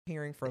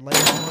Hearing for later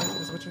on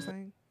is what you're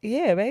saying?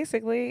 Yeah,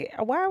 basically.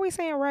 Why are we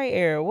saying right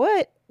ear?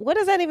 What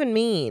does that even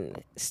mean?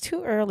 It's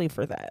too early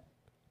for that.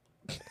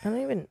 I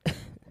don't even.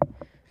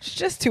 It's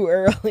just too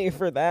early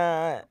for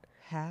that.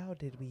 How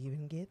did we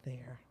even get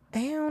there?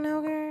 I don't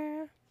know,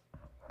 girl.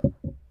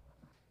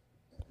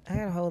 I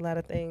got a whole lot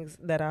of things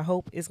that I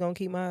hope is gonna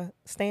keep my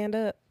stand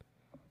up.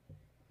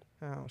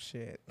 Oh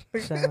shit.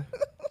 So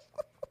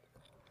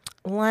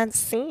let's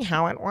see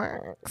how it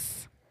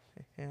works.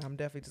 Yeah, I'm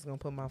definitely just gonna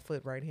put my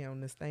foot right here on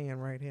this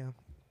stand right here.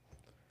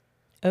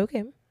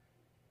 Okay.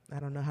 I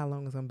don't know how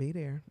long it's gonna be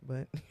there,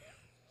 but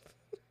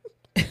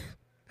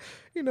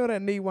you know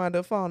that knee wind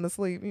up falling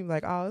asleep. You're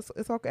like, oh,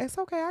 it's okay. It's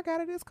okay. I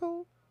got it. It's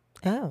cool.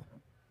 Oh.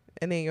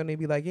 And then your knee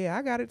be like, yeah,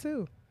 I got it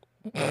too.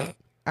 I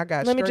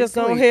got. Let me just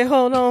go ahead,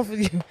 hold on for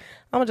you. I'm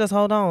gonna just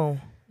hold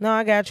on. No,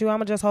 I got you. I'm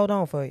gonna just hold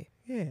on for you.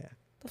 Yeah.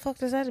 The fuck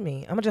does that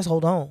mean? I'm gonna just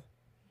hold on.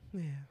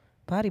 Yeah.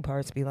 Body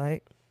parts be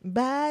like,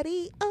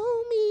 body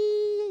on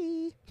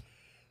me.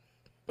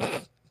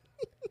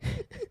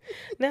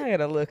 Now I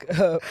gotta look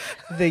up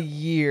the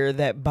year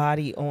that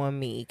Body on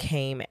Me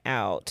came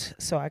out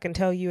so I can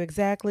tell you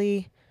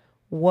exactly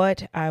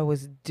what I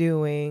was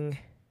doing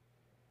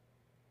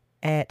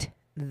at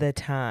the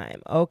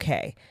time.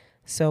 Okay,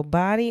 so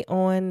Body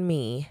on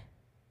Me.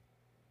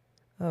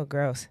 Oh,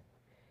 gross.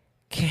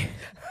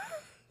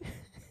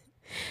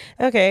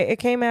 Okay, it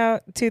came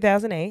out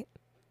 2008.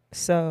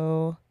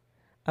 So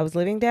I was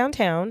living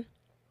downtown.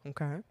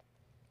 Okay.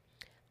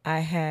 I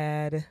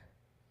had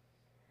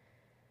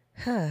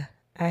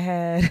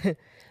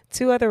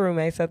two other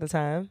roommates at the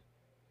time.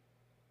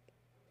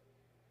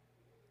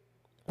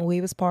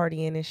 We was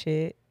partying and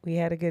shit. We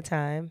had a good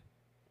time.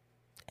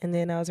 And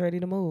then I was ready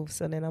to move.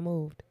 So then I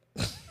moved.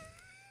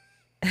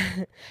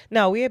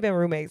 No, we had been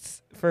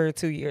roommates for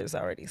 2 years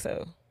already.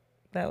 So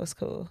that was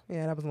cool.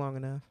 Yeah, that was long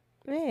enough.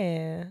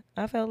 Yeah.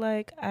 I felt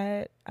like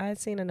I'd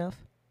seen enough.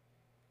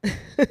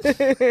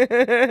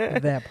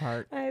 That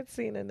part. I had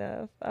seen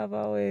enough. I've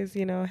always,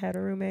 had a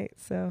roommate.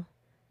 So,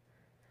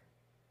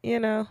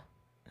 I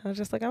was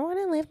just like, I want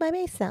to live by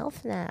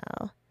myself now.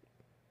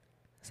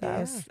 So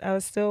yeah. I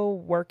was still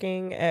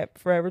working at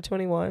Forever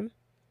 21.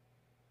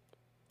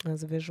 I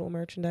was a visual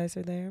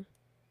merchandiser there.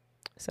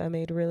 So I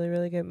made really,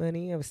 really good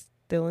money. I was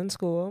still in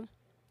school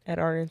at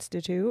Art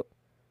Institute.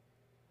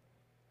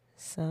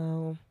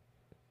 So,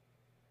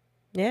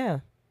 yeah.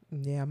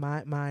 Yeah,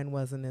 mine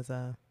wasn't as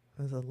a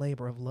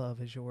labor of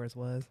love as yours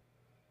was.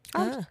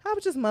 I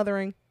was just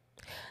mothering.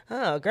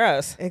 Oh,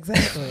 gross.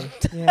 Exactly.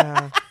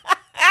 Yeah.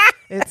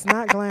 It's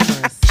not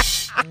glamorous.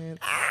 It's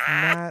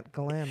not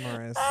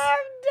glamorous. I'm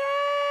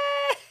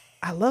dead.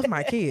 I love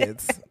my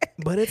kids,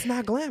 but it's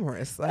not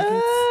glamorous. Like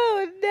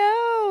oh,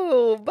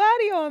 no.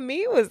 Body on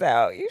Me was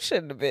out. You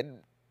shouldn't have been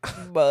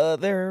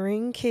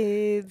mothering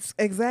kids.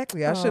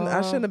 Exactly. I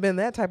shouldn't have been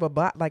that type of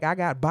like I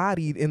got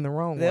bodied in the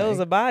wrong way. There was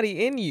a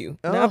body in you,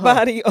 not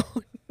body on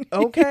you.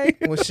 Okay.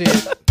 Well,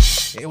 shit.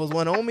 It was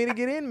one on me to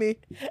get in me,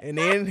 and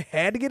then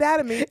had to get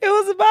out of me. It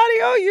was a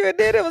body on you, and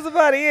then it was a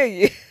body in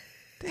you.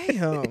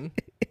 Damn.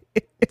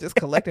 Just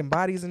collecting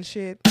bodies and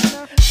shit.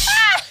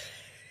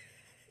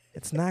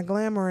 It's not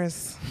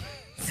glamorous.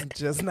 It's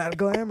just not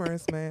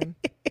glamorous, man.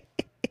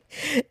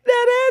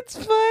 Now that's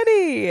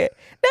funny.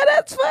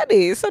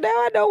 So now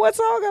I know what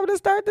song I'm going to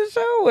start the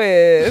show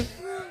with.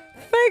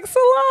 Thanks a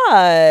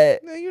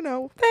lot.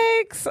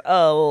 Thanks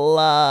a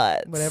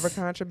lot. Whatever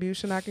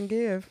contribution I can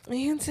give.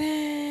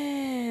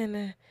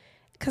 Anton.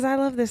 Because I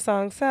love this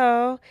song.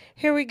 So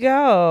here we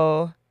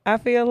go. I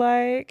feel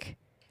like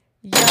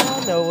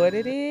y'all know what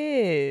it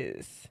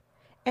is.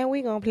 And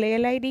we going to play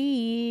it like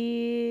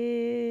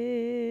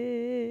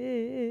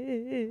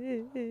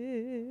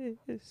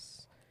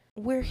this.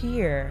 We're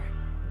here.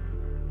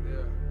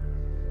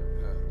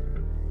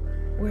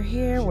 We're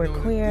here, we're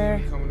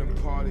queer,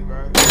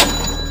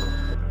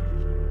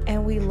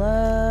 and we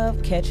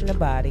love catching a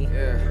body.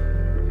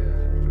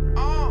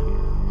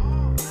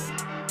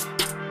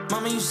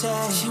 Mama, you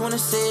said she wanna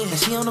sit and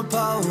she on the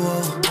pole.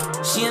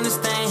 She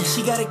understand,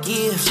 she gotta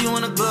give, she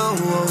wanna glow.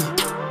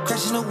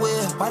 Crashing the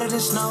whip, whiter than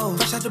snow,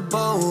 fresh out the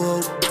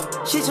boat.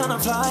 She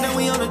tryna fly, now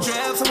we on the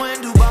draft somewhere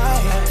in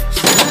Dubai.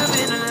 She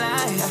living a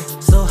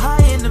life, so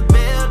high in the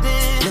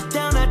building, look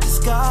down at the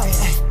sky.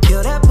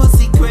 Yo, that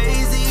pussy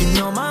crazy, you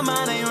know my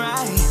mind ain't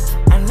right.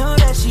 I know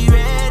that she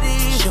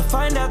ready, she'll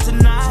find out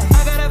tonight.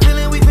 I got a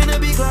feeling we finna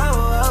be close.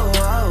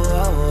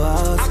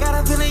 I got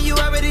a feeling you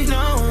already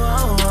know.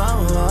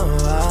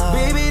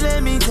 Baby,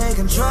 let me take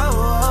control.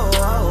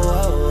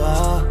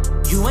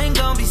 You ain't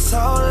gonna be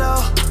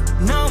solo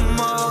no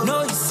more.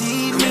 No, you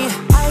see me,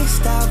 I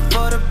stop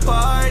for the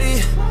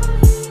party.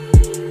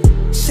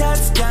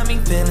 Shots got me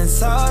feeling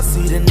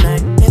saucy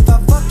tonight. If I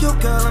fuck your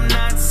girl, I'm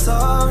not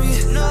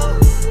sorry. No,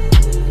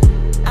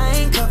 I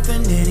ain't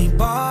cuffing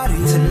anybody.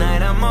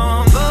 Tonight I'm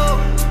on go.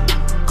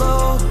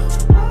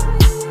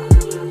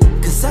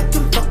 Cause I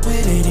can fuck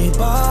with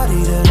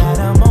anybody. Tonight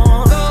I'm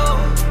on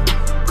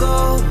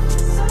go.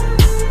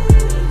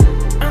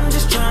 I'm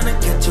just trying to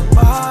catch a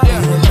body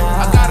tonight.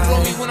 I got it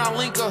on me when I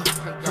link her.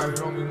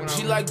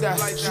 She like that.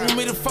 She want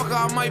me to fuck her,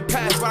 I might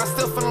pass, but I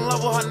still fell in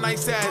love with her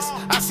nice ass.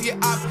 I see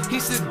it op, he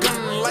says gun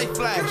in the light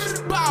flash.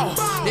 Bow!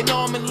 They know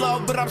I'm in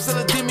love, but I'm still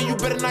a demon. You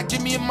better not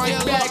give me a mic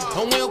back.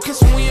 And we don't kiss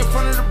when we in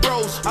front of the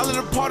bros. I let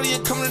her party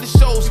and come to the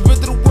shows. You been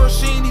through the worst,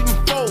 she ain't even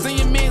fold. Then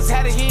your man's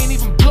had it, he ain't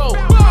even blow.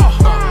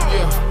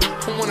 Yeah,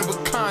 I'm one of a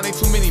kind, ain't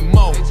too many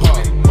more.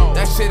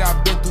 That shit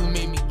I've been through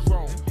made me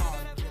grow.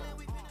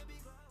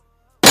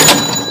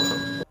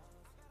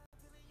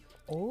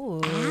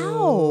 Ooh.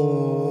 Ow.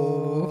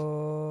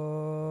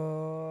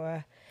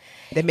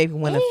 That made me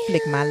want to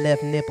flick my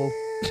left nipple.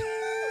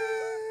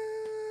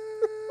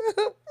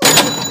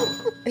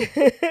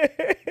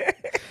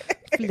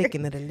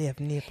 Flicking of the left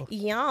nipple.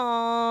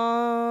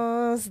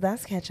 Yes,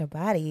 that's Catch a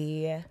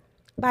Body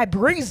by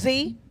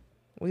Breezy.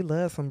 We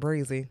love some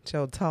Breezy.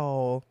 Your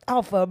tall,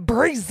 Off of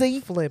Breezy.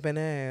 flipping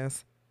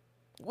ass.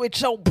 With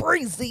your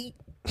Breezy.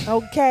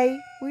 Okay,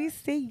 we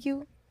see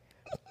you.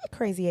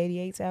 Crazy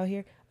 88s out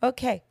here.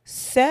 Okay,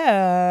 so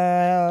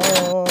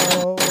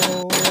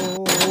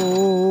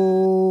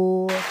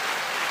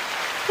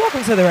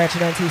welcome to the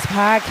Ratchet Aunties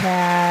podcast.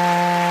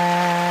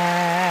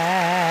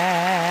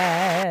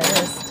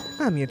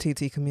 I'm your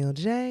TT Camille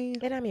J.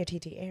 And I'm your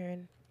TT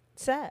Aaron.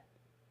 What's up?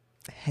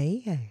 Hey.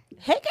 Hey, girl.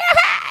 Hey,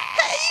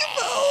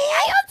 boo.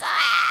 How you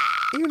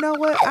doing? You know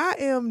what? I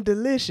am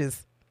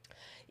delicious.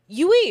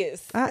 You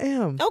is. I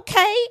am.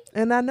 Okay.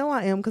 And I know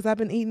I am because I've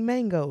been eating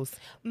mangoes.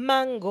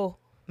 Mango.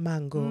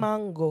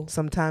 Mango.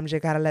 Sometimes you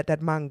gotta let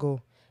that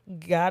mango.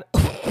 Got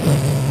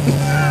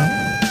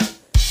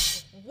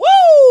Woo!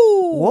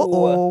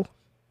 Whoa.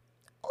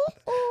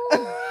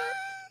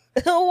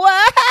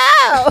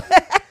 Wow!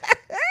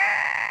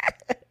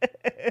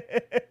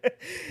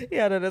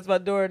 Yeah, no, that's my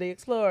Dora the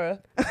Explorer.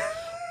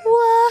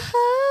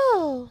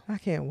 Whoa! I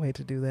can't wait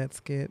to do that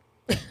skit.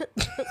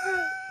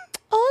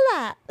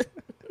 Hola!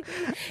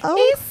 Oh.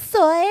 Y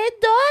soy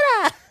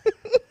Dora!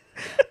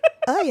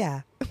 Oh,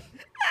 yeah.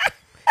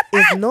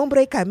 It's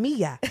nombre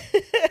Camilla.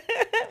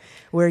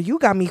 Where you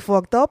got me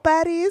fucked up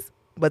at is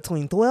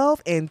between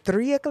 12 and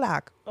 3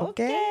 o'clock.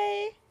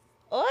 Okay?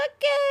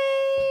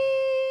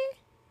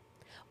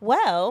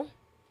 Well,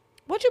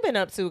 what you been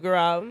up to,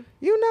 girl?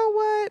 You know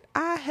what?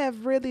 I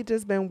have really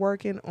just been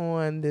working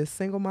on this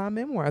single mom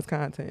memoirs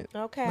content.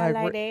 Okay, I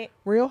like that.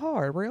 Real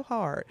hard.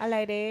 I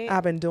like that.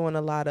 I've been doing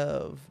a lot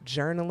of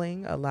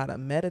journaling, a lot of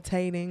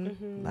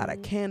meditating, a lot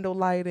of candle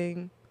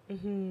lighting.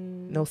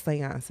 No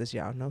seances,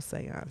 y'all. No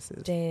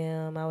seances.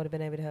 Damn, I would have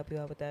been able to help you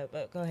out with that,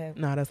 but go ahead.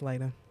 No, that's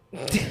later.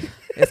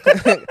 It's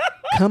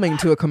coming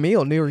to a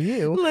Camille near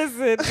you.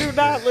 Listen, do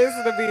not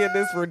listen to me in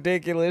this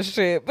ridiculous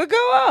shit, but go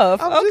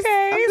off. I'm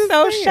Okay, just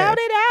so saying. shout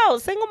it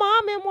out. Single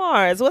mom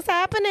memoirs. What's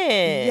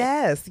happening?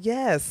 Yes.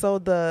 So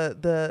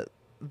the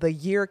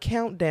year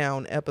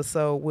countdown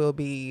episode will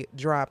be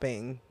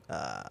dropping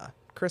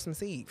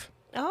Christmas Eve.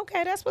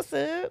 Okay, that's what's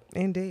up.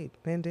 Indeed.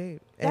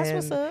 That's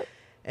what's up.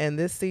 And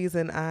this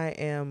season, I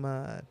am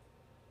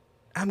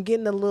I'm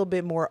getting a little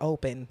bit more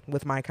open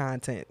with my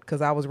content because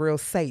I was real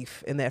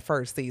safe in that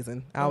first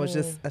season. I was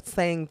just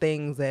saying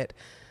things that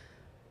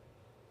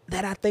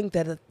I think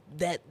that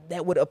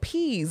would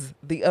appease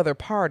the other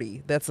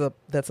party that's a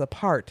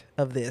part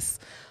of this.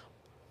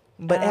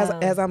 But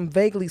as I'm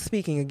vaguely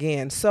speaking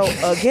again, so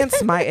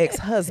against my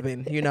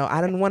ex-husband, you know, I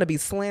didn't want to be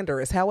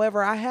slanderous.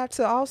 However, I have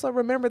to also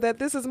remember that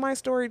this is my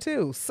story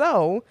too.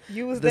 So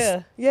You was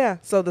there. Yeah.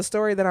 So the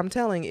story that I'm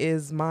telling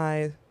is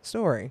my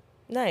story.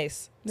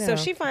 Nice. Yeah. So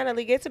she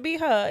finally get to be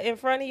her in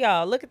front of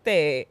y'all. Look at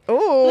that.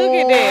 Oh, Look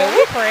at that.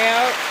 We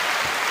proud.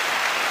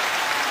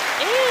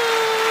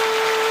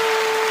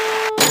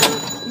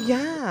 Ew.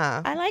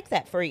 Yeah. I like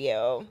that for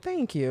you.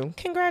 Thank you.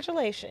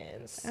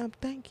 Congratulations.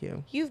 Thank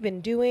you. You've been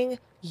doing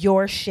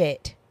your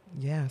shit.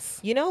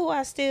 Yes. You know who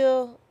I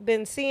still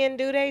been seeing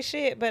do they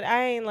shit, but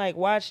I ain't like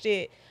watched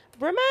it.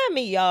 Remind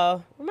me,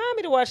 y'all. Remind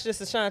me to watch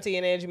this Ashanti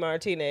and Angie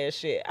Martinez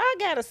shit. I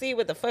gotta see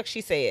what the fuck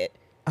she said.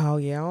 Oh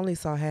yeah, I only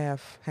saw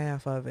half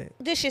of it.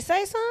 Did she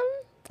say something?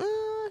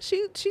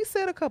 She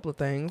said a couple of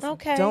things.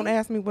 Okay. Don't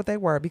ask me what they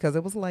were because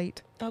it was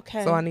late.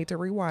 Okay. So I need to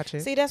rewatch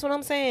it. See, that's what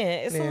I'm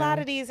saying. It's a Yeah. lot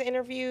of these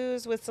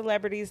interviews with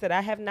celebrities that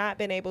I have not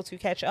been able to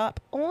catch up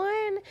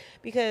on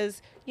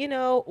because, you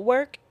know,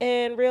 work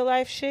and real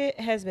life shit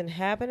has been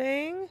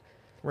happening.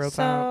 Real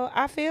so time.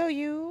 I feel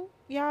you,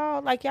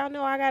 y'all. Like, y'all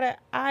know I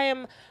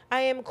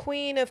am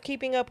queen of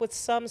keeping up with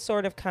some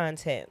sort of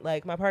content.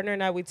 Like, my partner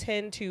and I, we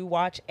tend to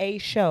watch a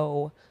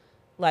show,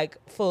 like,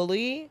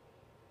 fully,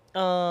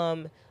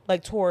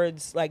 like,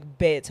 towards, like,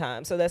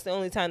 bedtime. So that's the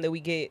only time that we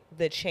get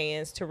the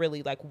chance to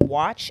really, like,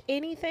 watch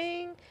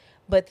anything.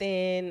 But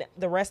then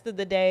the rest of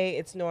the day,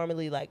 it's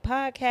normally, like,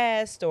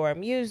 podcast or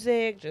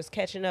music, just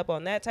catching up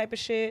on that type of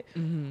shit.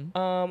 Mm-hmm.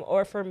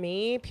 Or for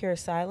me, pure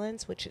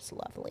silence, which is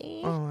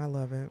lovely. Oh, I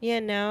love it.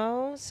 You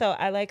know, so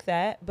I like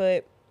that.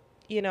 But,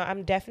 you know,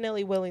 I'm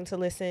definitely willing to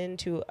listen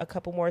to a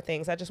couple more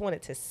things. I just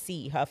wanted to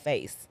see her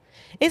face.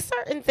 It's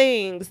certain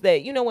things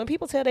that, you know, when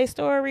people tell their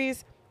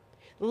stories,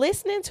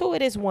 listening to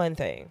it is one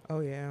thing. Oh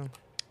yeah.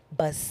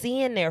 But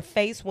seeing their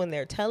face when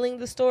they're telling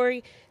the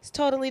story is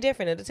totally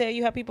different. It'll tell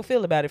you how people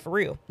feel about it for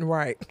real.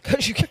 Right.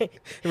 Because you can't.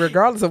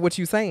 Regardless of what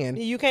you're saying.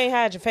 You can't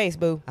hide your face,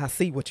 boo. I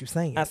see what you're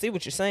saying. I see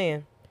what you're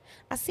saying.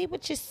 I see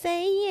what you're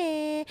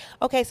saying.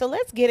 Okay, so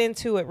let's get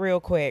into it real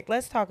quick.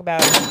 Let's talk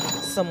about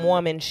some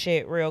woman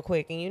shit real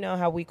quick. And you know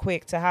how we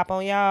quick to hop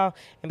on y'all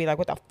and be like,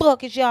 what the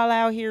fuck is y'all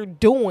out here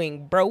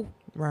doing, bro?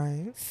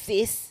 Right.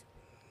 Sis.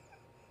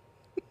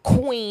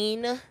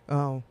 Queen.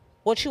 Oh.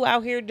 What you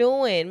out here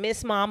doing,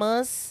 Miss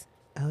Mamas?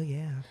 Oh,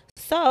 yeah.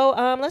 So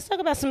let's talk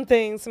about some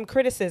things, some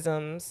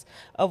criticisms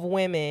of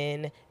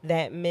women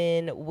that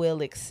men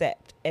will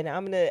accept. And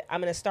I'm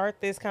gonna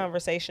start this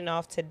conversation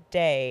off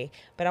today,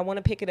 but I want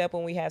to pick it up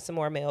when we have some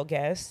more male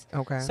guests.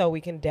 Okay. So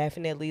we can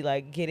definitely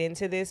like get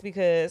into this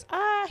because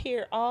I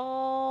hear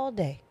all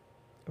day,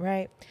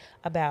 right,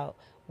 about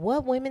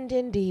what women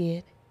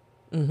did.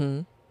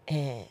 Mm-hmm.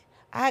 And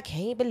I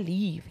can't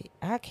believe it.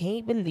 I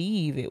can't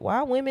believe it.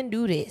 Why women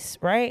do this,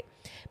 right?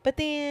 But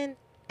then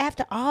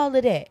after all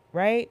of that,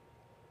 right?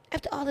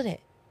 After all of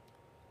that,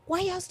 why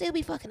y'all still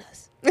be fucking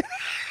us?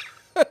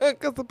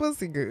 Cause the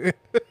pussy good.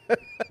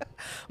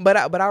 but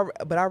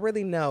I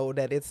really know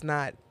that it's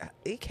not.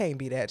 It can't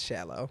be that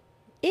shallow.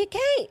 It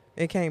can't.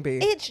 It can't be.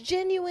 It's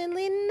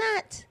genuinely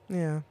not.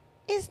 Yeah.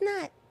 It's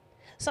not.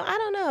 So I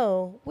don't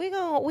know. We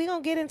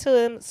gonna get into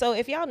them. So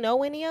if y'all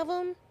know any of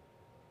them,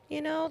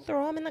 you know,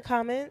 throw them in the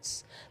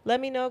comments. Let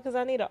me know because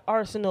I need an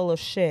arsenal of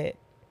shit.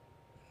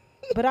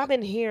 But I've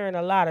been hearing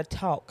a lot of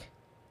talk,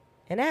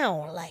 and I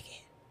don't like it.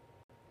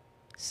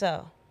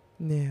 So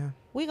Yeah.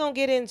 we gonna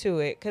get into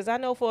it because I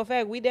know for a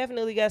fact we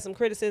definitely got some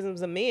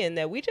criticisms of men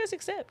that we just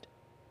accept.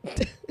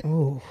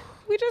 Ooh.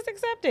 We just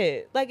accept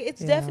it. Like it's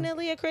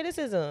definitely a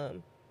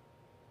criticism.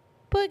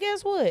 But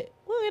guess what?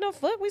 We don't give a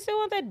fuck. We still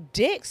want that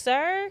dick,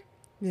 sir.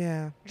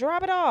 Yeah.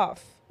 Drop it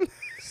off.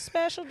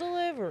 Special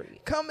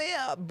delivery. Come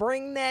here.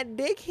 Bring that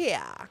dick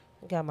here.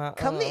 Got my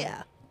Come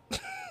here.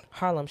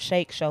 Harlem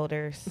Shake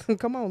shoulders.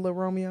 Come on, little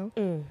Romeo.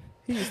 Mm.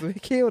 He used to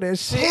kill that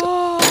shit.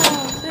 Oh,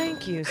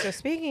 thank you. So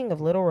speaking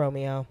of Little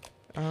Romeo,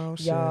 Oh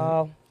shit.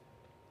 y'all,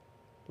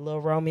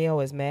 Little Romeo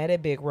is mad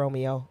at Big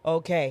Romeo.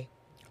 Okay.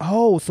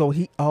 Oh, so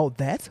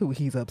that's who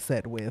he's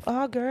upset with.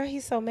 Oh, girl,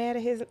 he's so mad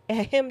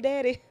at him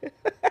daddy.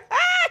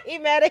 He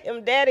mad at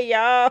him daddy,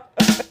 y'all.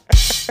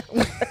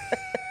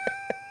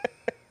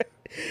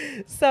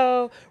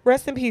 So,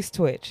 rest in peace,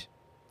 Twitch.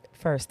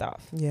 First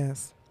off.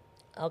 Yes.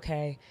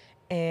 Okay.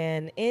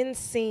 And in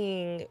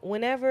seeing,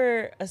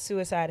 whenever a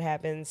suicide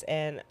happens,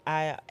 and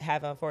I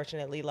have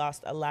unfortunately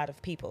lost a lot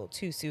of people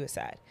to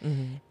suicide.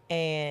 Mm-hmm.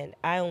 And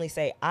I only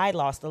say I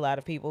lost a lot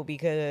of people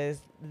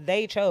because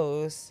they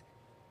chose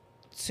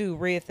to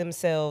rid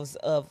themselves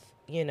of,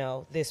 you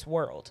know, this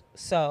world.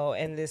 So,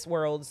 and this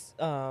world's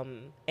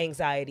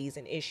anxieties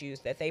and issues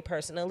that they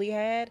personally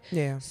had.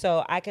 Yeah.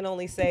 So I can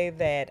only say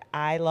that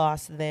I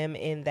lost them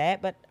in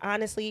that. But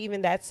honestly,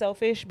 even that's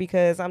selfish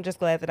because I'm just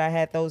glad that I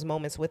had those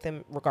moments with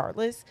them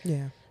regardless.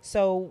 Yeah.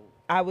 So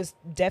I was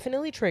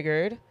definitely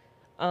triggered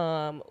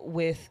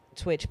with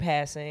Twitch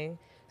passing.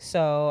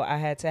 So I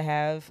had to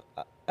have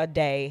a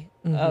day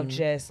of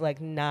just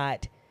like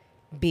not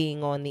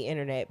being on the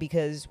internet,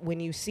 because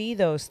when you see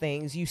those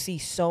things, you see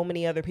so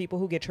many other people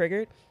who get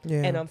triggered.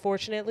 Yeah. And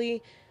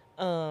unfortunately,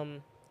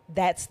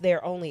 that's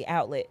their only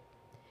outlet.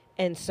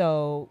 And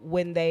so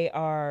when they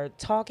are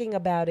talking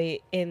about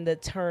it in the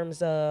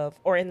terms of,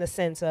 or in the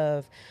sense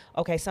of,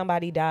 okay,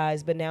 somebody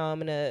dies, but now I'm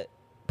going to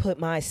put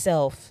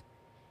myself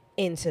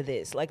into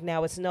this. Like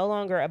now it's no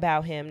longer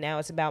about him. Now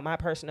it's about my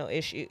personal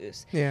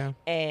issues. Yeah.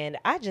 And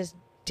I just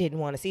didn't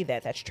want to see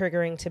that. That's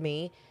triggering to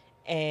me.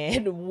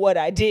 And what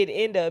I did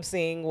end up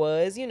seeing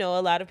was, you know,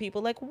 a lot of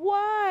people like,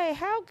 why?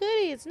 How could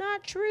he? It's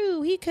not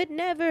true. He could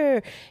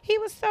never. He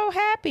was so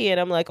happy. And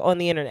I'm like, on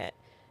the internet.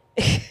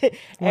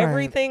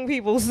 Everything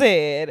people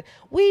said,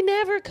 we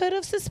never could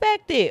have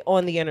suspected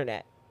on the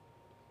internet.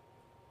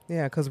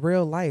 Yeah, because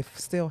real life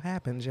still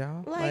happens,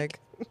 y'all. Like,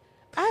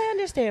 I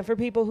understand for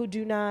people who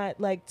do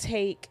not like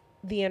take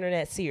the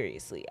internet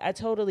seriously. I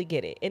totally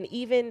get it. And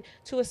even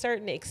to a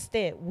certain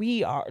extent,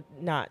 we are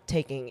not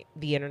taking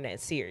the internet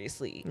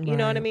seriously. You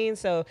know what I mean?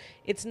 So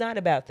it's not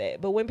about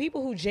that. But when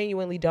people who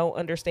genuinely don't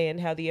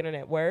understand how the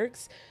internet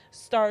works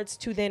starts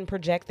to then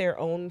project their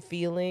own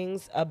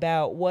feelings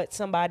about what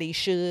somebody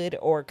should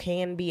or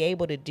can be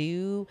able to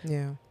do,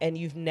 and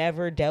you've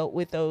never dealt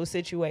with those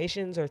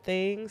situations or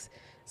things,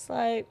 it's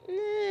like,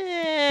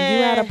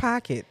 you out of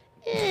pocket.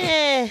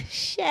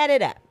 Shut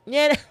it up.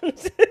 You know?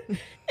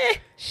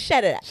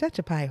 Shut it up. Shut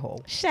your pie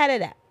hole. Shut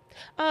it up.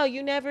 Oh,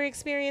 you never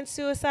experienced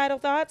suicidal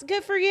thoughts?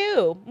 Good for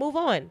you. Move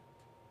on.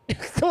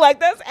 Like,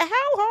 that's how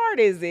hard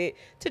is it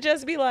to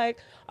just be like,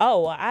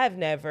 oh, well, I've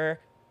never.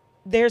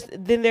 There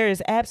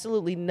is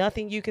absolutely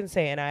nothing you can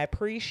say. And I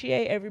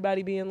appreciate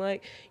everybody being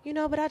like, you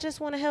know, but I just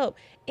want to help.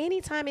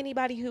 Anytime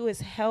anybody who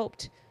has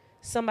helped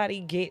somebody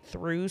get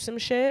through some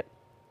shit,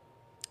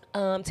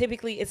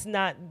 typically it's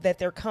not that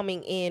they're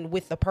coming in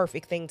with the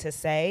perfect thing to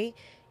say.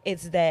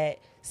 It's that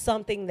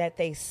something that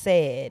they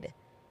said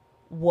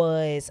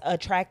was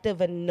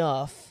attractive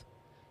enough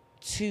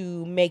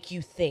to make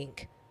you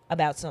think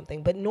about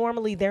something. But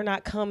normally they're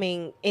not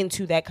coming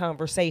into that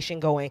conversation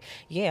going,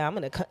 yeah, I'm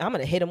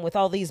gonna hit them with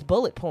all these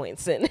bullet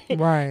points and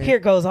Right. here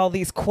goes all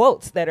these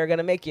quotes that are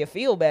gonna make you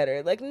feel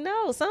better. Like,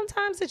 no,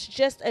 sometimes it's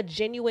just a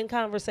genuine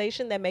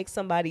conversation that makes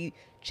somebody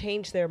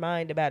change their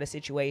mind about a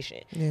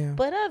situation. Yeah.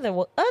 But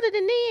other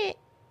than that,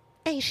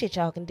 ain't shit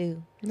y'all can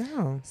do.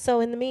 No.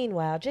 So in the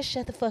meanwhile, just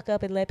shut the fuck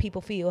up and let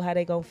people feel how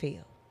they gonna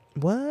feel.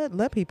 What?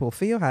 Let people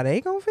feel how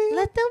they gonna feel?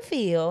 Let them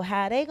feel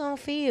how they gonna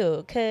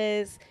feel,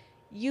 because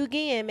you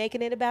again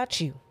making it about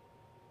you.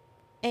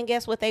 And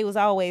guess what they was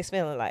always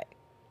feeling like?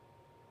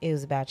 It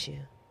was about you.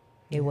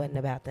 It wasn't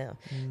about them.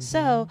 Mm-hmm.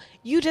 So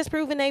you just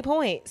proving their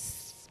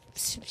points.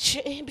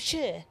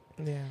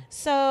 Yeah.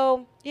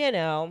 So,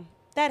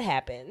 that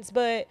happens.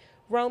 But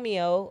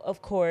Romeo,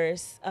 of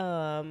course,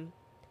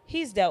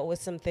 he's dealt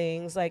with some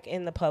things like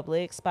in the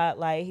public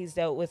spotlight. He's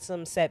dealt with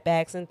some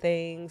setbacks and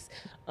things,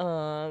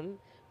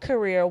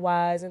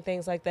 career-wise and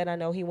things like that. I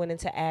know he went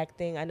into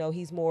acting. I know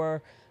he's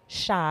more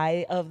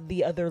shy of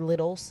the other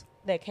littles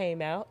that came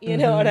out. You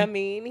know what I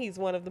mean? He's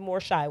one of the more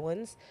shy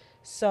ones.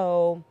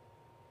 So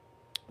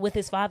with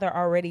his father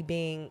already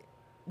being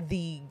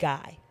the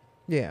guy.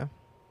 Yeah.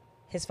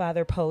 His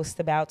father posts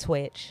about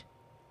Twitch,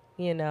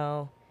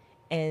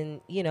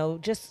 and,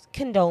 just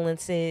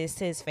condolences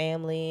to his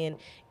family and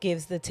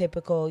gives the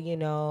typical, you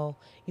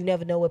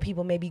never know what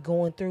people may be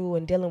going through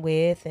and dealing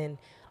with, and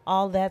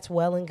all that's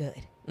well and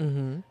good.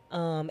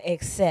 Mm-hmm.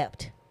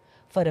 Except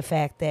for the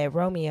fact that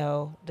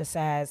Romeo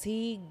decides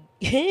him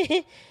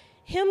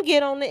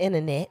get on the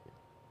internet.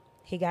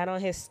 He got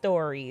on his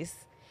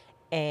stories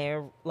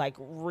and like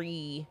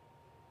reposted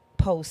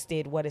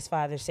what his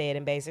father said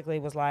and basically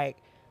was like,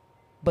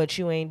 but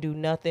you ain't do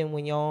nothing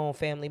when your own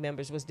family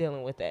members was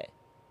dealing with that.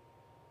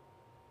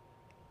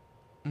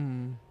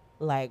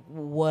 Like,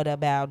 what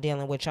about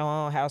dealing with your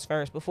own house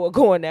first before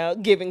going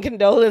out giving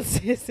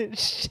condolences and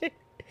shit?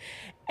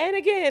 And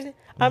again,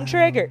 I'm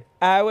triggered.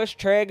 I was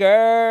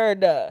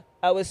triggered.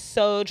 I was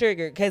so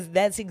triggered because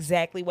that's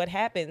exactly what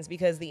happens,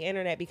 because the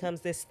internet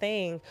becomes this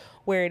thing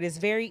where it is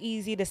very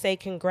easy to say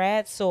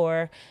congrats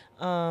or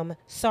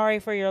sorry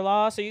for your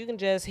loss, or you can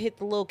just hit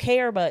the little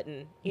care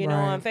button,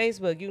 on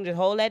Facebook. You can just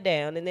hold that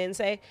down and then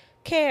say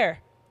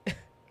care.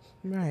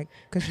 Right,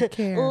 because you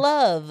care.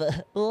 Love,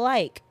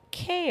 like,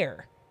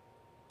 care,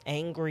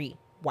 angry.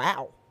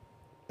 Wow.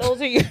 Those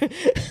are your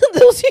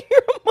emotions.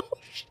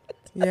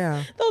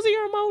 Yeah. Those are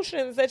your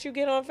emotions that you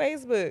get on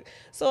Facebook.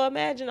 So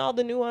imagine all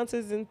the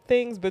nuances and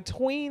things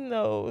between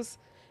those.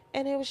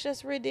 And it was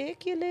just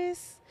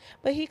ridiculous.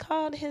 But he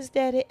called his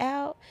daddy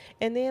out,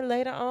 and then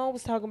later on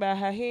was talking about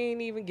how he didn't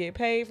even get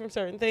paid from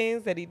certain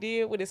things that he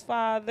did with his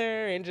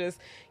father, and just,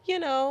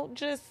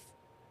 just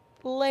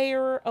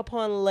layer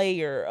upon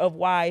layer of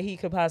why he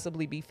could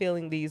possibly be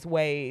feeling these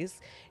ways,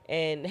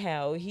 and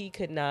how he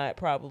could not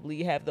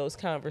probably have those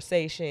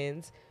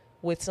conversations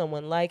with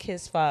someone like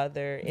his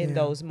father in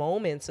those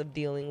moments of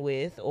dealing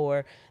with,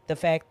 or the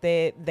fact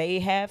that they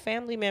have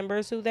family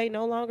members who they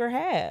no longer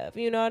have,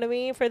 you know what I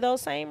mean, for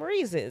those same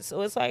reasons.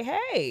 So it's like,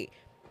 hey,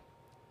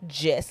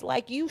 just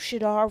like you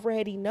should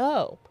already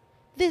know,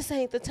 this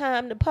ain't the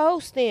time to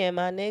post them,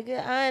 my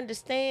nigga. I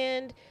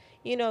understand,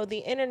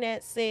 the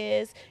internet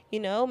says,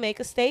 make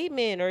a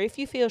statement, or if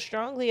you feel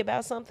strongly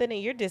about something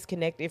and you're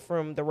disconnected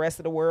from the rest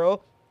of the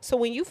world. So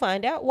when you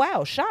find out,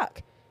 wow,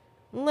 shock,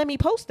 let me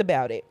post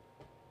about it.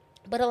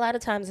 But a lot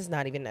of times it's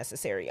not even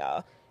necessary,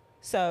 y'all.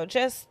 So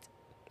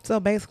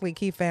basically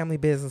keep family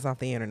business off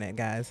the internet,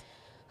 guys.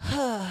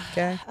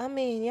 Okay. I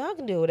mean, y'all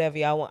can do whatever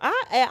y'all want.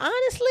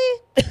 Honestly,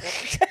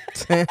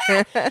 I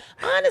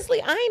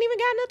ain't even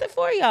got nothing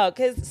for y'all,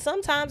 because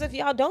sometimes if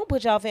y'all don't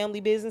put y'all family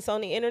business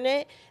on the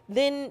internet,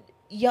 then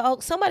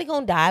somebody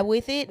gonna die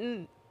with it,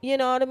 and you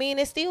know what I mean,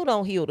 it still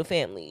don't heal the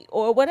family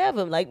or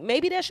whatever. Like,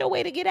 maybe that's your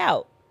way to get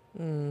out.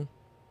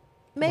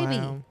 Maybe.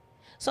 Wow.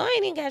 So I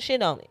ain't even got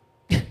shit on it.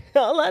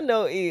 All I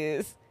know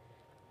is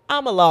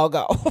I'ma log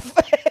off.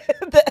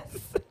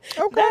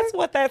 That's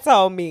what that's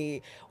on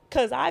me.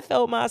 Cause I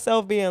felt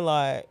myself being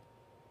like,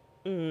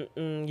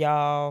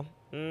 y'all.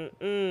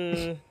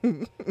 Like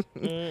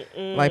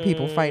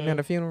people fighting at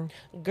a funeral.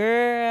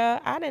 Girl,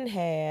 I done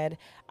had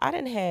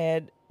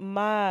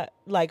not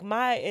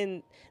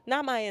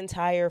my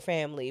entire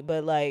family,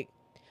 but like,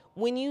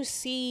 when you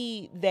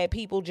see that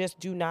people just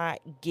do not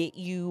get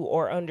you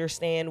or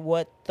understand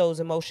what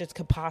those emotions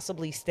could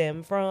possibly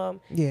stem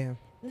from, then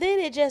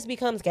it just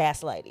becomes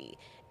gaslighting.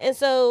 And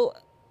so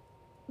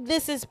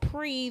this is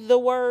pre the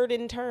word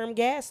and term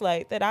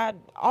gaslight, that I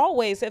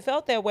always have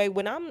felt that way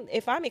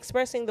if I'm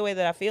expressing the way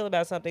that I feel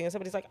about something and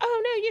somebody's like,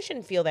 oh no, you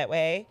shouldn't feel that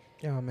way.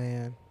 Oh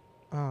man.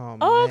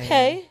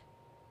 Okay.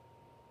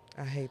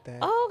 I hate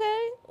that.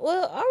 Okay.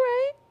 Well, all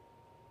right.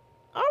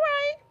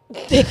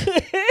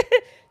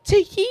 To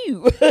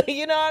you.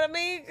 You know what I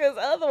mean? Because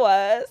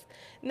otherwise,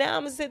 now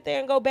I'm going to sit there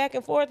and go back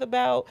and forth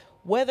about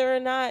whether or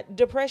not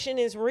depression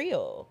is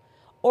real,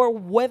 or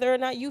whether or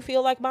not you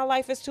feel like my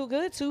life is too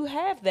good to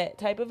have that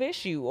type of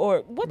issue,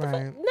 or what the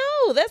fuck.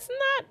 No, that's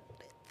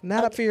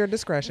not up for your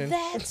discretion.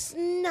 That's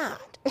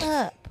not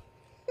up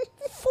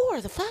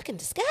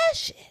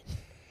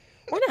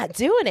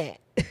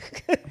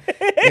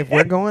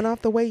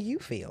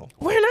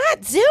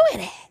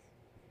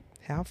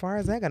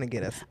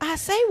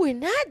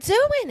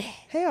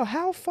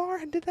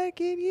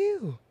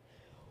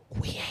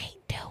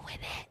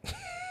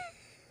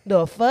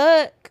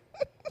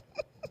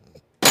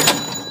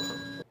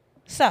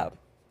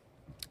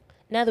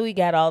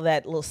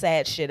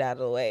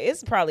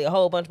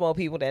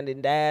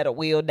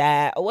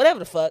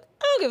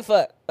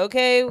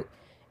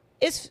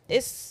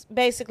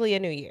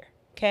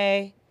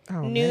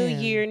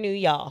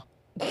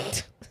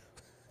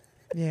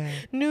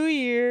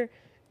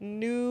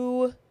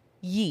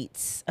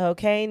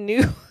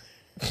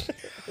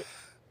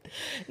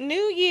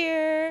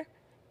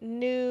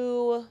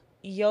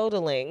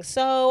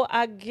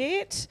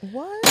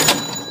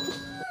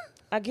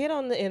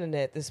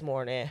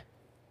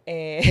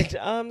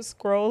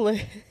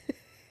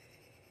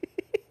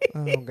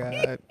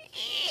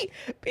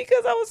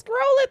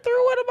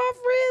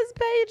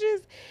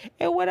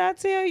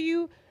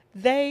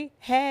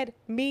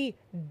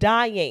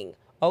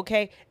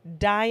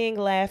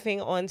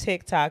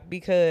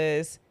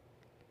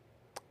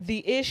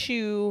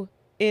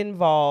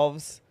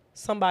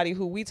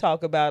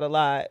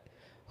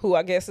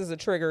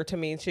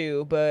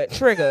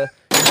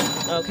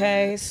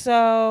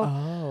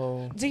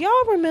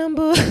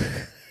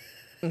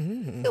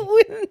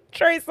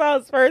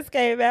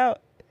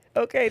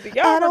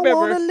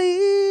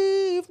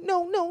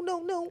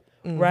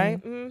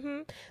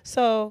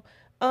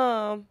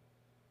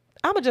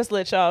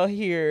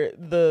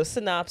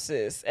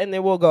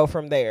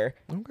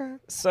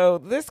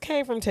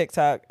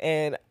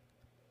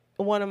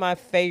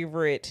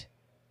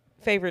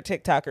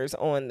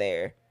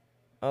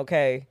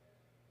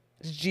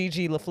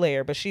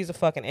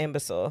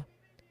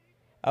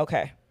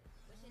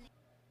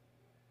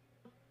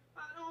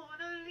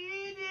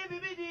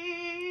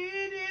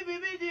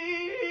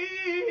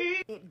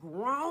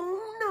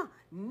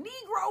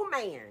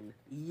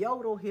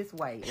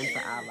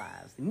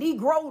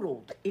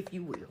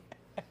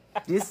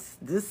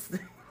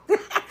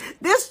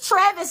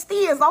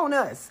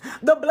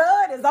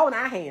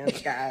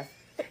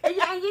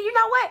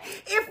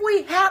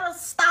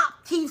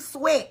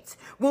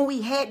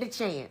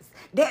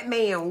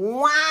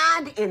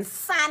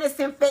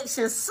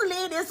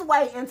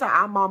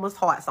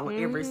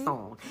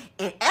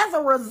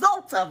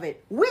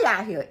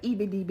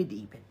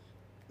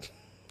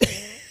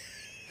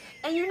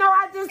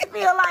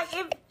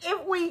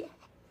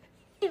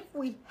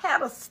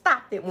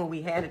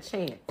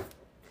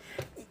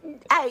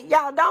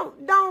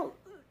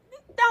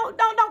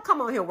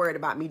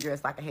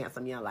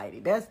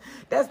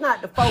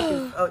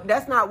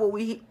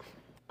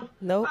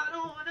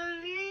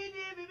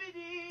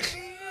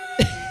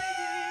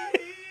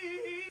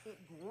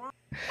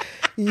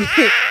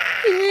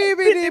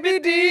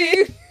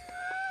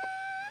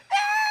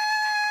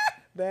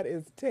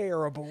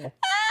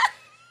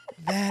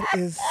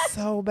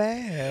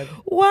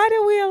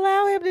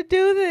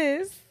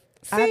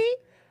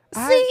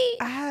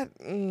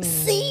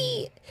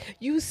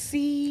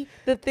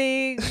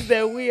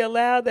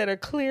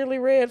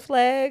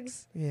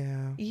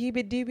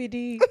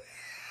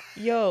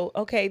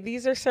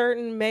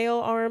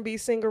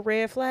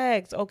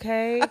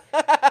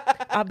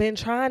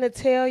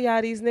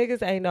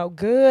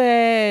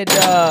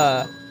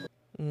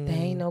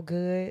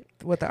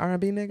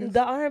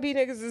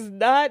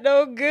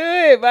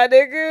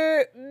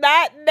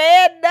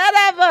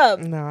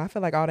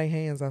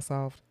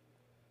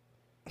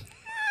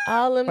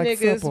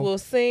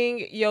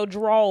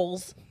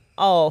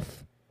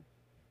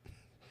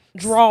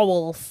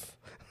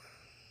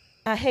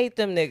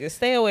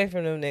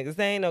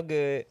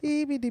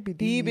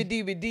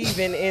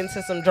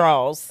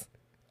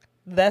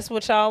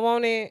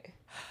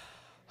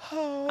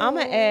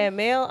add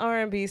male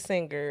R&B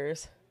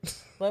singers.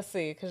 Let's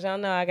see, because y'all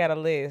know I got a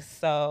list.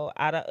 So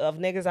of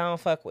niggas I don't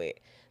fuck with.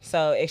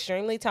 So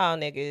extremely tall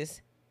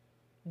niggas.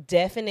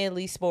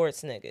 Definitely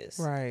sports niggas.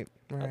 Right.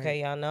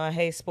 Okay, y'all know I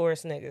hate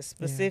sports niggas.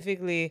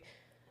 Specifically,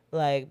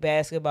 like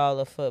basketball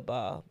or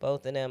football.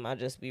 Both of them, I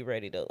just be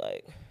ready to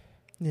like.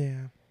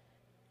 Yeah.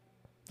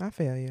 I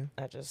feel you.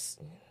 I just.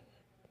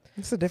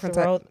 It's a different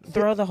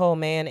throw the whole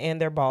man and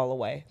their ball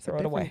away. Throw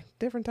it away.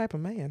 Different type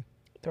of man.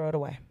 Throw it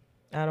away.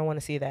 I don't want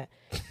to see that.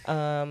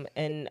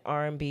 And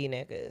R&B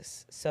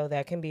niggas. So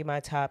that can be my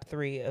top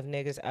 3 of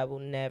niggas I will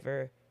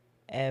never,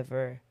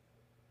 ever,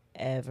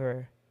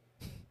 ever,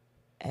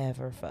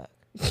 ever fuck.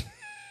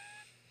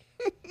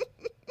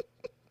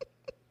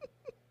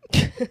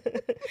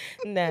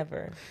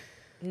 Never.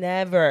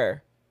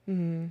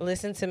 Mm-hmm.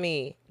 Listen to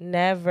me.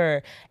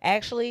 Never.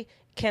 Actually,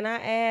 can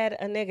I add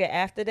a nigga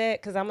after that?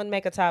 Because I'm going to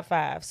make a top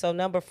 5. So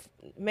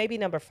maybe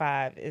number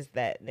 5 is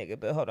that nigga.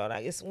 But hold on.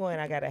 It's one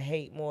I got to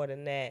hate more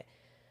than that.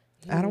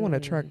 I don't want a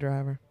truck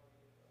driver.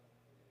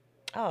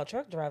 Oh,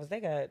 truck drivers,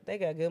 they got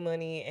good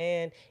money.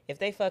 And if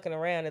they fucking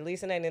around, at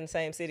least it ain't in the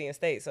same city and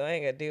state. So I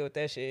ain't got to deal with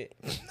that shit.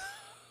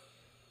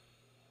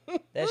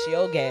 That's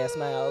your gas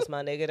miles,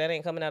 my nigga. That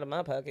ain't coming out of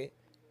my pocket.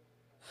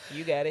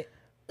 You got it.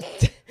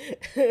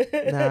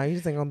 Nah, you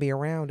just ain't gonna be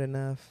around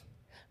enough.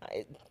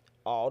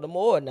 All the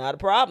more, not a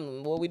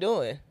problem. What we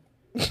doing?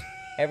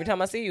 Every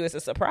time I see you, it's a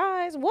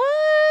surprise.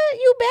 What?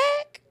 You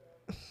back?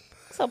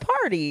 It's a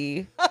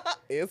party.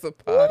 It's a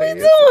party. What we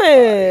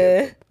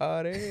doing?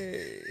 Party.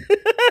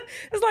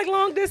 It's like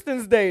long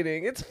distance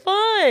dating. It's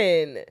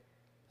fun.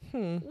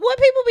 What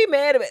people be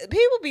mad about?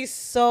 People be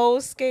so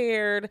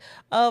scared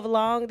of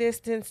long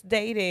distance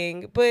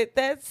dating, but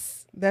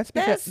that's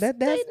because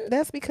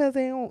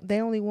they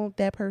only want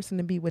that person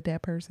to be with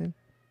that person.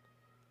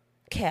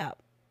 cap.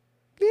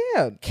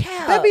 Yeah,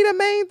 Cap. that'd be the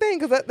main thing,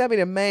 because that'd be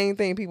the main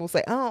thing people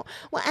say. Oh,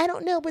 well, I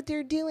don't know what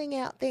they're doing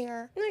out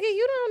there. Nigga,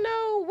 you don't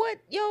know what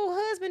your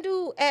husband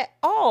do at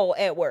all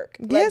at work.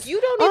 Yes. Like,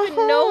 you don't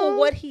even know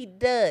what he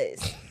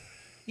does.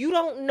 You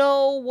don't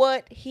know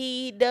what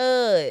he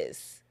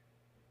does.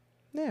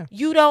 Yeah.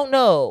 You don't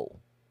know.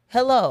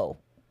 Hello.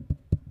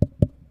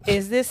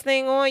 Is this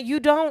thing on? You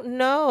don't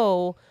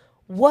know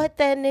what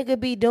that nigga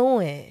be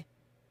doing.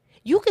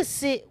 You could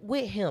sit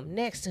with him,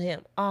 next to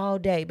him all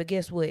day, but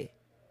guess what?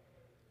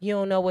 You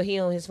don't know what he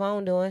on his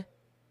phone doing.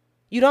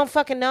 You don't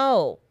fucking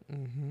know.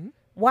 Mm-hmm.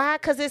 Why?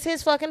 Because it's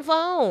his fucking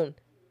phone.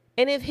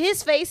 And if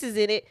his face is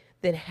in it,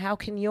 then how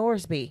can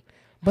yours be?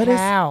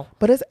 How?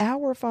 It's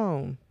our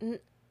phone.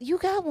 You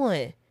got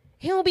one.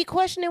 He don't be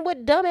questioning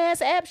what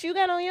dumbass apps you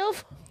got on your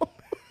phone.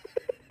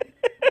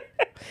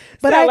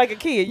 But Sound like a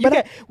kid.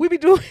 We be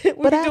doing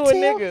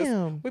niggas.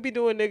 Him. We be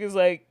doing niggas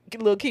like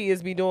little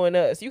kids be doing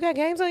us. You got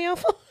games on your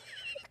phone?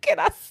 Can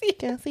I see?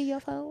 Can I see your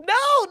phone?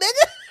 No,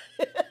 nigga.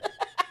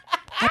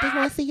 I just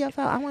want to see your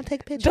phone. I want to take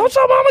a picture. Don't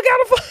your mama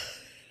got a phone?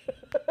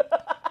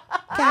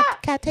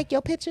 Can I take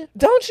your picture?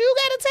 Don't you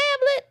got a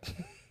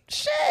tablet?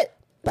 Shit.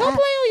 Go play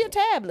on your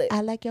tablet.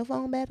 I like your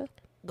phone better.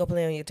 Go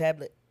play on your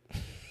tablet.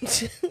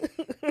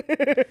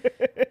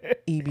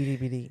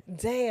 Eebeedeebeedee.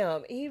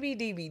 Damn,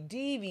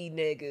 Eebeedeebeedeebee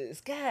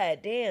niggas. God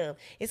damn.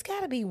 It's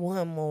gotta be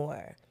one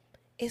more.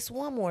 It's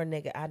one more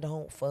nigga I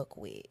don't fuck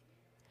with.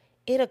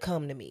 It'll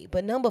come to me.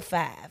 But number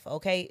 5,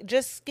 okay?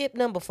 Just skip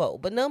number 4.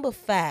 But number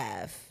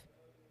 5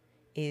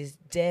 is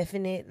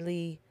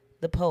definitely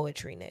the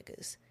poetry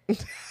niggas.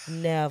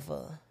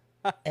 Never,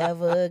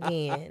 ever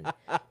again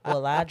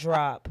will I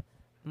drop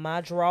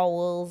my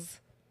drawers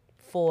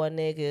for a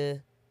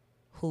nigga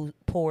who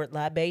poured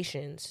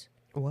libations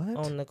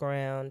on the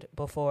ground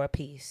before a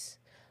piece.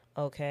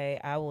 Okay,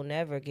 I will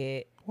never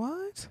get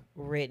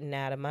written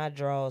out of my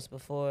drawers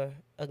before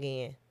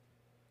again.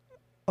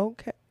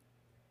 Okay,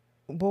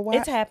 but why?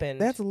 It's happened.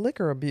 That's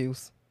liquor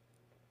abuse.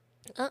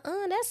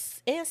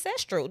 That's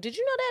ancestral. Did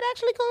you know that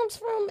actually comes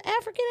from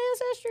African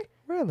ancestry?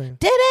 Really?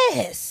 Dead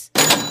ass.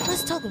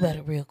 Let's talk about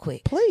it real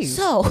quick. Please.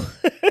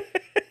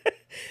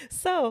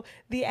 So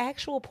the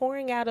actual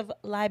pouring out of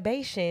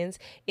libations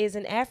is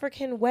an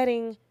African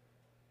wedding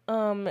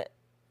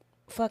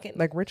fucking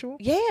like ritual?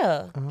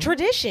 Yeah.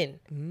 Tradition.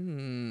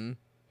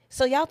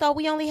 So y'all thought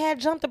we only had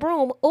jump the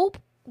broom. Oop,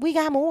 we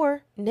got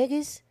more,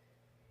 niggas.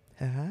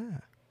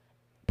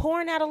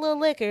 Pouring out a little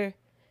liquor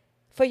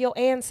for your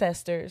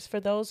ancestors, for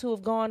those who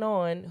have gone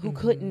on, who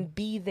couldn't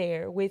be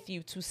there with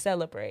you to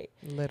celebrate.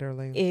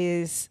 Literally.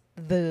 Is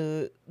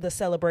the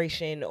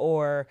celebration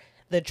or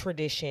the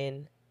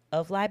tradition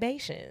of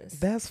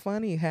libations. That's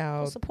funny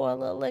how... We'll pour a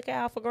little liquor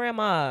out for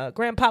grandma,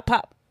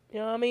 grandpop. You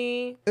know what I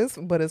mean?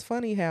 It's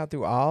funny how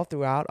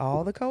throughout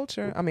all the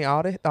culture, I mean,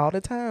 all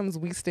the times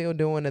we still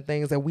doing the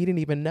things that we didn't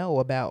even know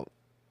about.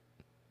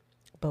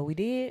 But we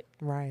did.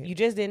 Right. You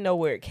just didn't know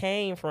where it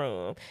came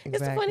from. Exactly.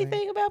 It's the funny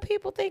thing about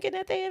people thinking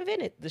that they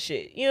invented the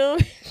shit. You know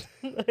what I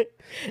mean?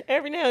 Like,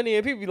 every now and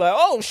then people be like,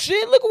 oh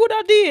shit, look at what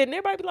I did. And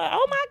everybody be like,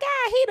 oh my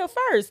God, he the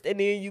first.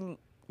 And then you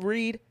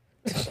read.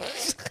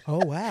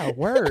 Oh wow,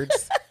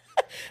 words.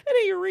 And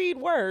then you read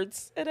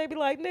words. And they be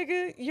like,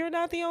 nigga, you're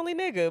not the only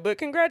nigga. But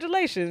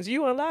congratulations,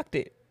 you unlocked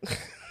it.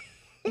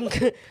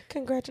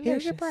 Congratulations.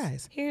 Here's your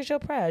prize. Here's your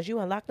prize. You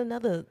unlocked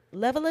another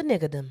level of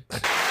niggadom.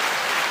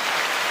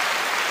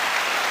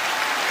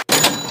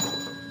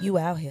 You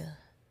out here.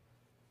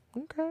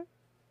 Okay.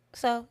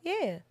 So,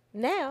 yeah.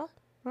 Now.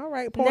 All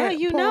right. Now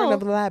you know.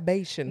 Of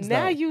libations,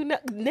 now though. you know.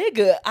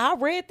 Nigga, I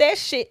read that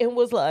shit and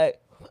was like,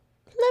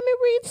 let me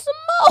read some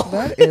more.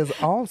 That is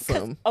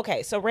awesome.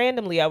 Okay, so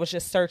randomly I was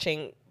just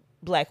searching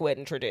Black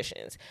wedding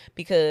traditions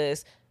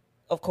because,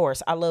 of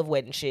course, I love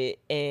wedding shit.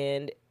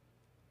 And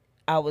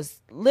I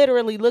was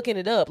literally looking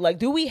it up. Like,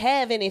 do we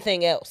have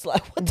anything else?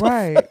 Like, what the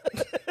fuck?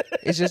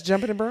 It's just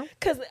jumping the broom?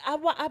 Because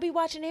I be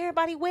watching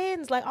everybody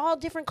weddings, like all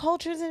different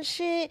cultures and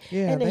shit.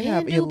 Yeah, and the they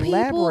have Hindu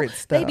elaborate people,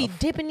 stuff. they be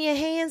dipping your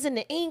hands in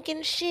the ink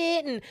and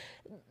shit. And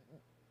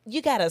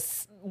you got to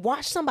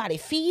watch somebody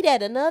feed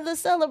at another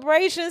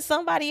celebration.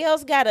 Somebody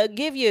else got to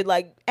give you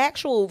like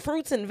actual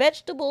fruits and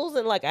vegetables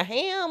and like a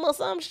ham or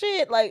some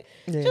shit. Like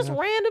just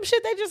random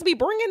shit they just be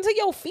bringing to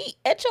your feet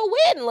at your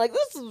wedding. Like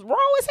this is raw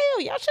as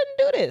hell. Y'all shouldn't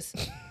do this.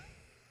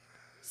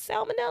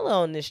 salmonella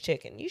on this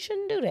chicken. You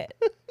shouldn't do that.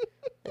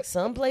 Like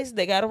some places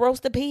they gotta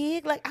roast a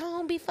pig. Like, I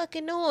don't be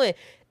fucking knowing.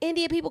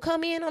 Indian people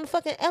come in on a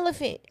fucking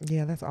elephant.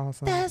 Yeah, that's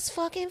awesome. That's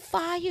fucking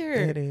fire.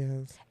 It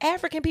is.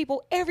 African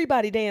people,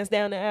 everybody dance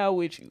down the aisle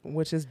with you.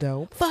 Which is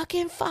dope.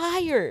 Fucking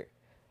fire.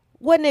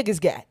 What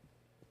niggas got?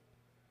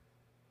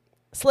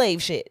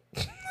 Slave shit.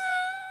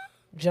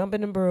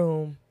 Jumping the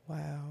broom.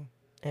 Wow.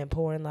 And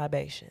pouring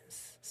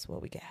libations. That's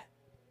what we got.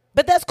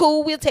 But that's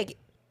cool. We'll take it.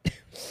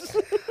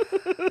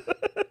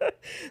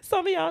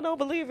 Some of y'all don't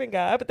believe in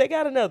God, but they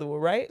got another one,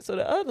 right? So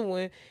the other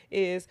one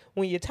is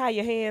when you tie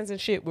your hands and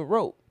shit with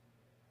rope.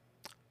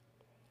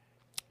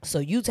 So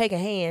you take a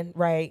hand,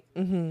 right?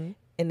 Mm-hmm.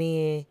 And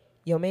then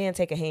your man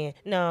take a hand.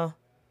 No,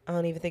 I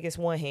don't even think it's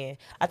one hand.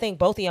 I think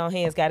both of y'all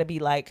hands got to be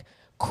like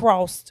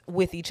crossed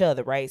with each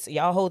other, right? So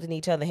y'all holding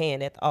each other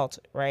hand at the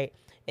altar, right?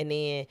 And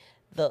then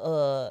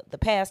the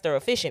pastor,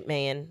 efficient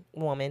man,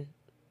 woman,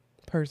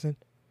 person,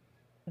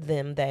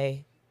 them,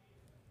 they,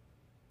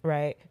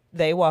 right?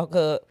 They walk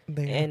up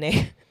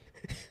there.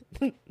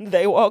 And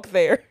they walk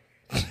there.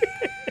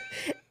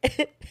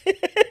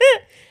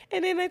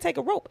 And then they take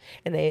a rope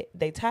and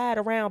they tie it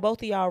around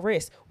both of y'all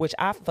wrists, which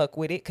I fuck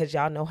with it because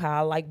y'all know how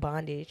I like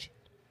bondage.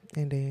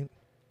 Indeed.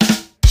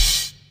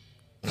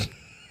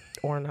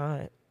 Or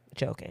not.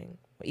 Joking.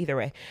 Either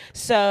way.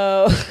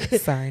 So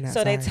sorry.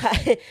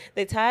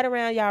 They tie it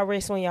around y'all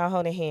wrists when y'all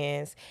holding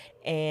hands,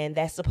 and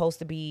that's supposed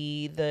to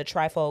be the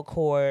trifold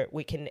cord,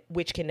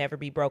 which can never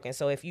be broken.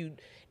 So if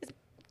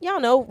y'all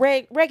know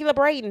regular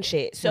braiding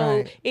shit. So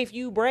right. If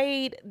you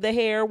braid the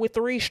hair with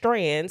 3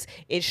 strands,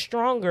 it's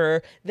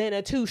stronger than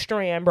a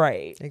 2-strand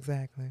braid.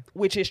 Exactly.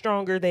 Which is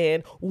stronger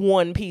than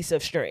 1 piece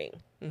of string.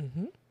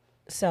 Mm-hmm.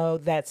 So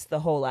that's the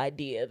whole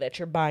idea, that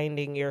you're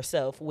binding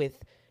yourself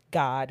with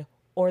God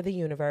or the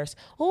universe,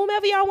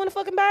 whomever y'all want to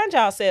fucking bind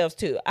yourselves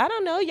to. I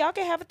don't know. Y'all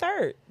can have a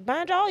third.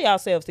 Bind all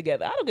yourselves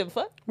together. I don't give a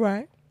fuck.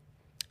 Right.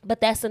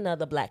 But that's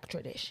another black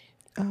tradition.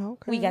 Oh,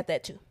 okay. We got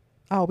that too.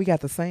 Oh, we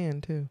got the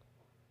sand too.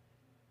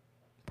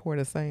 Pour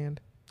the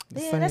sand.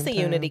 Yeah, that's a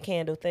unity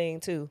candle thing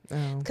too.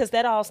 Because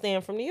that all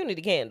stemmed from the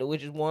unity candle,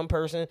 which is one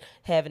person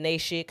having their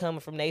shit coming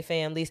from their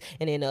families,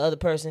 and then the other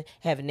person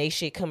having their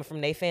shit coming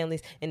from their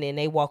families, and then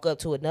they walk up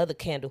to another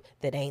candle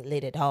that ain't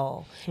lit at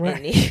all. Right.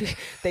 And then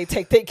they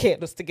take their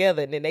candles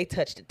together, and then they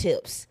touch the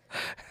tips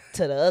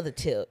to the other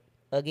tip.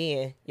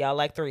 Again, y'all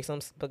like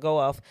threesomes, but go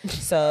off.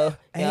 So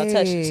y'all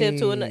touch the tip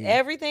to another.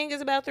 Everything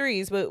is about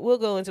threes, but we'll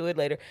go into it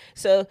later.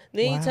 So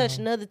then you touch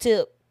another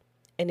tip,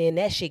 and then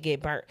that shit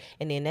get burnt,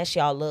 and then that's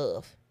y'all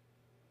love.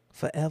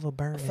 Forever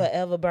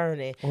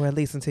burning. Or at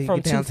least until you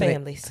from get down to the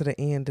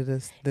end of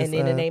this and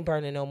then it ain't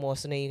burning no more,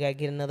 so then you gotta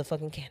get another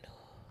fucking candle.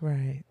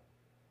 Right.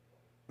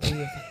 Do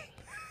your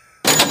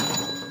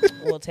thing.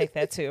 We'll take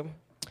that too.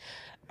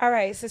 All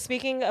right, so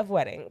speaking of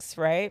weddings,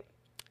 right?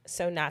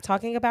 So not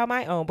talking about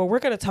my own, but we're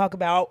gonna talk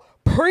about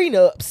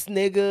prenups,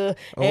 nigga,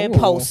 and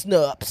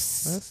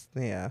postnups.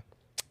 Yeah.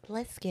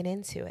 Let's get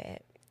into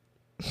it.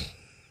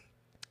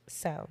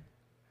 So.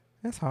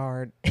 That's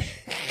hard.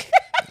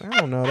 I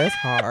don't know. That's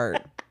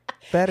hard.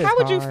 That is How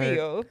would hard. you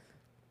feel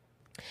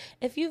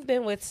if you've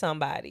been with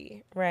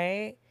somebody,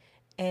 right?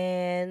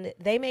 And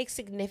they make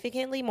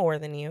significantly more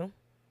than you.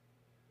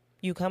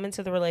 You come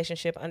into the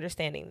relationship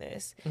understanding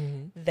this.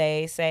 Mm-hmm.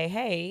 They say,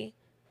 hey,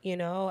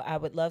 I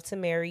would love to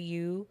marry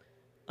you.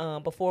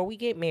 Before we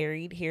get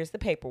married, here's the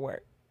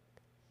paperwork.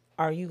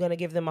 Are you going to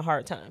give them a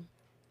hard time?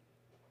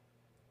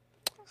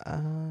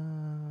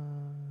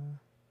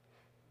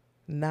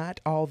 Not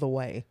all the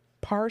way.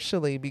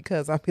 Partially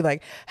because I'll be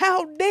like,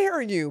 how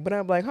dare you? But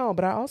I'm like,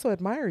 but I also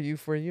admire you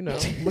for,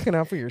 looking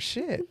out for your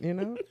shit,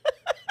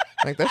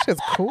 Like, that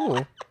shit's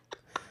cool.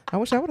 I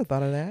wish I would have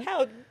thought of that.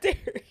 How dare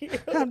you?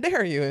 How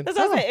dare you? That's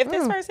what I'm saying. If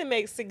this person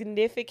makes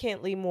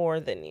significantly more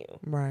than you.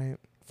 Right.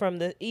 From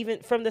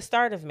the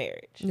start of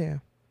marriage. Yeah.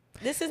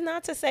 This is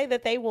not to say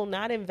that they will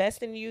not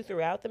invest in you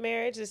throughout the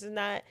marriage. This is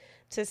not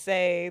to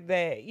say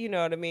that, you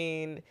know what I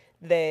mean,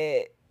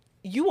 that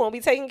you won't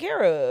be taken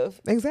care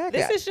of. Exactly.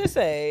 This is just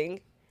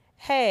saying,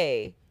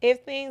 hey,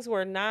 if things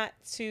were not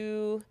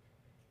to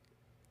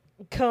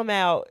come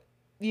out,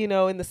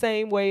 in the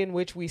same way in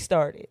which we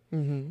started,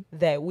 mm-hmm.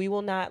 that we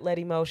will not let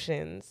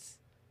emotions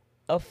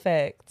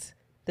affect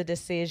the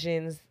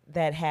decisions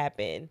that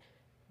happen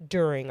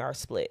during our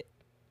split.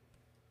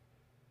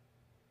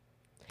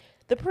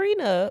 The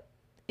prenup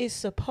is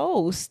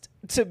supposed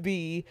to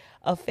be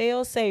a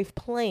fail-safe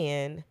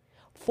plan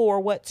for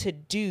what to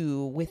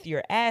do with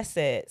your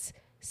assets,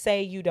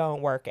 say you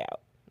don't work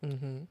out.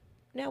 Mm-hmm.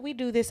 Now, we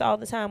do this all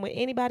the time with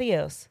anybody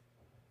else,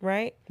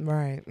 right?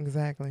 Right,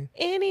 exactly.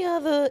 Any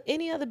other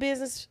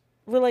business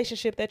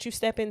relationship that you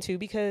step into,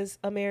 because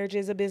a marriage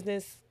is a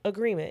business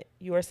agreement.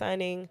 You are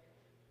signing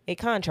a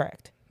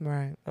contract.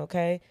 Right.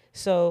 Okay?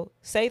 So,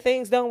 say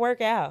things don't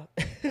work out.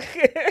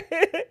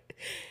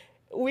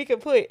 We can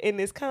put in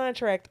this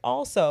contract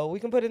also, we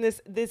can put in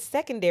this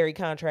secondary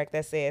contract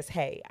that says,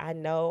 hey, I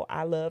know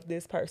I love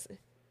this person.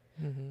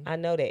 Mm-hmm. I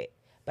know that.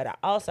 But I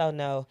also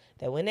know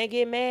that when they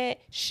get mad,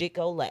 shit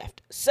go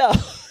left. So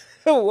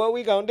what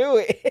we gonna do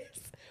is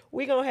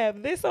we gonna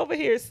have this over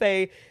here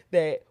say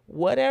that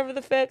whatever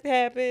the fuck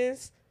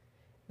happens,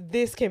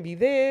 this can be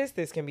this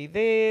can be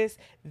this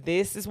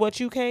is what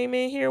you came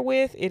in here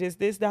with. It is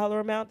this dollar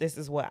amount. This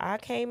is what I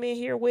came in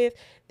here with.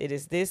 It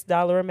is this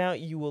dollar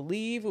amount. You will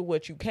leave with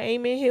what you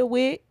came in here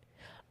with.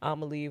 I'm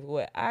gonna leave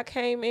what I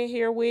came in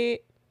here with,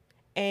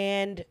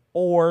 and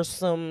or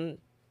some,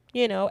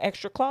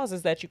 extra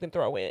clauses that you can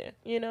throw in.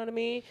 You know what I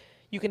mean?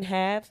 You can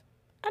have,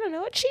 I don't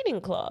know, a cheating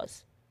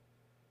clause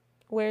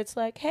where it's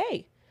like,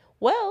 hey,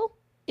 well,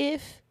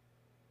 if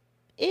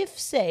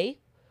say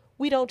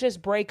we don't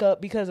just break up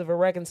because of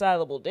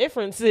irreconcilable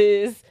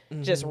differences,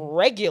 just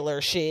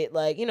regular shit.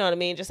 Like, you know what I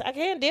mean? Just, I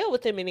can't deal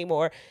with him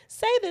anymore.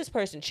 Say this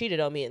person cheated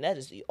on me and that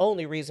is the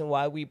only reason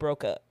why we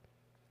broke up.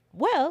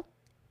 Well,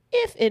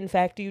 if in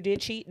fact you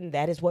did cheat and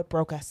that is what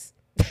broke us.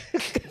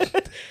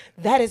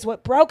 That is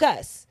what broke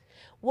us.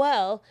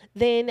 Well,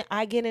 then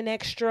I get an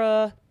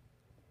extra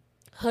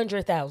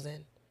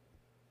 100,000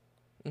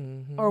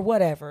 or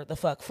whatever the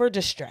fuck for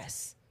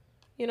distress.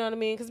 You know what I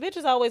mean? Because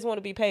bitches always want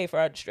to be paid for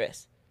our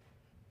distress.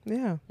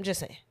 Yeah. I'm just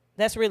saying.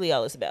 That's really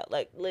all it's about.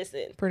 Like,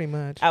 listen. Pretty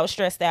much. I was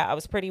stressed out. I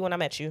was pretty when I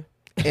met you.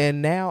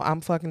 And now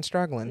I'm fucking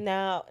struggling.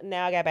 Now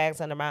I got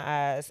bags under my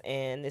eyes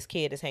and this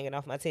kid is hanging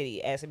off my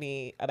titty asking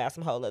me about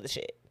some whole other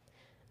shit.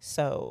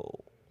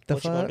 So,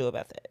 what you gonna do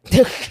about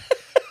that?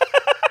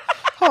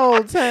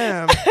 Whole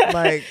time.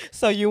 Like,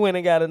 so you went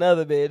and got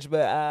another bitch,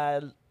 but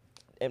I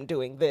am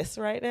doing this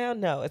right now?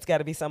 No, it's got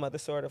to be some other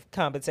sort of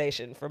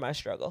compensation for my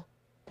struggle.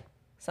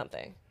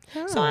 Something.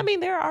 So, I mean,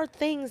 there are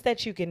things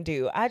that you can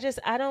do. I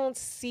don't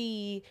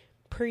see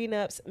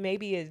prenups.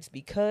 Maybe it's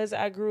because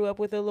I grew up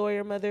with a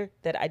lawyer mother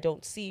that I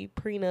don't see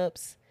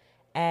prenups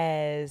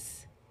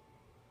as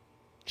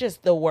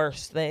just the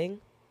worst thing.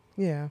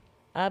 Yeah.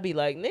 I'll be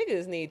like,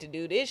 niggas need to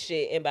do this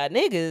shit. And by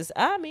niggas,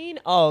 I mean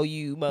all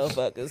you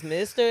motherfuckers,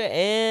 Mr.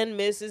 and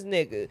Mrs.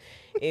 Nigga.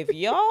 If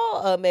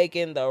y'all are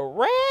making the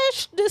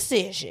rash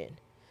decision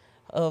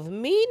of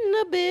meeting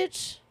a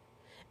bitch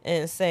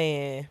and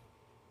saying,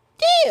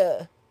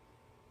 yeah,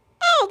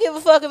 I don't give a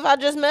fuck if I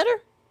just met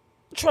her.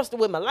 I trust her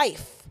with my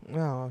life.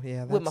 Oh,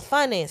 yeah. With my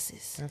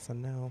finances. That's a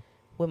no.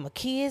 With my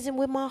kids and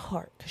with my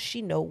heart. Because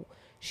she know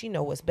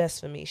what's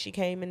best for me. She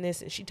came in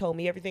this and she told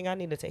me everything I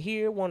needed to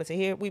hear, wanted to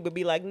hear. We would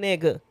be like,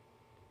 nigga,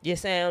 you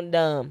sound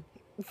dumb.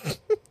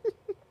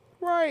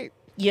 Right.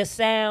 You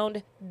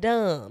sound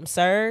dumb,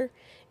 sir.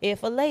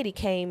 If a lady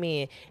came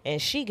in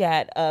and she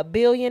got $1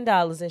 billion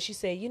and she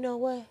said, you know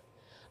what?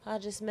 I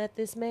just met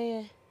this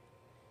man,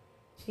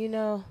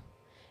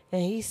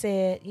 and he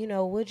said,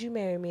 would you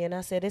marry me? And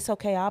I said, it's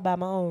okay. I'll buy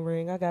my own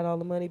ring. I got all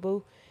the money,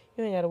 boo.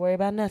 You ain't got to worry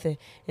about nothing.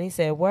 And he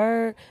said,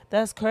 word,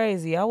 that's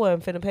crazy. I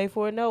wasn't finna pay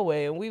for it no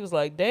way. And we was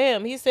like,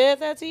 damn, he said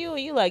that to you?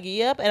 And you like,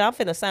 yep. And I'm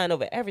finna sign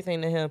over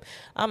everything to him.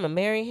 I'm going to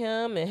marry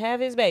him and have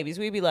his babies.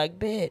 We be like,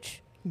 bitch.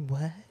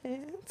 What?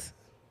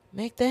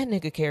 Make that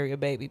nigga carry a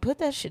baby. Put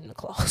that shit in the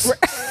closet.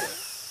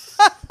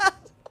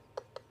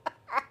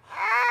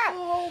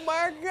 Oh,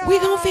 my God. We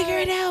gonna figure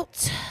it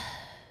out.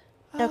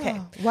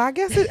 Okay. Well, I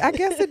guess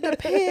it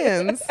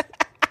depends.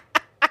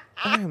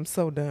 I am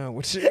so done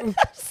with you.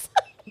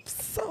 I'm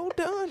so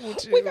done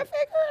with you. We can figure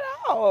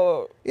it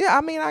out. Yeah,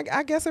 I mean,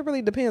 I guess it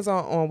really depends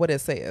on what it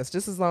says.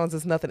 Just as long as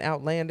it's nothing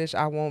outlandish,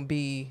 I won't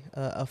be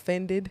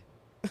offended.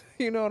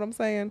 You know what I'm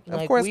saying?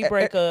 Like, of course, we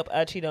break up,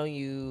 I cheat on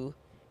you,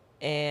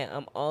 and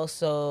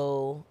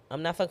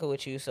I'm not fucking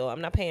with you, so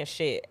I'm not paying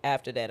shit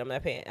after that. I'm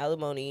not paying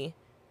alimony.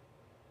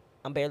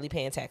 I'm barely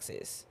paying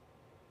taxes.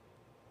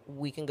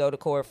 We can go to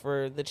court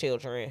for the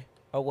children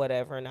or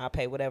whatever, and I'll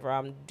pay whatever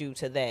I'm due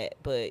to that.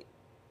 But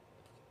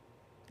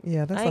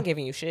yeah, I ain't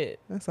giving you shit.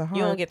 That's a hard.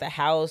 You don't get the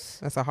house.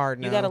 That's a hard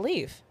no. You gotta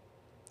leave.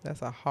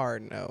 That's a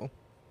hard no.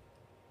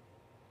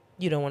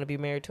 You don't want to be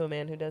married to a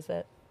man who does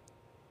that?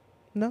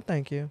 No,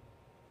 thank you.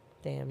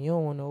 Damn, you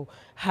don't want no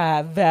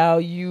high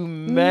value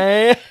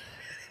man.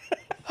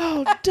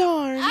 Oh,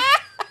 darn.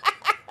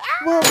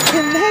 Well,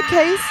 in that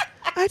case,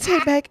 I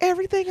take back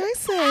everything I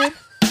said.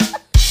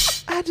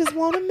 I just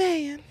want a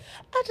man.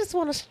 I just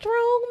want a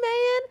strong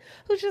man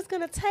who's just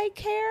going to take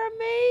care of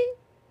me.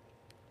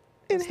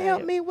 And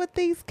help me with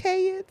these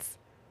kids.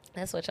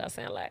 That's what y'all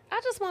sound like.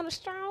 I just want a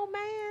strong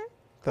man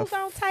who's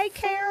going to take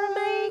care of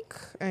me.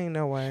 Ain't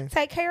no way.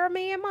 Take care of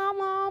me and my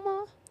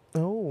mama.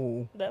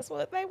 Oh. That's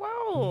what they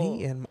want.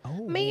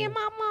 Me and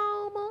my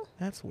mama.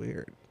 That's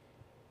weird.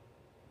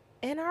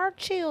 And our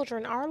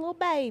children, our little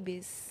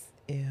babies.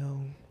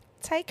 Ew.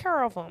 Take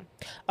care of them.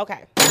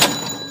 Okay.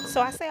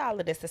 So I say all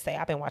of this to say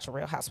I've been watching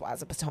Real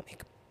Housewives of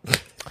Potomac.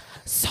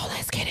 So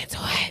let's get into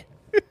it.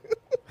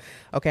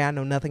 Okay, I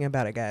know nothing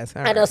about it, guys.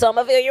 All I know, so I'm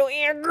going to fill you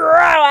in, girl.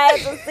 I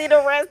had to see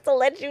the rest to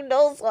let you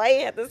know, so I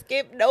had to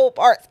skip no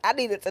parts. I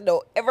needed to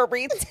know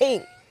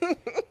everything.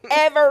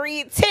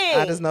 Everything.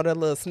 I just know that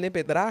little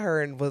snippet that I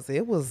heard was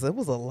a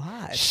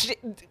lot.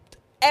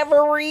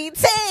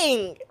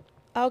 Everything.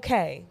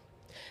 Okay.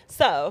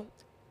 So,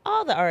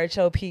 all the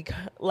RHOP,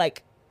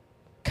 like,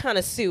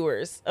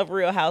 connoisseurs of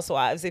Real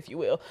Housewives, if you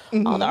will,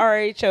 all the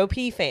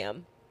RHOP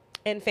fam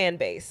and fan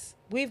base,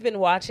 we've been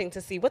watching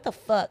to see what the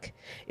fuck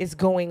is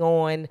going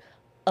on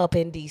up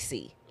in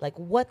DC. Like,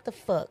 what the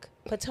fuck?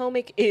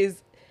 Potomac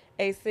is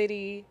a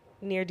city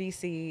near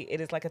DC. It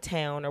is like a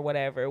town or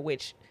whatever,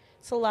 which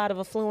it's a lot of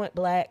affluent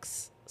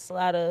blacks. It's a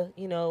lot of,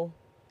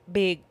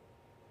 big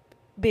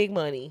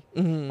money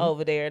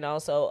over there. And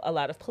also a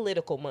lot of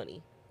political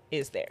money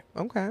is there.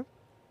 Okay.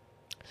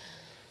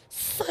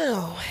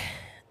 So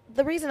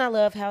the reason I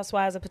love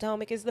Housewives of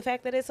Potomac is the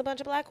fact that it's a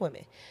bunch of black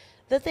women.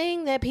 The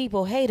thing that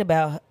people hate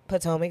about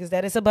Potomac is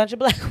that it's a bunch of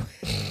black women.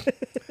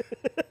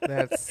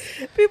 That's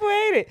people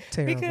hate it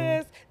terrible.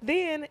 because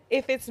then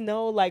if it's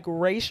no like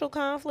racial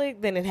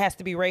conflict, then it has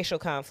to be racial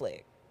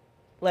conflict.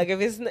 Like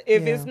if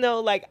it's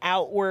no like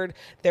outward,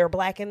 they're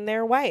black and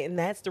they're white, and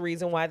that's the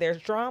reason why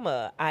there's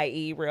drama,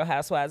 i.e. Real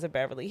Housewives of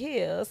Beverly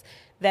Hills.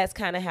 That's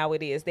kind of how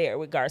it is there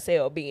with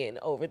Garcelle being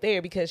over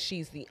there because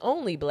she's the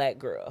only black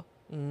girl.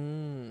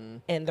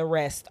 And the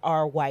rest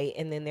are white,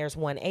 and then there's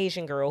one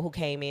Asian girl who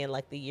came in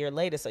like the year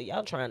later. So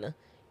y'all trying to,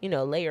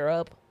 layer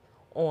up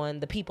on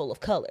the people of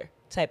color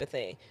type of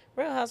thing.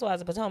 Real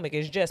Housewives of Potomac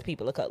is just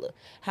people of color.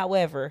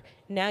 However,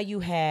 now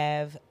you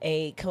have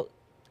a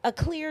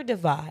clear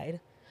divide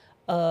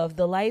of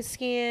the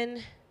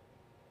light-skinned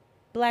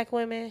black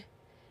women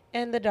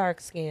and the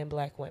dark-skinned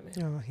black women.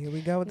 Oh, here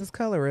we go with this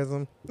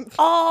colorism.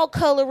 All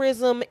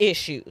colorism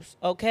issues,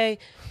 okay?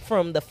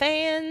 From the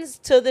fans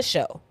to the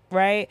show,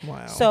 right?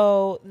 Wow.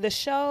 So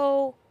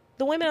the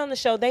women on the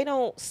show, they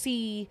don't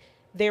see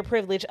their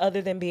privilege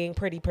other than being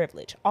pretty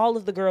privileged. All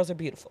of the girls are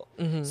beautiful.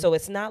 So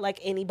it's not like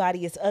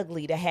anybody is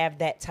ugly to have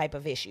that type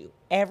of issue.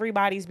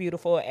 Everybody's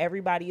beautiful.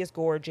 Everybody is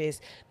gorgeous.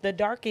 The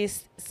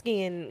darkest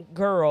skinned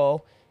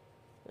girl,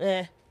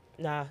 I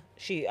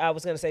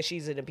was going to say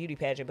she's in a beauty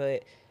pageant,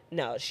 but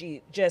no,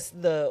 she just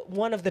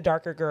one of the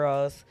darker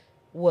girls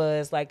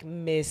was like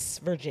Miss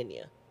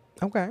Virginia.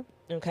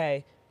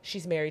 Okay.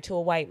 She's married to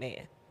a white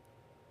man.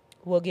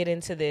 We'll get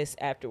into this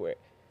afterward.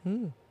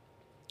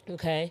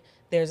 Okay.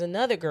 There's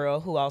another girl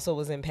who also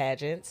was in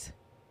pageants.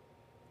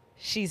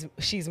 She's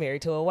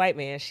married to a white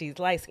man. She's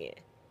light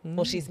skinned.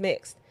 Well, she's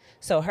mixed.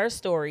 So her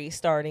story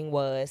starting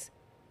was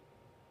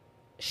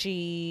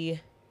she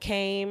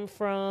came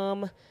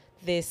from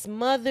this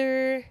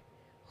mother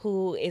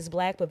who is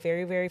black but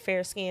very, very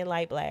fair skinned,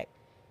 light black.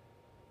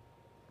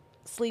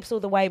 Sleeps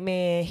with a white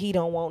man. He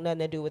don't want nothing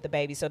to do with the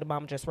baby, so the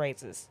mom just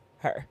raises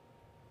her,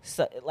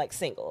 so, like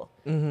single.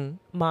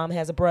 Mom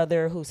has a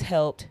brother who's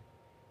helped.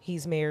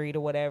 He's married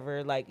or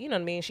whatever. Like, you know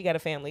what I mean? She got a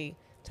family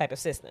type of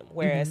system.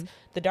 Whereas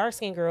the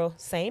dark-skinned girl,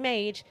 same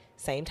age,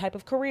 same type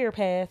of career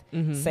path,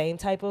 same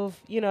type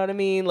of, you know what I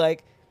mean?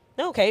 Like,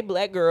 okay,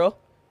 black girl,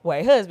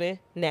 white husband.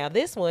 Now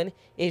this one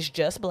is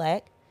just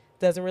black.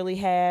 Doesn't really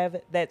have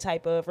that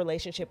type of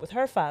relationship with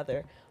her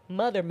father.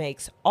 Mother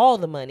makes all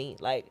the money.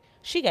 Like,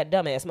 she got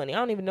dumbass money. I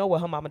don't even know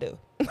what her mama do.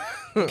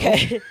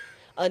 Okay?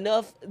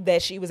 Enough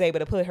that she was able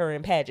to put her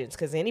in pageants.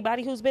 Because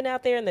anybody who's been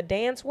out there in the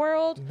dance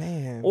world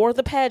or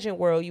the pageant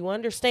world, you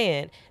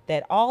understand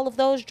that all of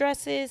those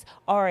dresses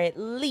are at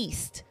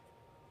least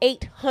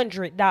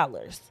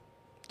 $800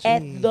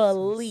 at the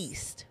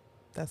least.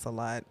 That's a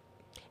lot.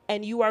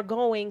 And you are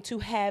going to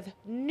have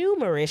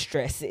numerous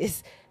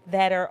dresses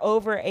that are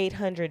over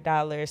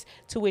 $800,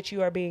 to which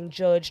you are being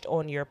judged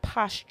on your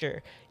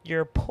posture,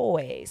 your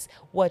poise,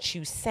 what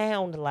you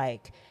sound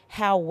like,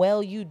 how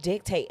well you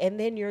dictate, and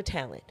then your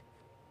talent.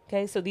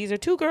 Okay, so these are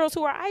two girls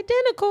who are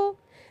identical,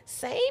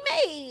 same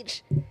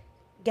age,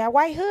 got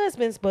white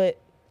husbands,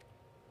 but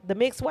the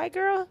mixed white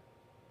girl,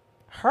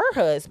 her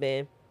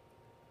husband,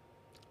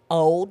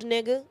 old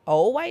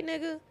white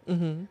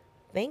nigga,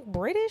 think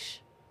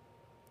British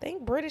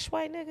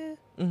white nigga.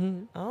 I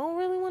don't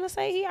really want to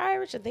say he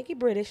Irish. I think he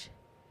British.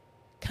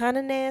 Kind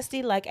of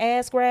nasty, like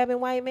ass grabbing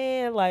white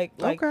man, like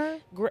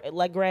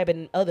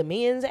grabbing other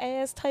men's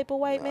ass type of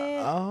white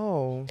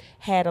man.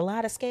 Had a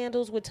lot of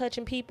scandals with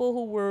touching people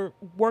who were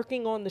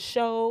working on the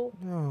show.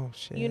 Oh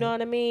shit. You know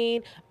what I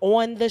mean?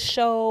 On the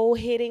show,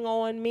 hitting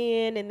on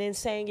men and then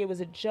saying it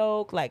was a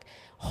joke, like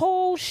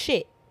whole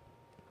shit.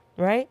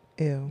 Right?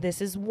 Ew.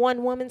 This is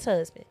one woman's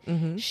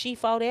husband. She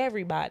fought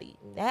everybody.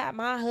 That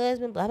my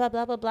husband, blah, blah,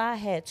 blah, blah, blah.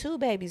 Had 2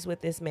 babies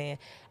with this man.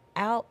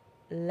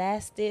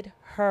 Outlasted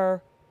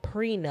her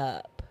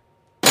prenup.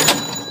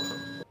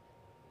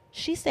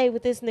 She stayed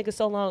with this nigga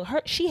so long.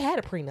 She had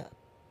a prenup.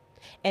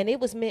 And it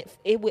was meant,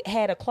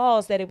 had a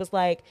clause that it was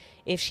like,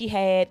 if she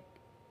had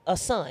a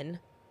son,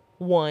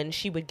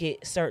 she would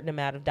get a certain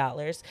amount of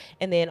dollars.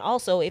 And then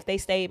also, if they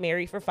stayed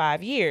married for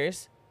 5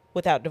 years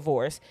without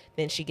divorce,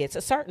 then she gets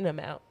a certain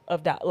amount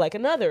of like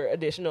another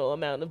additional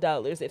amount of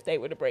dollars if they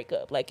were to break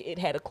up. Like it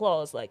had a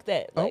clause like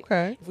that. Like,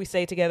 if we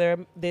stay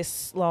together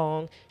this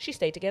long, she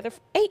stayed together for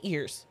 8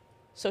 years.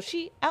 So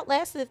she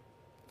outlasted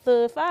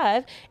the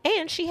 5,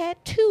 and she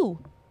had 2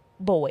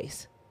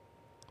 boys.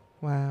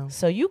 Wow.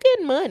 So you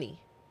getting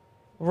money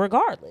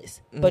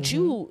regardless, but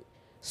you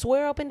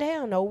swear up and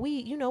down, no,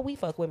 we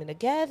fuck women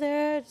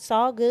together. It's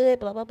all good.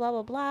 Blah, blah, blah,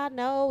 blah, blah.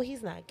 No,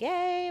 he's not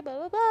gay. Blah,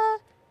 blah, blah.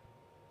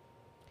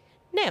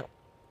 Now,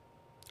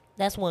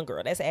 that's one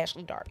girl. That's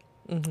Ashley Darby.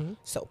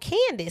 So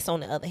Candace, on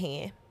the other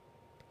hand,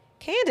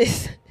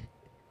 Candace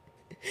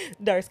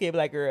dark skinned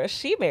black girl.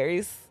 She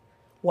marries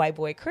white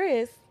boy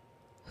Chris,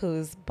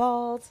 who's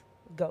bald,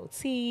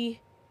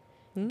 goatee,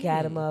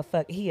 got a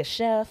motherfucker. He a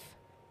chef.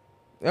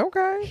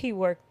 Okay. He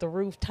worked the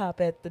rooftop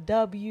at the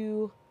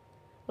W.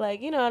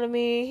 Like, you know what I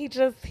mean?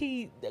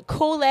 He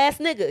cool ass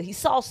nigga. He's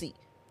saucy.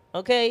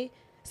 Okay?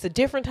 It's a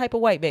different type of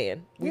white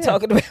man we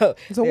talking about.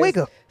 It's a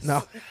wigger.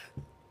 No.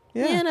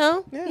 Yeah.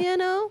 You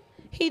know,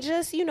 he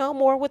just,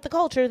 more with the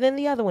culture than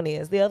the other one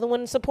is. The other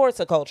one supports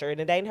a culture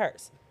and it ain't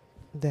hers.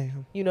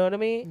 Damn. You know what I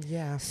mean?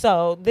 Yeah.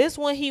 So this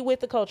one, he with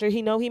the culture.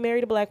 He know he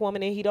married a black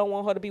woman and he don't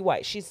want her to be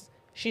white.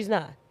 She's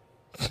not.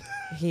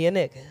 He a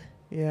nigga.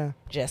 Yeah.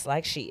 Just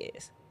like she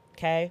is.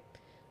 Okay?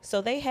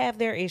 So they have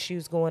their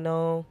issues going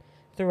on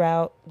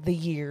throughout the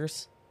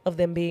years of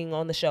them being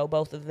on the show,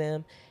 both of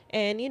them.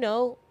 And,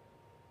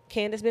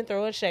 Candace been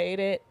throwing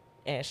shade at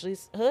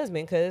Ashley's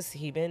husband because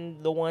he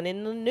been the one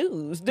in the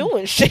news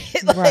doing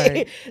shit.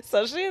 Right.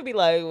 So she'll be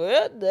like,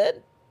 well,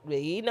 that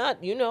he not,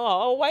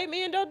 all white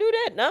men don't do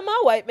that. Not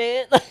my white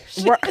man.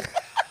 Right.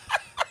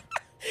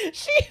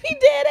 She be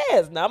dead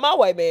ass. Not my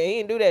white man. He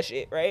didn't do that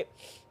shit, right?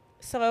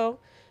 So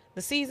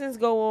the seasons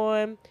go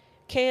on.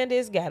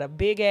 Candace got a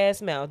big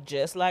ass mouth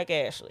just like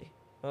Ashley.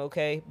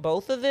 Okay?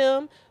 Both of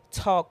them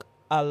talk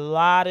a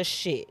lot of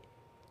shit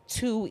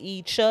to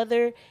each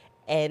other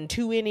and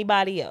to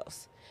anybody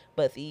else.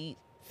 But the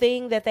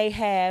thing that they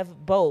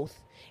have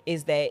both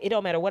is that it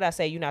don't matter what I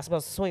say, you're not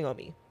supposed to swing on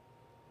me.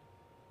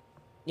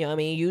 You know what I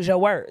mean? Use your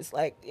words.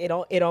 Like, it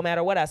don't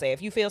matter what I say.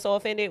 If you feel so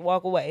offended,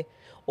 walk away.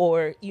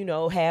 Or,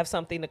 have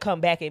something to come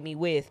back at me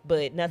with.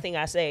 But nothing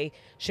I say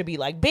should be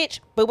like, bitch,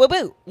 boo, boo,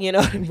 boo. You know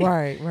what I mean?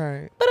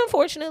 Right. But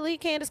unfortunately,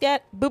 Candace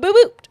got boo, boo,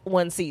 booped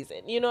one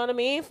season. You know what I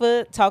mean?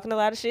 For talking a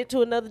lot of shit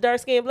to another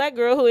dark-skinned black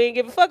girl who ain't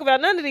give a fuck about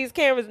none of these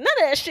cameras. None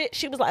of that shit.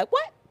 She was like,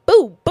 what?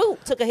 Boo, boo.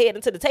 Took her head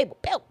into the table.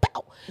 Pow,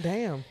 pow.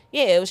 Damn.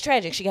 Yeah, it was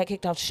tragic. She got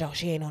kicked off the show.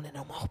 She ain't on it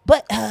no more.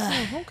 But,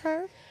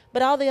 Okay.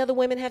 But all the other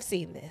women have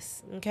seen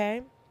this,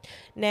 okay?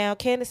 Now,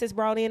 Candace has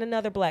brought in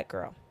another black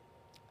girl,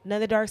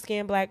 another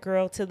dark-skinned black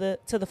girl to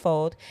the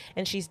fold,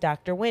 and she's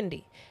Dr.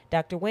 Wendy.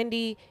 Dr.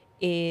 Wendy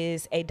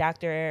is a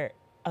doctor,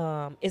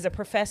 is a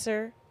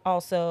professor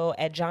also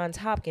at Johns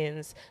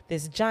Hopkins,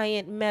 this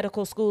giant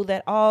medical school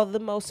that all the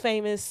most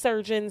famous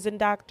surgeons and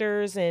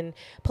doctors and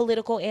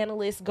political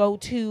analysts go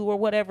to or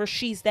whatever.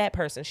 She's that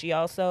person. She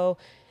also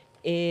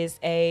is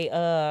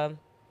a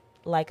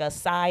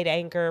side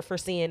anchor for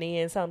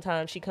CNN.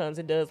 Sometimes she comes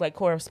and does like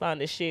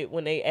correspondence shit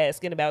when they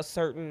asking about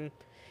certain,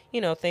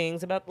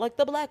 things about like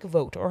the black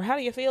vote or how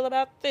do you feel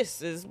about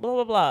this is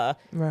blah, blah, blah.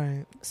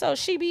 Right. So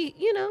she be,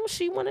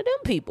 she one of them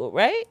people,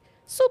 right?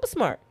 Super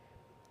smart.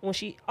 When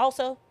she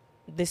also,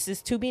 this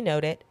is to be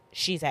noted,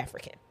 she's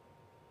African.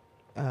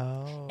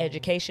 Oh.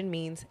 Education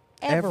means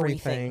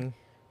everything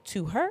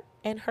to her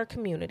and her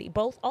community,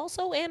 both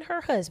also and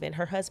her husband.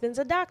 Her husband's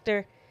a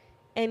doctor,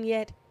 and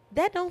yet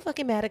that don't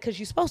fucking matter because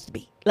you're supposed to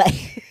be.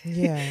 Like,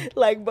 yeah.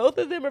 Like, both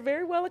of them are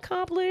very well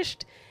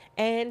accomplished.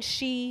 And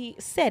she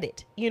said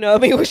it. You know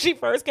what I mean? When she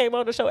first came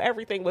on the show,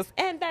 everything was,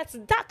 and that's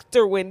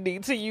Dr. Wendy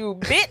to you,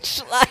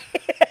 bitch. Like,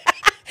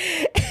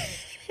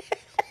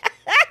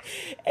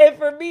 and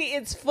for me,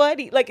 it's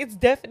funny. Like, it's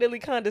definitely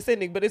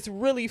condescending, but it's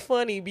really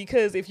funny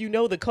because if you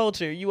know the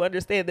culture, you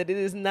understand that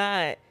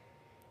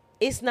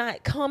it's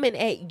not coming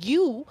at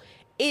you.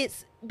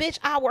 It's, bitch,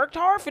 I worked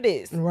hard for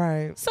this.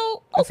 Right.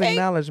 So, it's okay.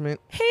 acknowledgement.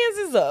 Hands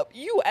is up.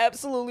 You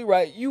absolutely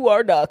right. You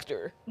are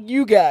doctor.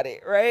 You got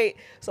it, right?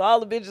 So all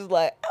the bitches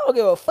like, I don't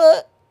give a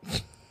fuck.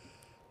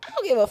 I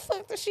don't give a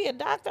fuck that she a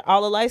doctor.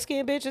 All the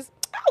light-skinned bitches,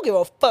 I don't give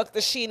a fuck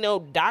that she no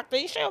doctor.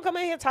 She don't come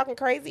in here talking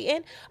crazy.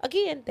 And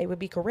again, they would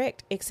be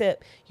correct,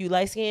 except you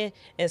light-skinned.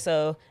 And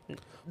so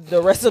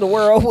the rest of the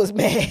world was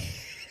mad.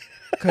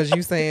 Cause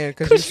you saying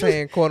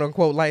quote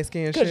unquote light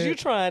skin shit. Cause you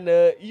trying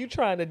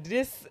to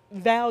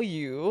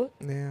disvalue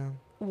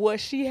what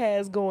she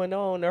has going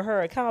on or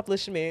her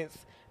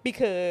accomplishments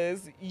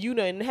because you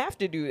didn't have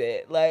to do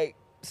that. Like,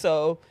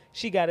 so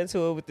she got into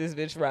it with this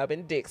bitch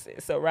Robin Dixon.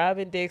 So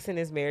Robin Dixon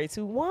is married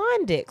to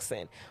Juan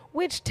Dixon,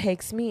 which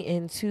takes me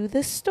into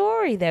the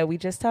story that we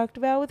just talked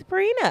about with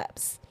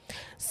prenups.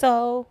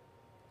 So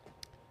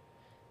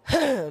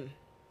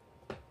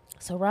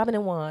Robin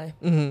and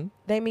Juan,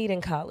 they meet in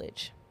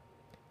college.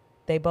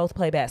 They both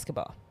play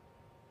basketball.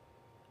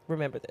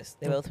 Remember this.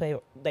 They both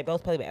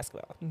play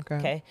basketball.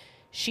 Okay.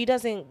 She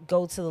doesn't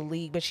go to the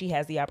league, but she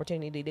has the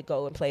opportunity to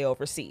go and play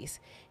overseas.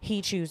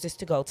 He chooses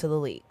to go to the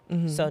league.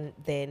 So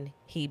then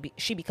she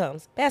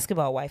becomes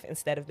basketball wife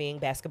instead of being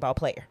basketball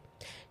player.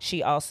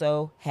 She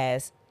also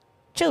has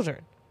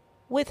children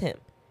with him.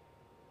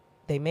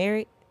 They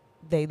married.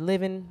 They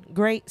living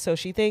great. So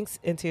she thinks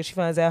until she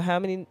finds out how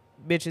many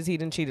bitches he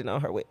done cheated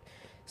on her with.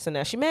 So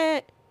now she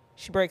mad.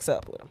 She breaks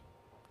up with him.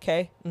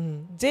 Okay.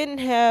 Didn't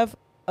have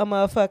a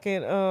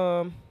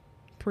motherfucking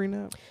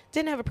prenup.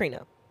 Didn't have a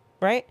prenup,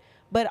 right?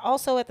 But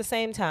also at the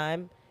same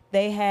time,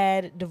 they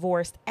had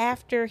divorced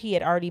after he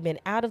had already been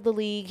out of the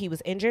league. He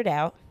was injured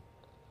out.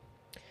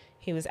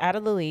 He was out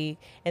of the league,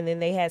 and then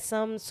they had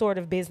some sort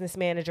of business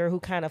manager who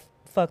kind of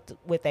fucked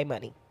with their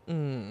money.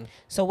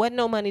 So wasn't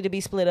no money to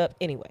be split up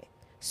anyway.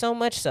 So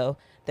much so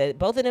that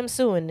both of them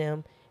suing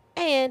them,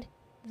 and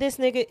this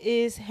nigga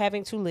is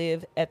having to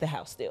live at the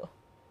house still.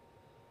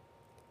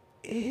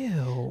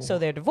 Ew. So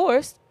they're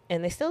divorced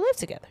and they still live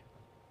together.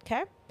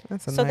 Okay?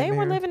 That's a So nightmare. they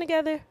were living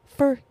together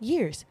for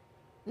years.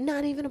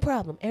 Not even a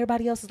problem.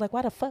 Everybody else is like,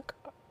 why the fuck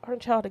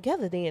aren't y'all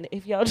together then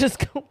if y'all just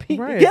gonna be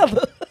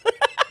together?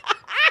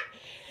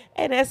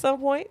 And at some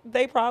point,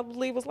 they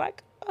probably was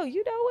like, oh,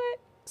 you know what?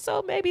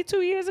 So maybe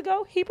 2 years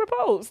ago, he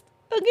proposed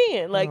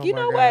again. Like, you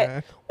know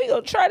what? We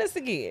gonna try this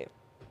again.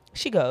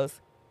 She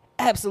goes,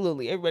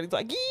 absolutely. Everybody's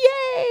like,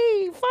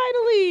 yay,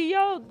 finally,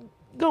 y'all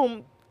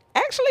gonna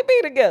actually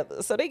be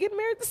together. So they get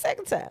married the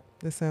second time.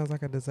 This sounds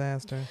like a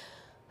disaster.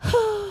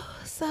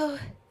 So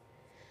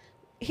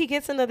he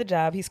gets another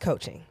job. He's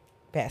coaching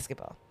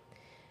basketball.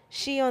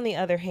 She, on the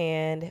other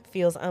hand,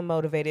 feels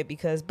unmotivated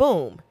because,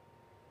 boom,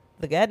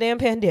 the goddamn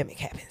pandemic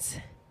happens.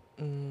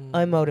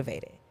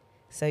 Unmotivated.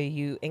 So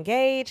you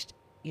engaged.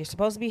 You're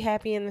supposed to be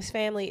happy in this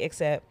family,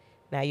 except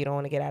now you don't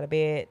want to get out of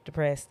bed,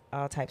 depressed,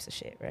 all types of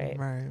shit, right?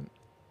 Right.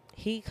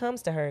 He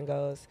comes to her and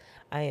goes,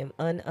 I am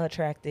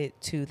unattracted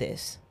to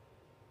this.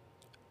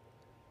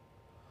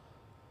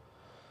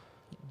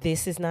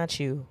 This is not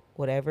you.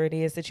 Whatever it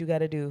is that you got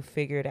to do,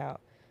 figure it out.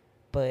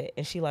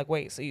 And she like,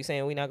 wait, so you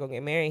saying we not going to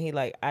get married? He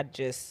like, I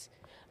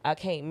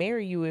can't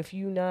marry you if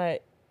you not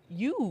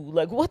you.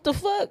 Like, what the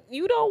fuck?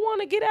 You don't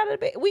want to get out of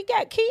bed. We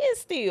got kids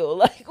still.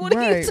 Like, what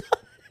are you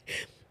talking?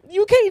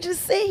 You can't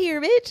just sit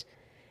here, bitch.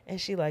 And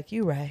she like,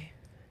 you right.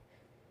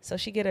 So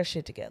she get her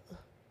shit together,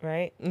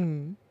 right?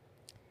 Mm-hmm.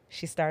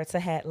 She starts a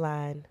hat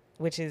line,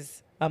 which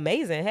is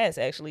amazing hats,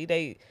 actually.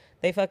 They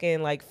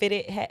fucking like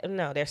fitted hat.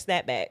 No, they're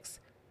snapbacks,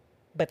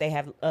 but they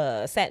have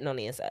satin on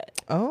the inside.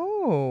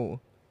 Oh.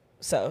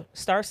 So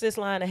starts this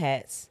line of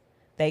hats.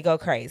 They go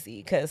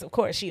crazy because, of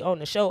course, she on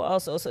the show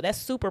also. So that's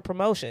super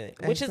promotion,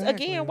 which is,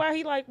 again, why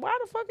he like, why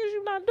the fuck is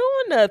you not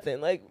doing nothing?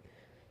 Like,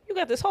 you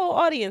got this whole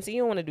audience and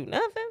you don't want to do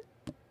nothing?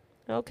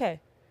 Okay.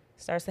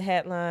 Starts the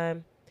hat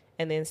line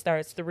and then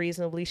starts the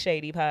Reasonably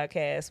Shady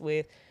podcast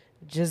with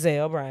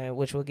Giselle Bryant,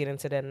 which we'll get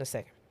into that in a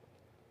second.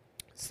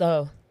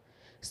 So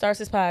starts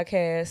his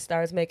podcast,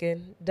 starts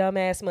making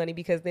dumbass money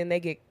because then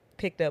they get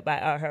picked up by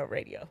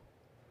iHeartRadio.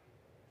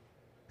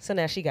 So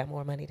now she got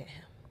more money than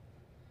him.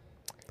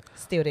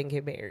 Still didn't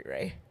get married,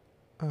 right?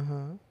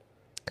 Uh-huh.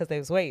 Because they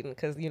was waiting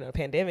because, the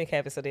pandemic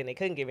happened, so then they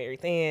couldn't get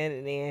married then.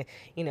 And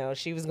then,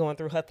 she was going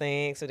through her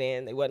thing, so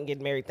then they wasn't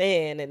getting married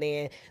then. And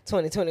then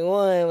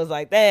 2021 was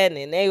like that, and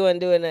then they wasn't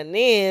doing nothing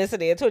then. So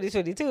then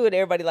 2022, and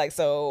everybody like,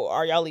 so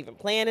are y'all even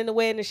planning the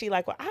wedding? And she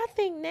like, well, I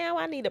think now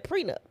I need a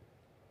prenup.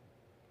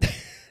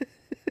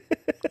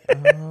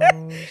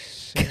 Oh,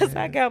 shit. Because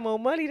I got more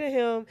money than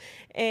him,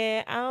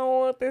 and I don't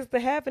want this to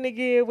happen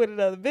again with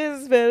another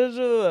business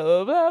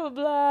manager, blah, blah,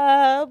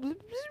 blah, blah.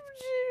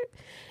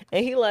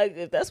 And he like,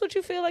 if that's what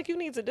you feel like you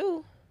need to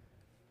do,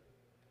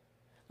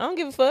 I don't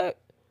give a fuck.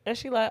 And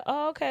she like,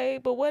 oh, okay,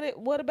 but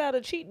what about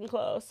a cheating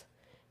clause?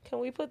 Can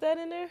we put that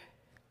in there?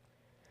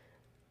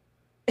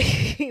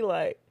 He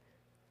like,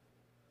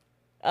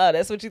 oh,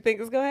 that's what you think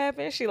is going to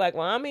happen? She like,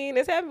 well, I mean,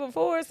 it's happened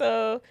before,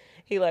 so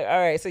he like, all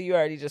right, so you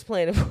already just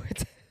planning for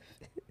it.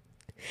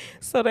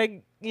 So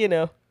they,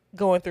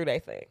 going through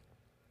that thing.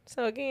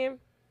 So again,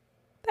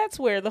 that's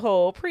where the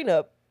whole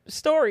prenup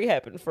story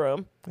happened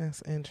from.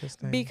 That's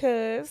interesting.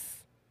 Because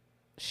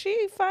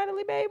she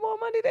finally made more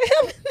money than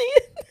him in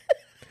the end.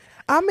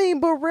 I mean,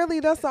 but really,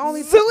 that's the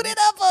only Zooted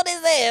up on his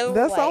ass.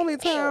 That's the only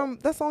time.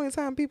 That's the only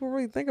time people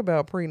really think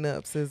about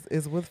prenups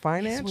is with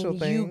financial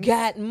things. You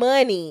got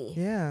money.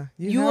 Yeah,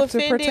 you have to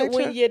offended protect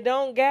when you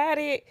don't got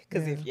it.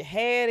 Because if you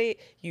had it,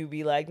 you'd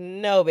be like,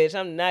 no, bitch,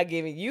 I'm not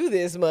giving you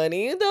this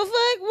money. The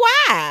fuck?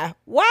 Why?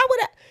 Why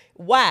would I?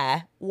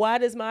 Why? Why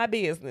does my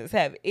business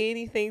have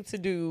anything to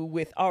do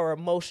with our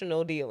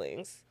emotional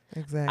dealings?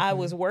 Exactly. I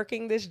was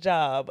working this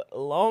job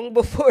long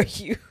before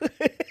you.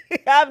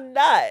 I'm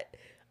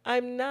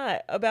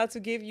not about to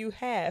give you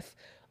half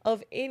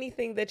of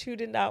anything that you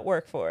did not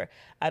work for.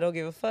 I don't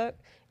give a fuck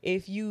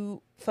if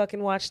you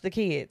fucking watch the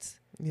kids.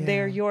 Yeah.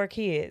 They're your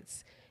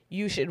kids.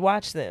 You should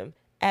watch them.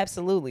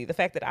 Absolutely. The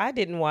fact that I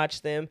didn't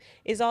watch them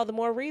is all the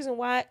more reason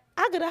why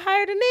I could have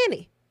hired a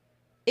nanny.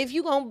 If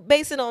you gonna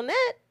base it on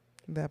that,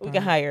 we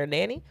can hire a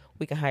nanny.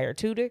 We can hire a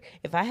tutor.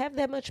 If I have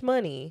that much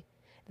money,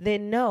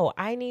 then no,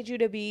 I need you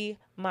to be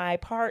my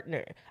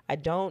partner. I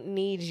don't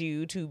need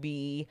you to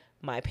be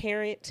my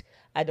parent.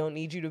 I don't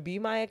need you to be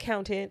my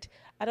accountant.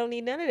 I don't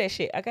need none of that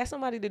shit. I got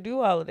somebody to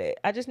do all of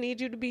that. I just need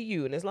you to be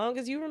you. And as long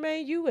as you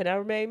remain you and I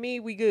remain me,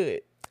 we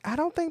good. I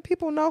don't think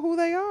people know who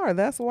they are.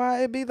 That's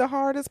why it be the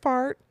hardest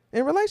part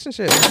in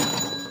relationships.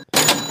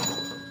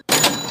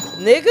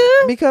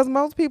 Nigga? Because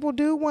most people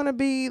do want to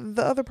be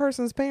the other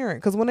person's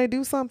parent. Because when they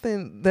do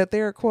something that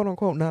they're quote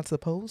unquote not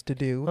supposed to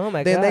do,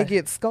 then they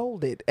get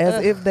scolded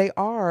as if they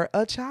are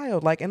a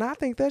child. And I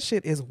think that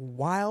shit is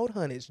wild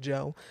hunnage,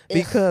 Joe.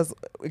 Because,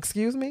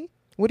 excuse me,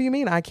 What do you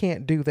mean I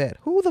can't do that?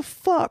 Who the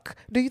fuck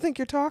do you think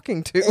you're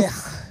talking to?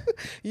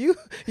 You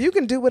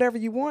can do whatever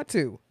you want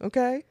to,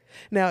 okay?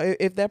 Now,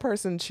 if that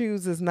person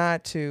chooses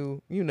not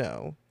to,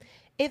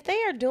 if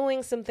they are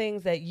doing some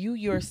things that you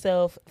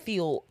yourself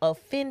feel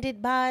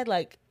offended by,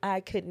 like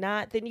I could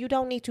not, then you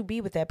don't need to be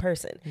with that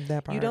person.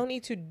 That part. You don't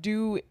need to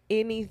do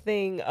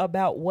anything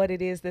about what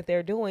it is that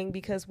they're doing,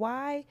 because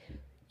why?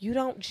 You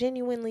don't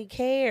genuinely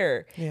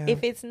care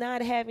if it's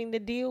not having to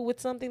deal with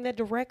something that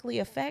directly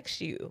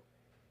affects you.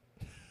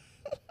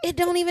 It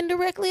don't even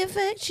directly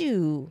affect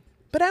you.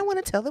 But I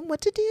want to tell them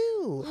what to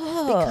do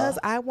because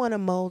I want to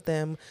mold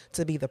them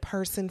to be the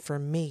person for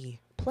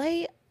me.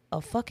 Play a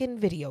fucking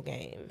video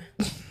game.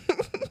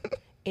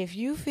 If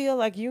you feel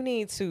like you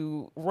need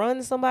to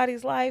run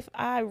somebody's life,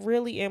 I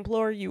really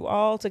implore you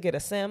all to get a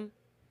sim.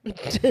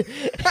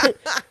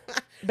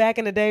 Back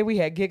in the day, we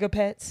had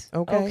Gigapets.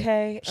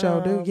 Okay.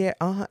 Sure do. Yeah.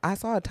 I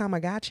saw a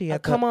Tamagotchi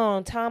at come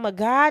on,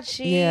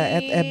 Tamagotchi. Yeah,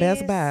 at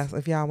Best Buy.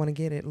 If y'all want to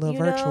get it, little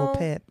virtual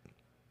pet.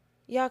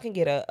 Y'all can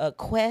get a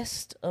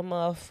quest, a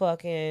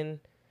motherfucking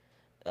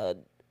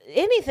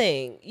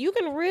anything. You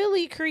can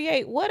really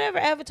create whatever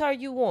avatar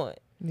you want.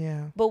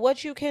 Yeah. But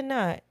what you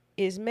cannot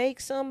is make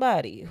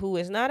somebody who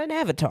is not an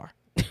avatar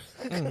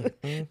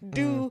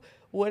do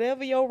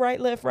whatever your right,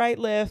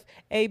 left,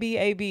 A,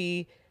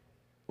 B,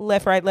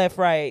 left,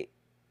 right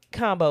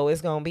combo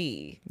is gonna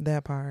be.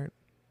 That part.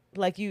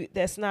 Like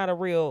it's not a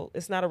real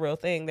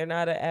thing. They're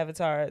not an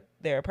avatar,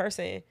 they're a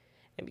person.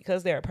 And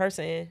because they're a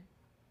person,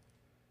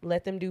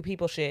 let them do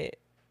people shit,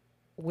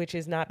 which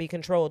is not be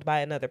controlled by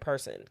another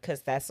person,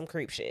 because that's some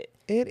creep shit.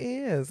 It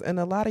is. And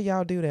a lot of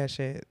y'all do that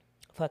shit.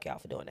 Fuck y'all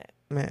for doing that.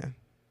 Man.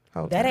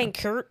 That ain't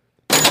Kurt.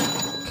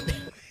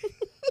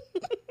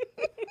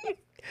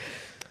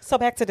 So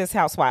back to this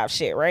housewife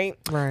shit, right?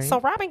 Right.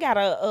 So Robin got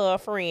a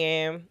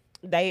friend.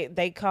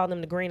 They call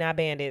them the Green Eye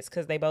Bandits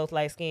because they both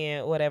light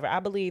skinned, whatever.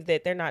 I believe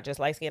that they're not just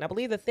light skinned. I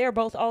believe that they're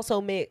both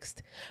also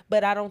mixed,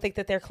 but I don't think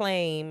that they're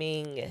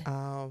claiming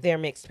they're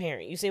mixed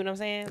parent. You see what I'm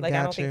saying? Like,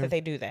 I don't think that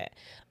they do that.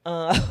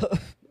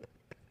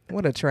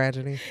 What a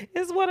tragedy.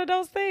 It's one of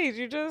those things.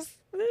 You just,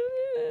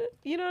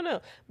 you don't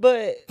know.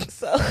 But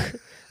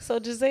so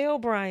Giselle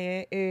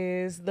Bryant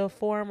is the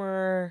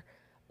former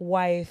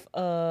wife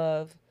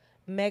of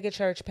mega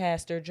church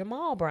pastor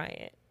Jamal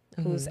Bryant,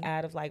 who's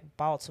out of like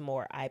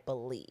Baltimore, I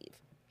believe.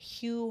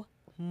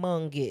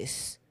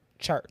 Humongous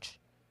church,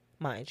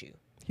 mind you.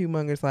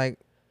 Humongous, like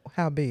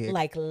how big?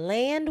 Like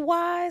land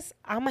wise,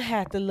 I'ma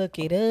have to look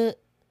it up.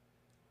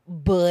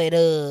 But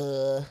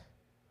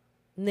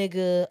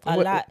nigga,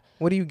 lot.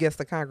 What do you guess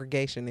the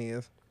congregation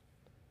is?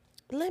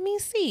 Let me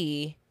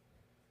see.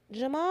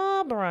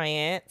 Jamal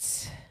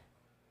Bryant's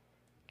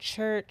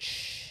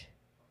church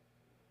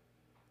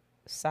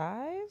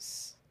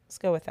size? Let's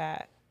go with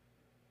that.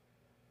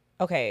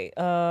 Okay,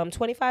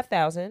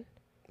 25,000.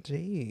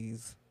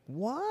 Jeez.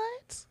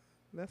 What?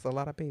 That's a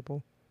lot of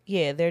people.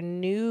 Yeah, their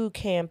new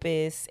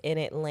campus in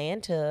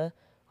Atlanta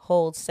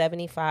holds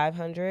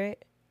 7,500.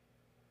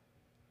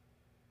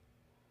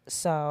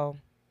 So,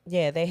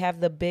 yeah, they have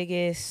the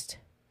biggest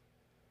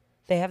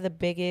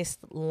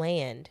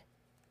land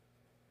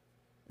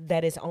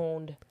that is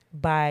owned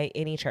by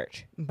any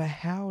church. But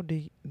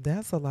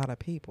that's a lot of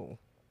people.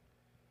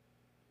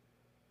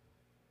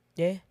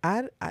 Yeah.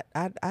 I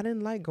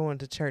didn't like going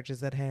to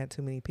churches that had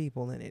too many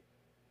people in it.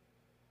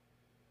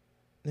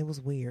 It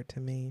was weird to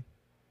me.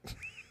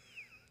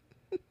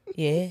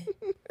 Yeah.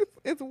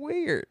 It's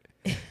weird.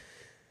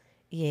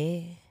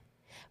 Yeah.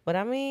 But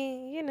I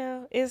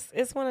mean,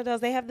 it's one of those,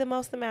 they have the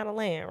most amount of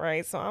land,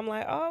 right? So I'm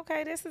like, oh,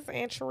 okay, this is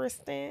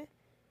interesting.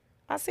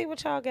 I see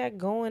what y'all got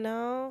going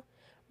on,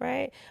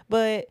 right?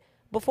 But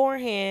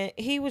beforehand,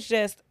 he was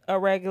just a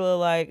regular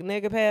like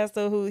nigga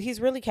pastor who he's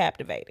really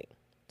captivating.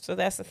 So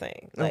that's the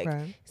thing. Like,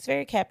 he's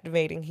very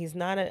captivating. He's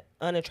not an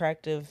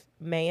unattractive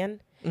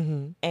man.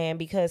 Mm-hmm. And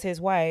because his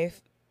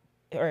wife,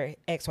 or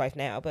ex-wife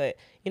now, but,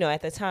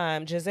 at the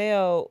time,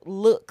 Giselle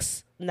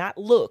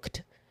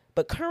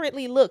but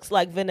currently looks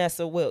like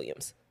Vanessa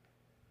Williams.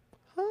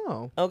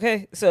 Oh.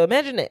 Okay? So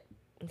imagine it.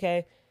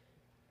 Okay?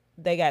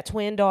 They got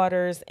twin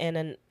daughters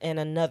and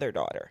another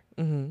daughter.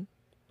 Mm-hmm.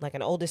 Like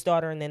an oldest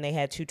daughter, and then they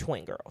had 2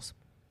 twin girls.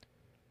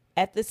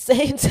 At the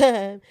same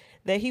time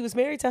that he was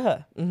married to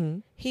her,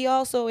 he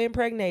also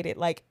impregnated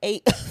like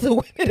 8 of the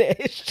women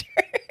at his church.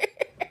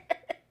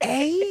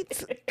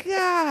 8?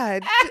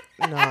 God.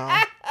 No.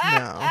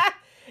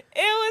 It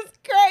was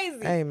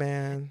crazy. Hey,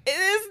 man.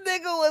 This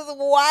nigga was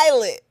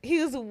wildin'.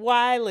 He was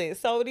wildin'.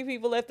 So many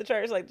people left the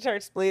church, like the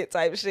church split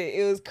type shit.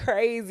 It was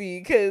crazy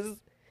because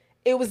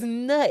it was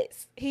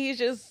nuts. He was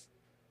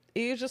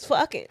just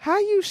fucking. How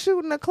you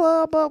shooting a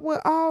club up with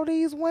all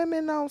these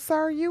women on,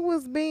 sir? You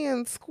was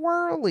being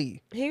squirrely.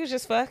 He was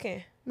just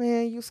fucking.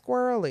 Man, you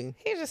squirrely.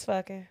 He was just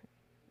fucking.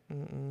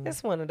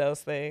 It's one of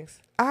those things.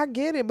 I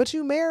get it, but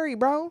you married,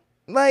 bro.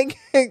 Like,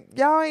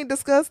 y'all ain't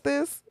discussed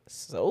this.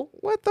 So?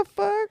 What the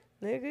fuck?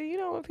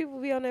 Nigga, when people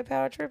be on that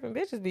power trip and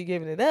bitches be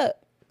giving it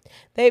up.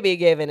 They be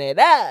giving it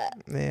up.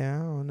 Yeah, I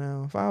don't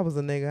know. If I was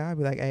a nigga, I'd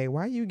be like, hey,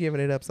 why you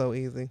giving it up so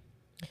easy?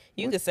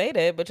 You can say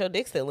that, but your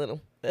dick still in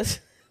them. That's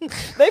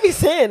they be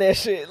saying that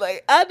shit.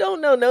 Like, I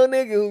don't know no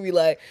nigga who be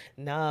like,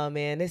 nah,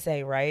 man, this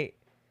ain't right.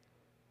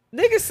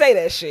 Niggas say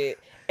that shit.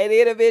 And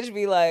then a bitch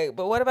be like,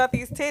 but what about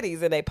these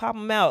titties? And they pop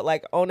them out,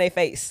 like, on their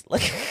face.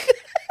 Like,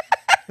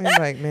 They're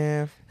like,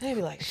 man, they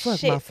be like, fuck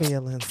shit. my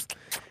feelings.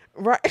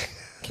 Right.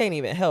 Can't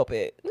even help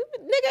it.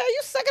 Nigga, are you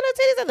sucking her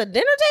titties at the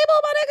dinner table,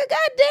 my nigga?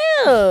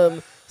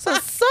 Goddamn. It's a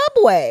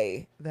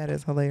Subway. That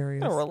is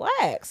hilarious. Oh,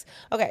 relax.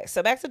 Okay,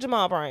 so back to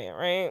Jamal Bryant,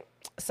 right?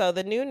 So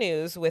the new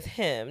news with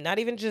him, not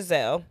even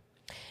Giselle,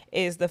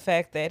 is the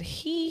fact that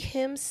he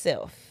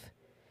himself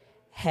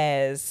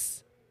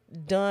has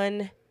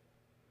done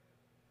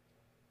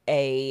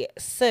a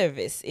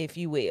service, if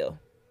you will.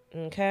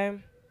 Okay?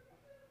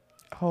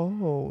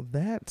 Oh,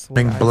 that's what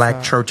I Black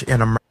saw. church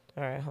in America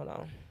All right, hold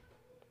on.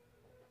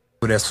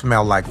 that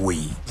smell like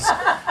weeds.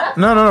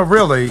 No,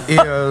 really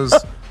is.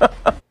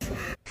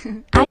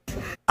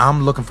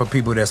 I'm looking for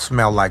people that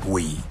smell like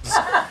weeds.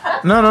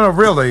 No,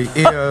 really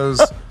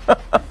is.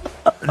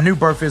 New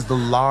Birth is the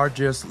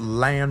largest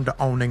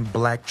land-owning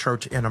black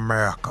church in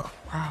America.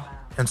 Wow.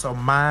 And so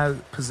my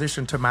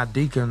position to my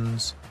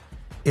deacons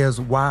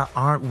is, why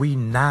aren't we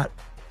not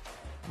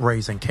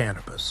raising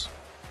cannabis?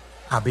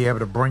 I'll be able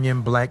to bring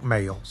in black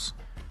males.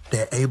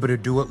 They're able to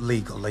do it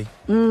legally.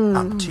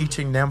 I'm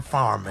teaching them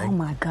farming. Oh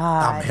my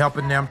God. I'm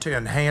helping them to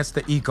enhance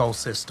the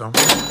ecosystem.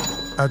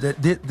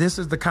 This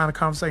is the kind of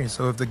conversation.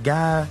 So if the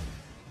guy,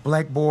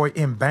 black boy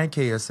in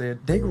Bankhead said,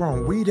 they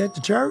growing weed at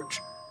the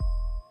church,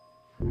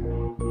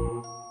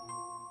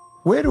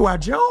 where do I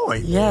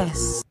join?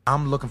 Yes.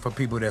 I'm looking for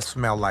people that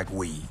smell like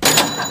weed.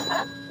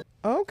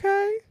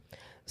 Okay.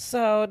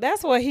 So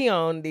that's what he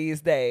on these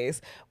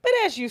days. But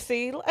as you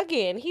see,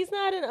 again, he's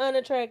not an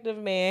unattractive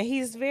man.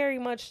 He's very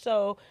much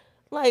so,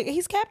 like,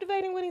 he's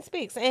captivating when he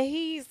speaks. And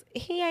he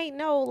ain't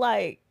no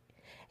bitch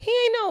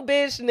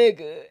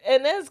nigga.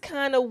 And that's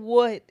kind of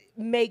what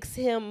makes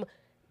him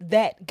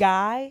that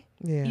guy.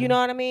 Yeah. You know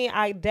what I mean?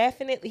 This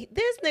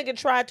nigga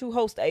tried to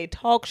host a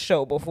talk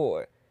show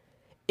before.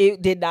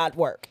 It did not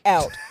work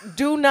out.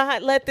 Do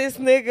not let this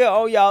nigga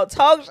on y'all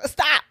talk.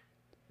 Stop.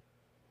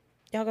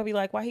 Y'all gonna be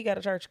like, why he got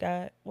a church,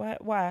 God? Why?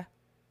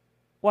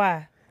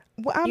 Well,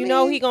 I you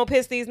know mean, he gonna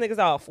piss these niggas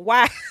off.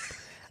 Why?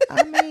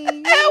 I mean,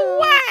 you know,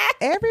 Why?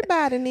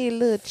 everybody need a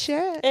little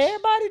church.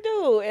 Everybody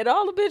do, and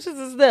all the bitches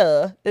is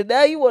there. And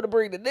now you want to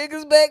bring the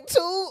niggas back too?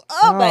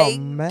 Oh my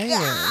man.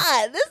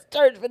 God, this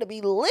church gonna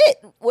be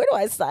lit. Where do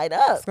I sign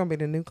up? It's gonna be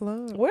the new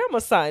club. Where am I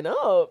sign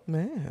up?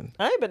 Man.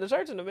 I ain't been to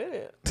church in a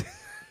minute.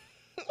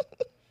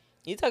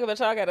 You talking about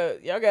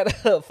y'all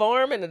got a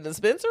farm and a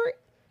dispensary?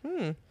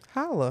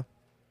 Holla.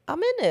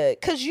 I'm in there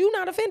because you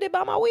not offended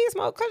by my weed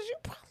smoke because you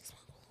probably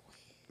smoke.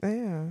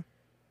 Yeah.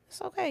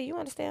 It's okay. You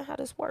understand how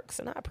this works,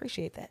 and I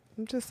appreciate that.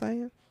 I'm just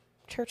saying.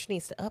 Church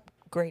needs to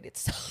upgrade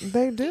itself.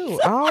 They do.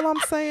 All I'm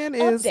saying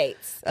is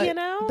Updates, you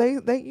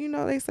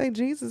know? They say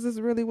Jesus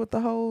is really with the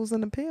hoes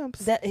and the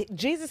pimps.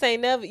 Jesus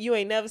you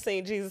ain't never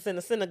seen Jesus in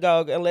a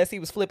synagogue unless he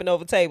was flipping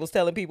over tables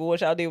telling people what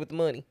y'all did with the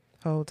money.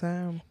 Whole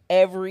time.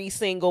 Every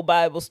single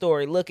Bible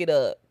story, look it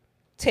up.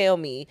 Tell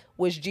me,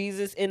 was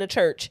Jesus in a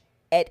church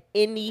at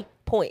any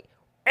point?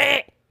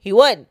 He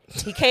wasn't.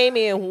 He came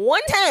in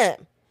one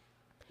time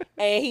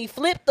and he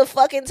flipped the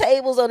fucking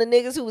tables on the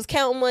niggas who was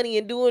counting money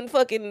and doing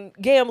fucking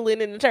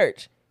gambling in the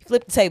church. He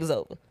flipped the tables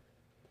over.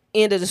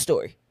 End of the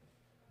story.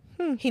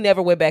 He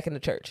never went back in the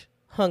church.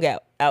 Hung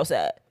out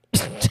outside.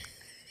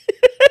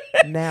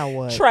 Now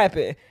what?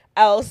 Trapping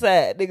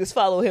outside. Niggas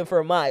follow him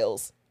for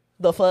miles.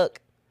 The fuck?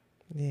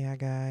 Yeah,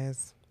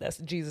 guys. That's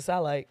the Jesus I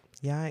like.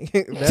 Yeah,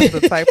 that's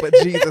the type of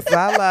Jesus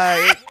I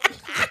like.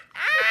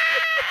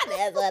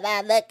 That's what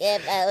I'm looking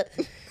for.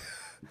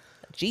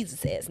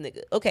 Jesus ass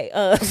nigga. Okay.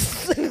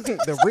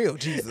 The real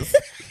Jesus.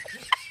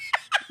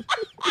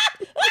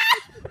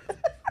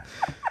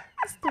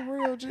 It's the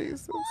real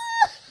Jesus.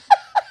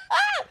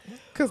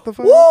 Cause the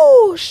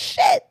Woo,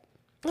 shit.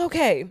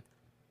 Okay.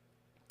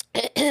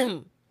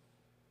 Oh,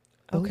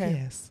 Okay.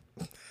 yes.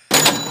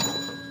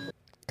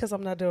 Because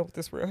I'm not done with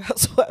this Real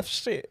Housewives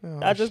shit. Oh,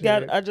 I just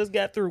shit.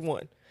 got through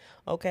one.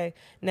 Okay.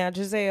 Now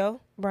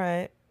Giselle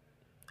Bryant,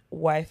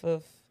 wife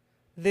of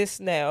this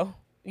now,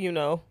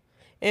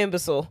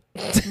 imbecile.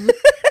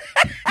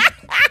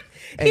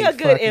 He a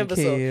good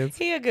imbecile. Kids.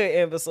 He a good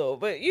imbecile.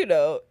 But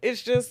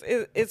it's just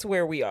it's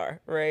where we are,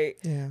 right?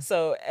 Yeah.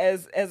 So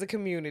as a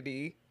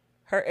community,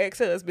 her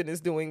ex-husband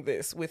is doing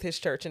this with his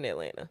church in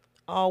Atlanta.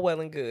 All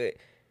well and good.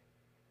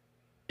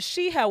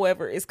 She,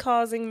 however, is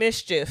causing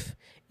mischief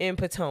in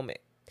Potomac.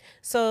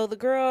 So the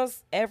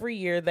girls, every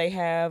year they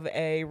have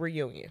a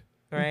reunion,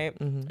 right?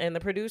 Mm-hmm. And the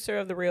producer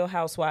of the Real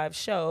Housewives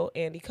show,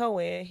 Andy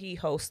Cohen, he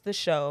hosts the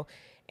show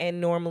and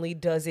normally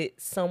does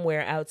it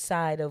somewhere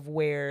outside of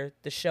where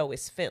the show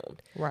is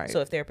filmed. Right.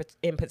 So if they're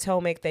in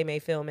Potomac, they may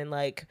film in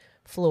like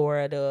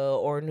Florida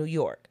or New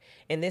York.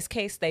 In this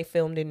case, they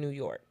filmed in New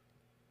York.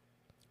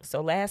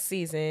 So last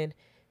season,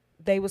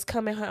 they was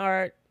coming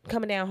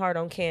down hard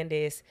on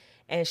Candace,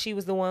 and she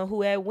was the one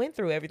who had went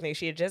through everything.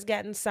 She had just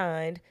gotten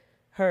signed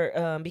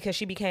her because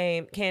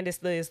Candace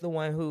is the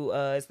one who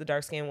is the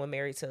dark skinned one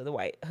married to the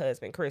white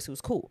husband Chris,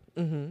 who's cool.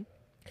 Mm-hmm.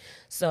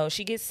 So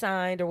she gets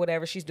signed or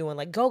whatever she's doing,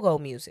 like go-go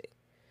music.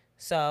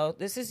 So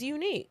this is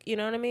unique, you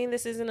know what I mean?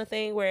 This isn't a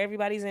thing where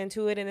everybody's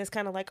into it and it's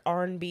kind of like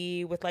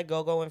R&B with like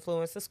go-go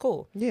influence. That's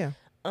cool. Yeah.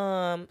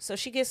 So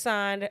she gets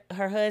signed.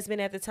 Her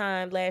husband at the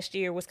time last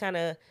year was kind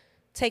of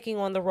taking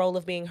on the role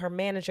of being her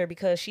manager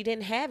because she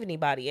didn't have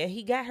anybody, and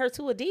he got her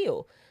to a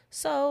deal.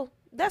 So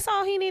that's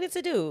all he needed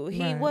to do.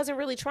 He wasn't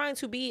really trying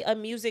to be a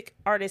music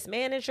artist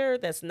manager.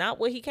 That's not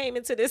what he came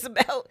into this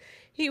about.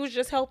 He was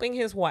just helping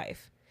his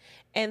wife.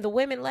 And the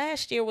women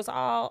last year was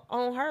all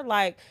on her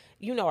like,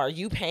 you know, are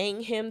you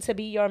paying him to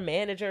be your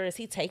manager? Is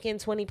he taking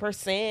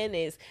 20%?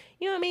 Is,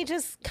 you know what I mean?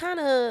 Just kind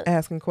of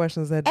asking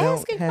questions that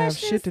don't have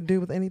shit to do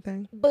with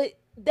anything. But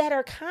that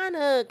are kind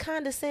of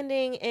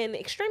condescending and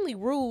extremely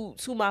rude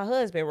to my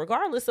husband,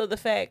 regardless of the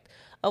fact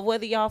of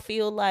whether y'all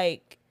feel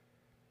like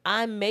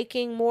I'm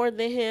making more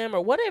than him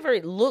or whatever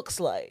it looks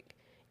like.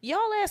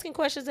 Y'all asking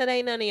questions that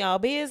ain't none of y'all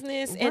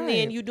business, and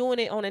then you doing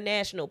it on a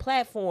national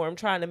platform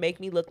trying to make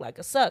me look like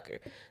a sucker.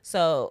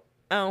 So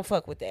I don't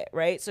fuck with that,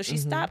 right? So she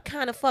stopped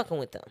kind of fucking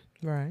with them.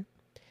 Right.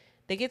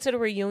 They get to the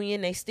reunion,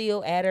 they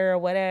still at her or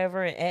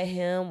whatever, and at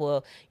him,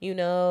 well, you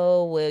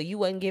know, well, you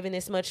wasn't giving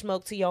this much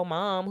smoke to your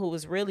mom, who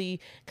was really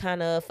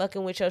kind of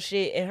fucking with your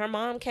shit. And her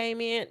mom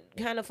came in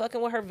kind of fucking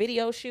with her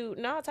video shoot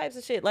and all types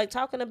of shit, like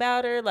talking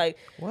about her, like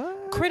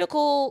what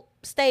critical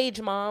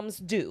stage moms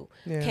do.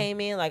 Yeah. Came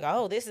in like,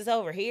 oh, this is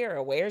over here,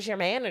 or where's your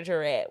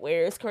manager at?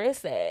 Where's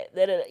Chris at?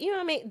 Da-da-da. You know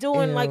what I mean?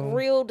 Doing like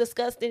real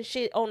disgusting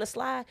shit on the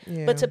sly,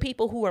 but to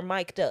people who are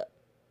mic'd up.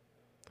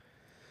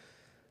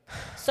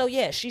 So,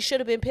 yeah, she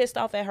should have been pissed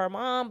off at her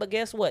mom, but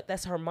guess what?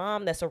 That's her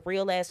mom. That's a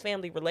real-ass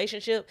family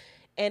relationship,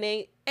 and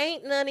it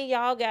ain't none of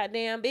y'all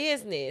goddamn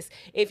business.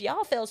 If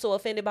y'all felt so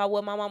offended by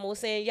what my mama was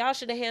saying, y'all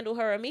should have handled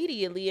her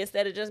immediately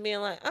instead of just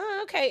being like, oh,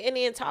 okay, and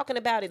then talking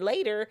about it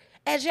later,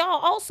 as y'all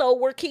also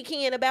were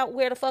kikiing about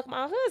where the fuck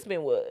my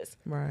husband was.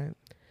 Right.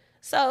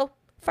 So,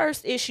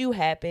 first issue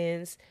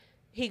happens.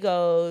 He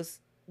goes,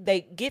 they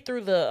get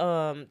through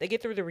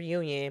the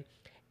reunion.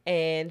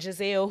 And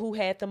Giselle, who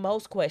had the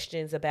most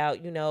questions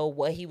about, you know,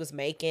 what he was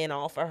making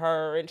off of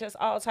her and just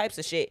all types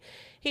of shit.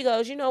 He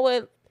goes, you know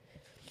what?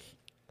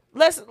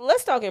 Let's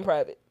talk in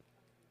private.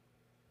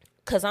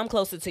 Because I'm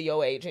closer to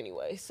your age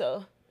anyway.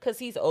 So, because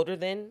he's older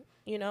than,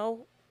 you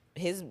know,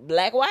 his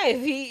black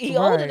wife. He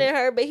older than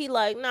her, but he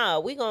like,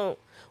 nah, we gonna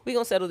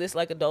settle this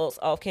like adults,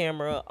 off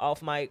camera,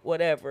 off mic,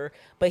 whatever.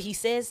 But he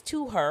says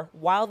to her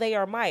while they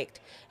are mic'd,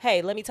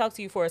 hey, let me talk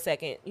to you for a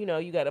second. You know,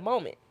 you got a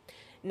moment.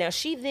 Now,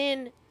 she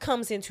then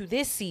comes into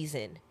this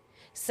season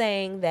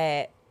saying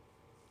that,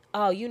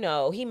 oh, you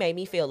know, he made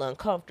me feel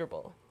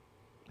uncomfortable.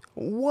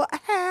 What?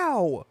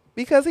 How?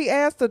 Because he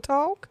asked to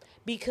talk?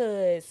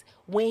 Because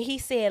when he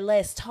said,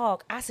 let's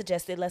talk, I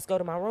suggested let's go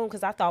to my room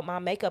because I thought my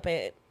makeup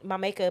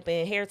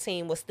and hair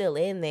team was still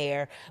in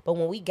there. But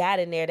when we got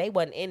in there, they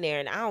wasn't in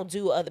there. And I don't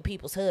do other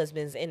people's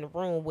husbands in the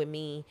room with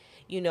me,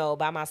 you know,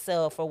 by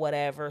myself or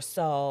whatever.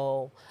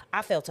 So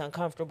I felt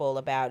uncomfortable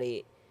about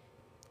it.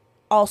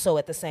 Also,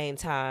 at the same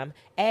time,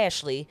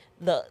 Ashley,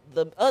 the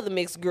other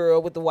mixed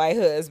girl with the white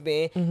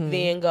husband,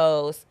 then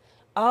goes,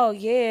 oh,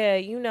 yeah,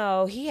 you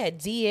know, he had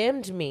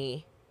DM'd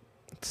me.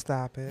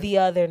 Stop it. The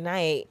other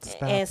night.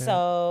 Stop and it.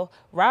 So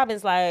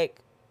Robin's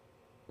like,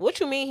 what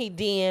you mean he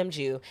DM'd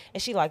you?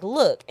 And she like,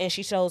 look. And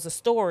she shows a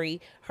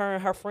story. Her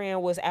and her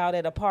friend was out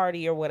at a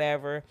party or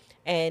whatever.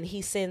 And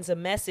he sends a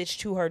message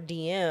to her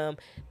DM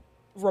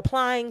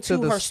replying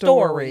to her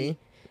story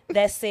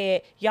that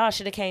said, y'all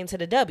should have came to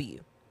the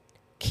W.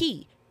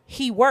 Key,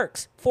 he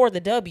works for the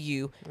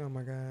W. Oh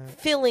my God.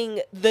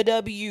 Filling the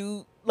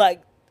W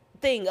like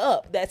thing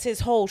up. That's his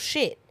whole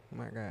shit. Oh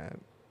my God.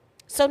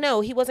 So no,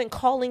 he wasn't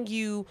calling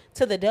you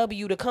to the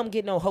W to come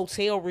get no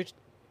hotel.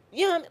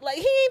 You know what I mean? Like,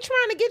 he ain't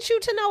trying to get you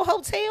to no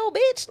hotel,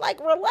 bitch.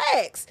 Like,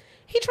 relax.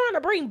 He trying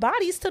to bring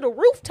bodies to the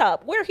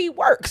rooftop where he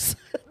works.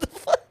 The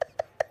fuck?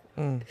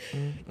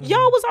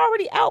 Y'all was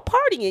already out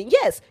partying.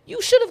 Yes,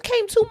 you should have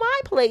came to my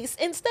place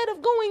instead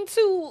of going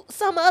to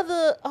some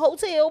other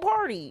hotel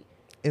party.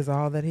 Is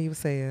all that he was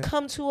saying.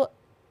 Come to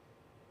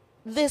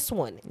this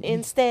one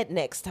instead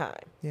next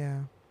time.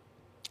 Yeah.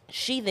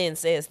 She then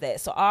says that.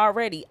 So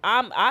already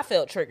I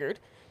felt triggered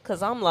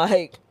because I'm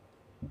like,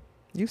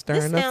 you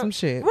stirring up some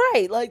shit.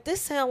 Right. Like,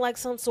 this sound like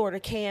some sort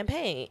of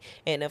campaign.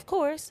 And of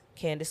course,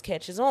 Candace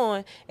catches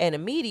on. And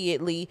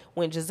immediately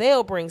when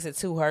Giselle brings it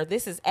to her,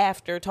 this is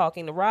after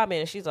talking to Robin.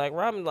 And she's like,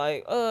 Robin,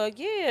 like,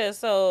 yeah.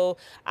 So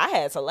I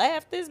had to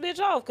laugh this bitch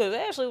off because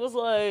Ashley was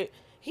like,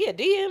 he had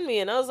DM'd me.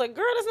 And I was like,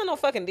 girl, that's not no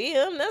fucking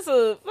DM. That's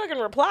a fucking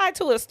reply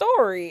to a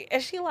story.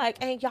 And she like,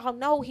 and y'all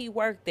know he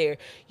worked there.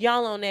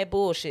 Y'all on that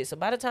bullshit. So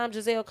by the time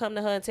Giselle come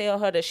to her and tell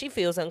her that she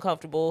feels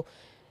uncomfortable,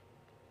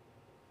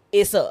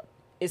 it's up.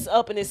 It's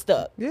up and it's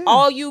stuck. Yeah.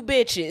 All you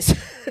bitches.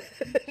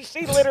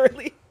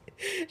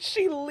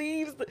 She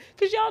leaves.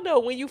 Because y'all know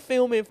when you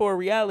filming for a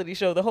reality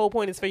show, the whole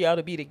point is for y'all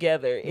to be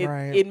together.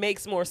 It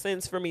makes more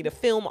sense for me to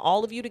film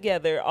all of you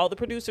together. All the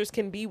producers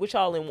can be with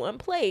y'all in one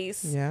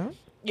place. Yeah.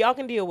 Y'all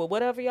can deal with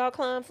whatever y'all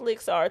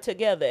conflicts are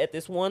together at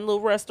this one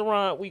little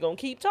restaurant. We gonna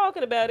keep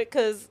talking about it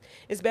because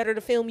it's better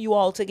to film you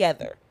all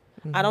together.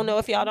 I don't know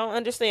if y'all don't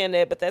understand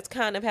that, but that's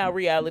kind of how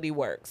reality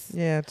works.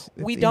 Yeah,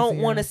 we don't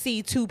want to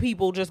see two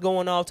people just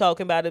going off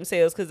talking about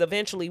themselves, because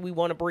eventually we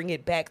want to bring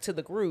it back to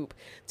the group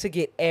to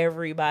get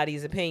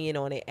everybody's opinion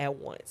on it at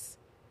once.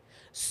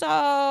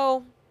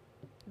 So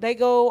they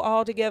go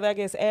all together. I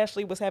guess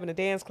Ashley was having a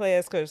dance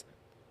class because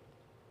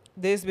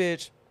this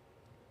bitch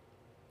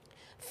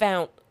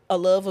found a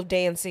love of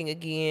dancing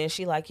again.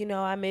 She like,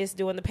 I miss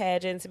doing the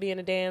pageants, being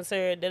a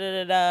dancer,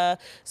 da-da-da-da.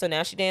 So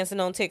now she dancing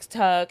on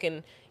TikTok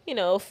and,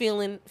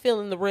 feeling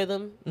the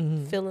rhythm,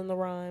 feeling the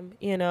rhyme,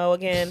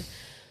 again.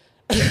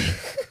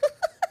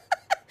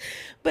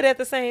 But at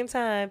the same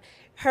time,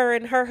 her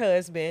and her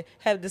husband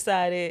have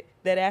decided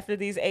that after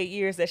these 8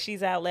 years that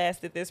she's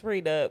outlasted this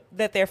prenup,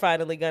 that they're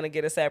finally going to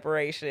get a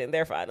separation.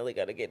 They're finally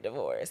going to get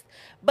divorced.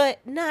 But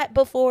not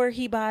before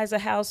he buys a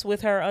house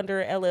with her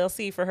under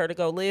LLC for her to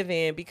go live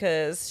in,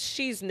 because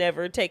she's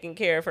never taken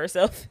care of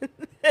herself in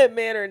that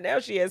manner. Now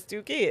she has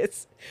 2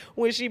 kids.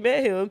 When she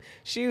met him,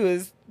 she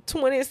was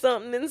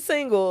 20-something and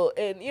single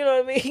and, you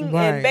know what I mean?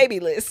 Right. And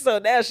babyless. So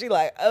now she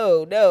like,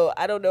 oh, no,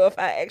 I don't know if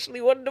I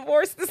actually want to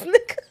divorce this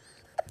nigga.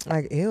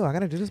 Like, ew, I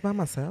gotta do this by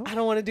myself? I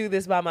don't want to do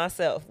this by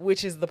myself,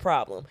 which is the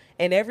problem.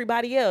 And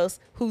everybody else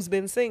who's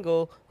been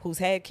single, who's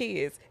had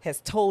kids, has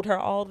told her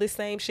all this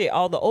same shit.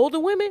 All the older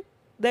women,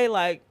 they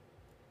like,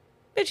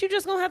 bitch, you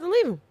just gonna have to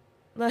leave him.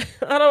 Like,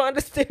 I don't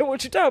understand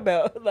what you're talking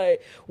about.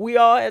 Like, we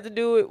all had to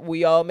do it.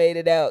 We all made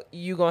it out.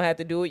 You gonna have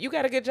to do it. You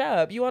got a good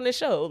job. You on this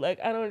show.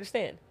 Like, I don't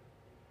understand.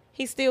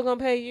 He's still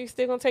gonna pay you.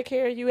 Still gonna take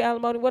care of you,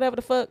 alimony, whatever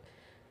the fuck.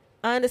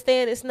 I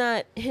understand it's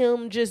not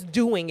him just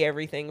doing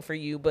everything for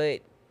you,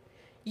 but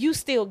you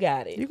still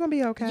got it. You're going to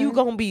be okay. You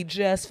going to be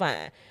just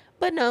fine.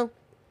 But no,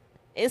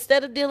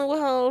 instead of dealing with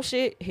her own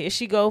shit, here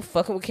she go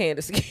fucking with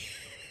Candace again.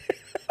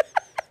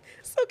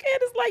 So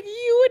Candace like,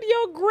 you and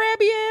your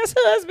grabby ass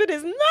husband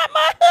is not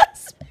my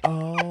husband.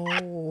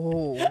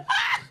 Oh.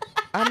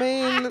 I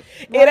mean,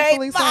 it ain't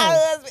my so.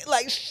 husband.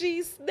 Like,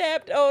 she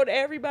snapped on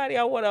everybody.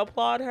 I want to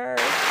applaud her.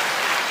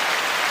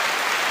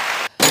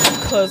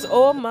 Because,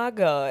 oh my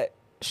God,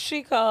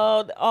 she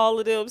called all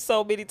of them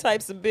so many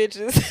types of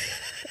bitches.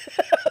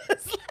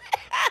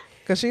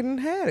 Because she didn't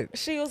have it.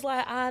 She was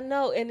like, I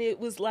know. And it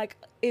was like,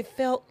 it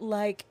felt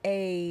like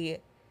a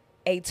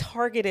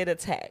targeted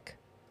attack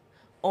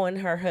on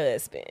her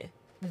husband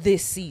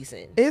this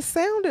season. It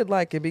sounded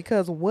like it,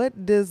 because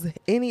what does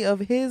any of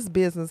his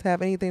business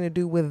have anything to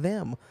do with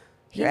them?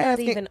 He's not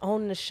even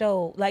on the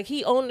show. Like,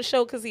 he on the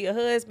show because he a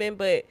husband,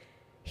 but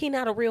he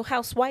not a real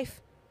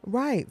housewife.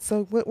 Right.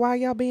 So why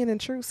y'all being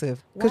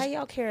intrusive? Why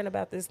y'all caring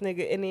about this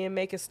nigga and then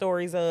making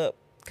stories up?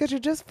 Because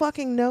you're just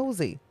fucking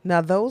nosy.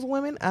 Now, those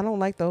women, I don't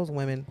like those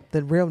women.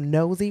 The real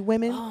nosy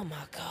women. Oh, my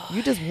God.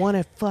 You just want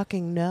to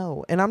fucking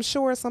know. And I'm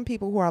sure some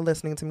people who are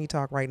listening to me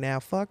talk right now,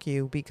 fuck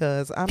you,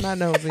 because I'm not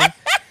nosy. I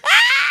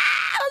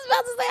was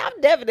about to say,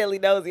 I'm definitely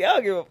nosy. I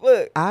don't give a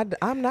fuck.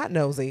 I'm not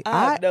nosy.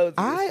 I'm nosy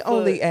I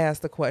only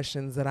ask the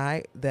questions that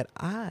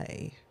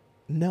I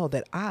know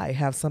that I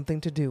have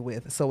something to do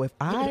with. So if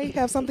I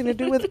have something to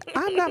do with it,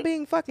 I'm not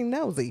being fucking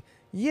nosy.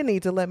 You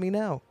need to let me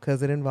know,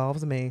 because it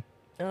involves me.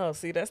 Oh,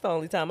 see, that's the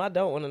only time I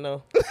don't want to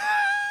know.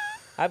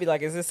 I'd be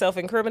like, is this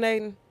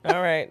self-incriminating?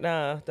 All right,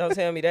 nah, don't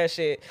tell me that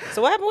shit.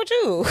 So what happened with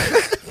you?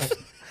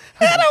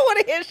 I don't want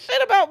to hear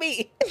shit about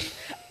me.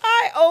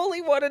 I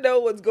only want to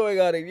know what's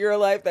going on in your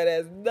life that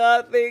has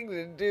nothing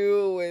to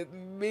do with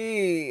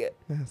me.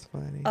 That's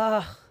funny.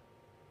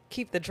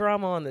 Keep the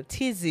drama on the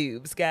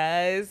T-Zoobs,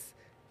 guys.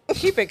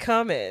 Keep it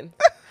coming.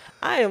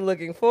 I am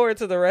looking forward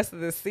to the rest of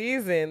the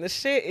season. The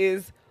shit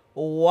is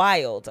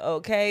wild,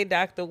 okay?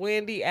 Dr.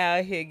 Wendy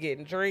out here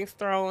getting drinks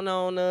thrown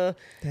on her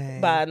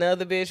by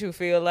another bitch who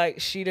feel like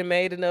she done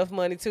made enough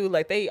money too.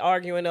 Like, they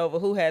arguing over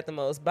who had the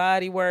most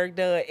body work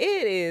done.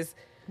 It is,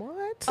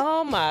 what?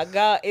 Oh my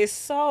God, it's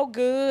so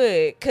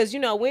good. Because,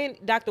 when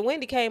Dr.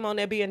 Wendy came on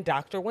there being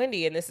Dr.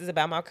 Wendy, and this is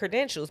about my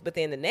credentials, but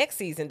then the next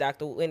season,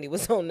 Dr. Wendy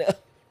was on there.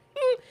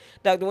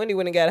 Dr. Wendy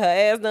went and got her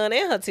ass done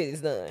and her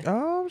titties done.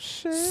 Oh,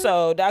 shit.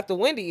 So Dr.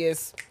 Wendy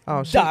is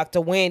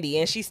Dr. Wendy,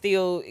 and she's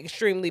still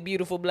extremely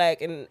beautiful,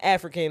 black and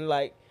African,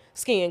 like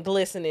skin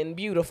glistening,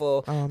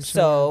 beautiful. Oh,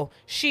 so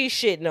she's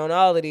shitting on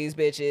all of these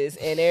bitches,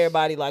 and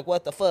everybody like,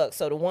 what the fuck?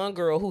 So the one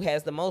girl who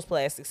has the most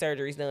plastic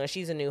surgeries done,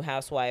 she's a new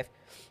housewife.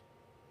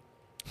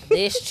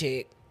 This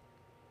chick,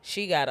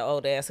 she got an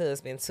old ass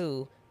husband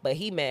too, but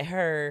he met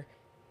her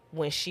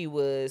when she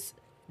was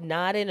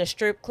not in a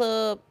strip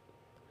club,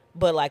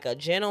 but like a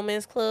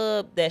gentleman's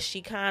club that she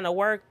kind of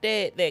worked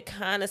at that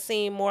kind of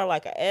seemed more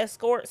like an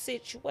escort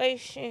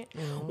situation.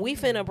 Mm-hmm. We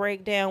finna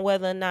break down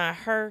whether or not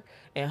her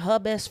and her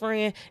best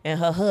friend and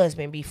her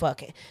husband be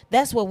fucking.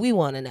 That's what we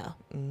want to know.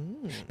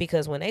 Mm-hmm.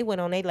 Because when they went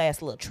on their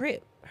last little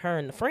trip, her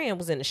and the friend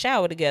was in the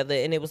shower together,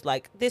 and it was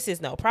like, this is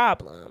no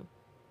problem.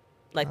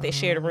 Like, they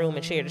shared a room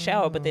and shared a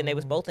shower, but then they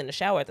was both in the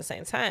shower at the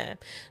same time.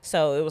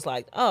 So it was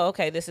like, oh,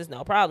 okay, this is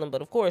no problem.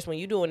 But of course, when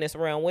you're doing this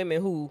around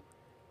women who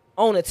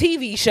on a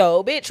TV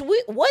show, bitch.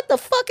 What the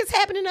fuck is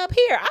happening up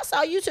here? I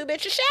saw you two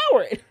bitches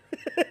showering.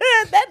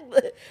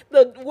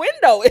 The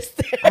window is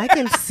there. I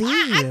can see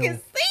you. I can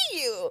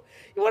see you.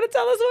 You want to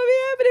tell us what be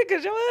happening?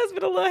 Because your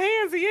husband a little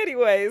handsy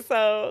anyway.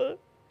 So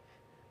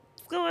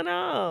what's going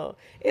on?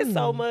 It's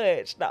so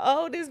much. The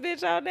oldest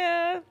bitch out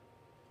there,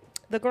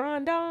 the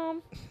Grand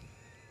Dame.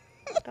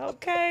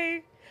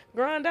 Okay,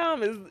 Grand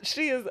Dame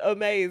she is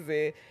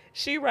amazing.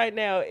 She right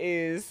now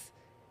is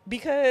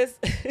because.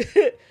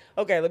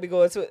 Okay, let me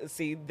go into it.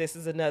 See, this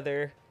is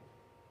another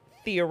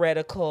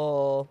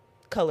theoretical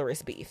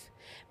colorist beef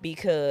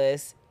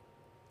because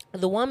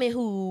the woman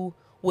who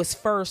was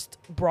first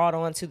brought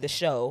onto the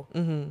show,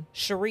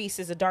 Charisse,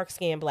 is a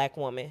dark-skinned black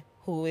woman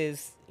who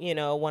is,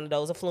 one of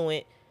those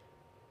affluent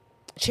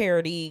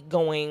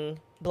charity-going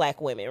black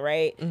women,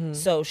 right?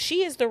 So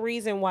she is the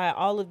reason why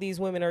all of these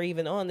women are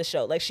even on the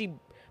show. Like, she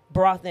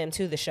brought them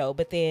to the show,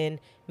 but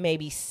then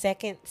maybe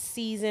second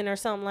season or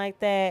something like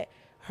that,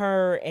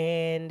 her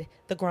and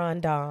the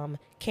Grand Dame,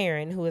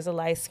 Karen, who is a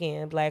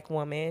light-skinned black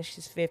woman,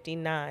 she's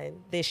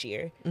 59 this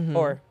year,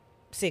 or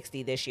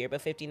 60 this year,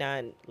 but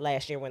 59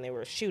 last year when they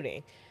were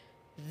shooting.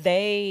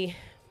 I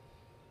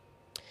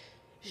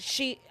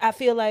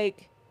feel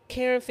like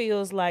Karen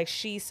feels like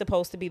she's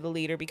supposed to be the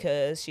leader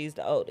because she's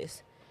the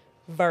oldest,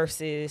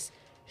 versus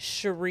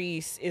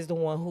Charisse is the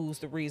one who's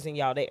the reason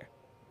y'all there.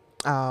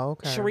 Oh,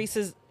 okay.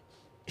 Charisse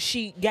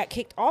she got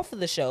kicked off of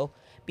the show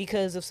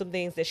because of some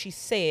things that she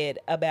said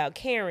about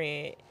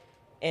Karen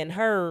and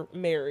her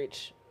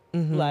marriage.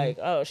 Like,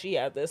 oh, she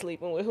out there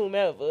sleeping with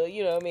whomever,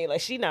 you know what I mean?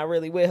 Like, she not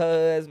really with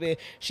her husband.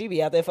 She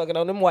be out there fucking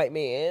on them white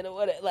men or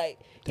whatever.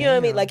 Like, you know what I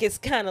mean? Like, it's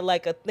kind of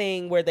like a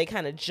thing where they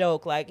kind of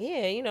joke, like,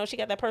 yeah, she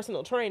got that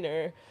personal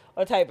trainer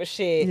or type of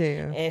shit.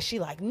 Yeah. And she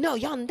like, no,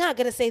 y'all not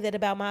going to say that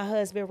about my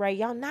husband, right?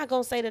 Y'all not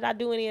going to say that I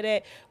do any of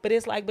that. But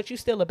it's like, but you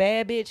still a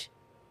bad bitch.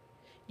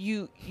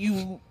 You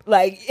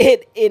like,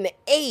 in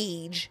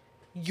age,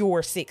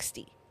 you're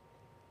 60.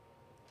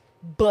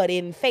 But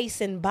in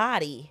face and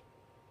body,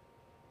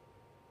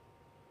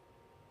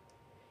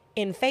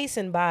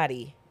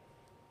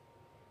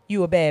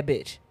 you a bad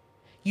bitch.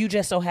 You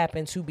just so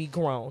happen to be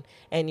grown.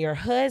 And your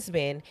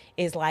husband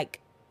is like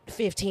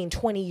 15,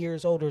 20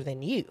 years older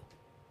than you.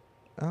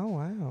 Oh,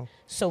 wow.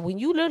 So when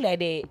you look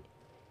at it,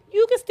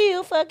 you can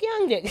still fuck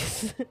young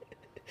niggas.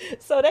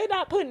 So they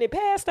not putting it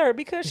past her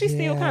because she's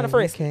still kind of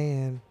frisky. You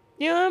can.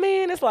 You know what I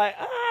mean? It's like,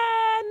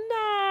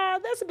 nah,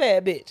 that's a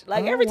bad bitch.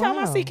 Like, every time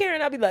I see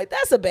Karen, I'll be like,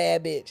 that's a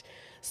bad bitch.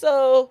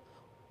 So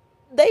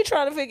they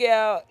trying to figure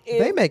out if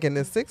they making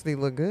this 60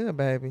 look good,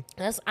 baby.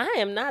 I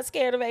am not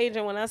scared of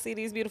aging when I see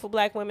these beautiful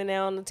black women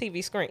now on the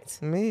TV screens.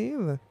 Me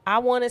either. I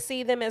want to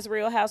see them as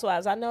Real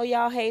Housewives. I know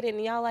y'all hate it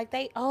and y'all like,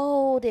 they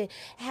old and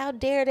how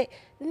dare they.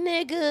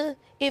 Nigga,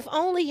 if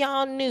only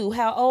y'all knew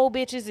how old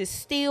bitches is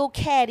still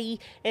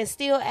catty and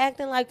still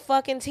acting like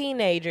fucking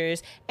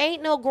teenagers.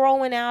 Ain't no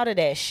growing out of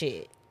that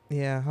shit.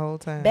 Yeah, whole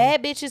time.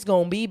 Bad bitches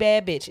gonna be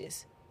bad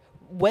bitches,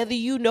 whether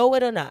you know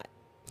it or not.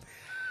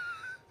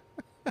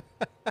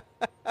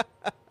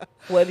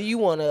 Whether you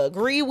want to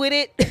agree with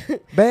it.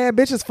 Bad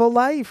bitches for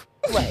life.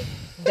 Right.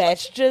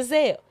 That's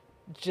Giselle.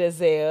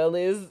 Giselle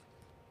is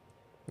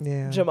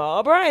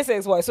Jamal Bryant's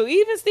ex-wife. So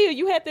even still,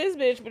 you had this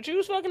bitch, but you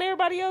was fucking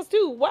everybody else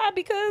too. Why?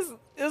 Because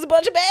there's a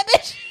bunch of bad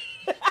bitches.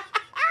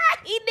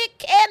 He Nick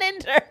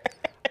Cannoned her.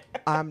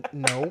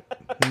 No.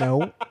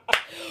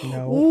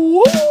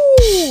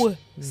 Woo!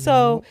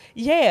 So,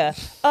 yeah.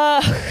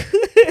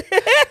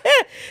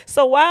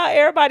 So while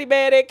everybody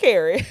mad at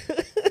Karen,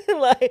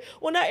 like,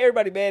 well, not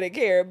everybody mad at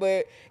Karen,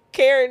 but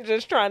Karen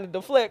just trying to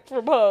deflect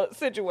from her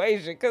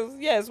situation. Because,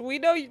 yes, we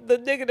know the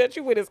nigga that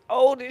you with is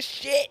old as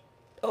shit.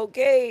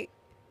 Okay?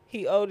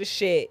 He old as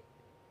shit.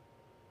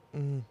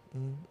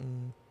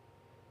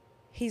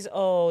 He's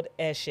old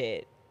as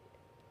shit.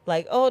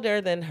 Like,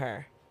 older than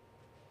her.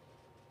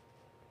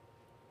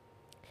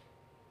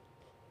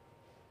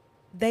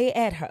 They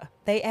at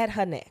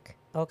her neck,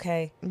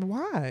 okay?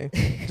 Why?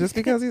 Just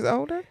because he's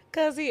older?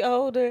 Because he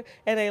older,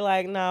 and they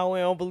like, nah, we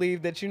don't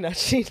believe that you're not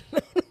cheating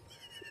on him.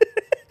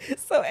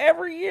 So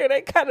every year, they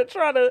kind of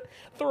try to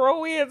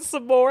throw in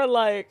some more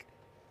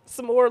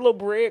little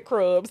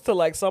breadcrumbs to,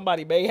 like,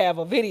 somebody may have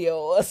a video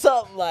or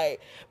something,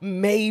 like,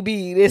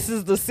 maybe this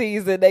is the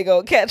season they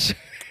gonna catch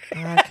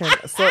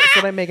her. So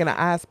they making an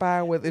I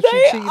Spy with if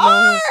she cheating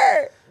on him?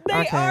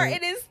 They are.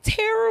 It is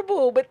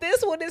terrible. But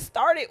this one is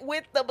started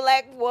with the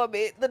black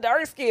woman, the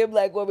dark-skinned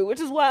black woman, which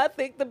is why I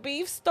think the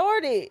beef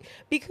started.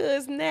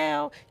 Because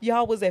now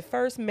y'all was at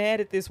first mad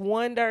at this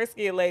one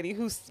dark-skinned lady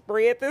who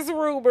spread this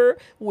rumor,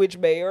 which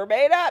may or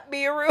may not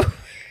be a rumor.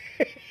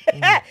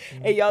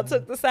 And y'all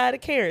took the side of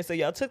Karen. So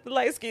y'all took the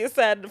light-skinned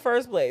side in the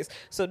first place.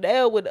 So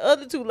now when the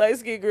other two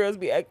light-skinned girls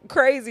be acting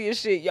crazy and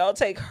shit, y'all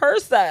take her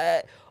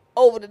side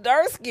over the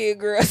dark-skinned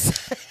girl's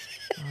side.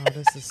 Oh,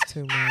 this is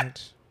too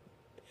much.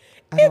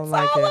 It's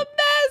all a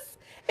mess.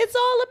 It's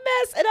all a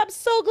mess. And I'm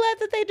so glad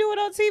that they do it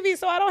on TV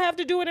so I don't have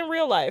to do it in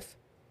real life.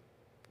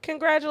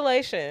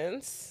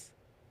 Congratulations.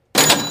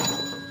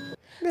 Yeah.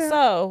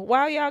 So,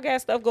 while y'all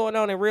got stuff going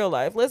on in real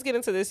life, let's get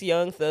into this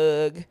Young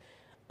Thug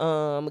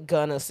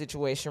Gunna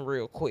situation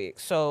real quick.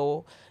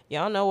 So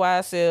y'all know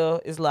YSL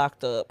is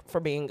locked up for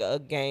being a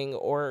gang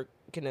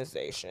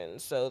organization.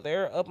 So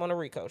they're up on a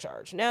RICO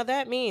charge. Now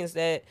that means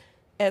that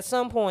at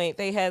some point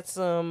they had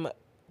some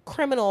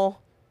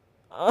criminal,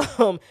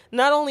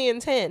 not only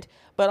intent,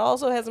 but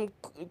also had some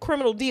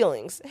criminal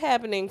dealings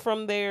happening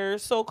from their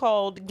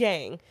so-called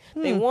gang.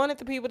 They wanted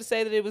the people to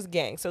say that it was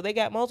gang. So they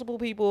got multiple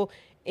people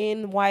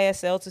in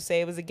YSL to say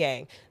it was a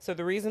gang. So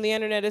the reason the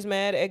internet is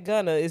mad at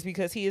Gunna is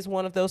because he is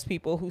one of those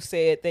people who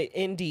said that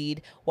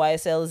indeed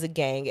YSL is a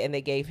gang and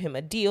they gave him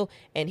a deal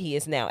and he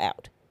is now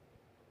out.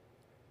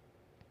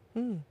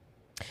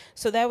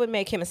 So that would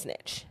make him a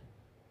snitch.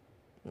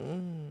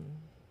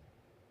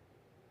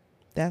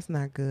 That's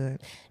not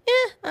good.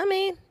 Yeah, I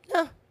mean,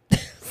 no.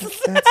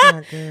 That's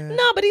not good.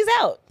 No, but he's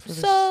out. For the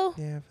So,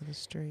 for the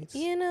streets.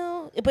 you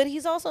know, but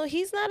he's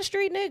not a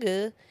street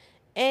nigga.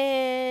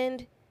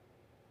 And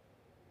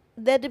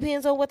that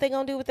depends on what they're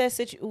going to do with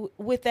that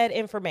with that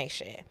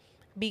information.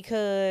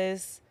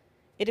 Because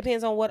it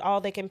depends on what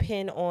all they can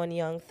pin on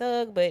Young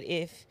Thug. But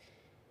if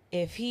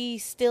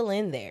he's still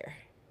in there,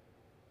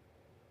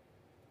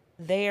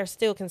 they are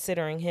still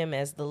considering him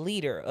as the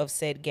leader of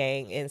said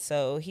gang. And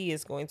so he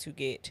is going to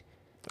get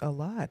a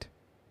lot.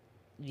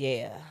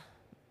 Yeah.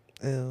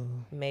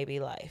 Ew. Maybe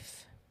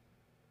life.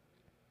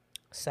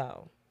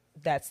 So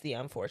that's the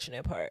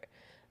unfortunate part.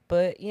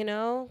 But, you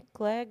know,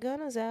 glad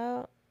Gunna's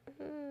out.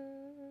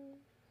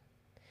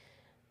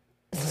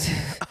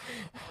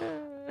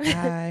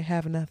 I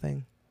have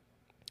nothing.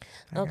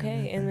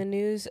 Okay, in the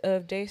news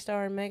of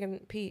Daystar and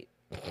Megan Pete.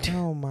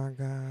 Oh my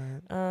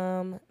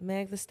God.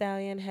 Meg the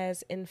Stallion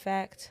has in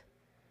fact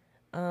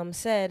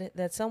said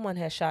that someone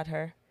has shot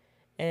her.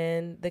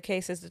 And the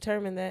case has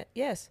determined that,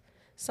 yes,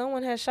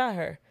 someone has shot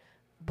her.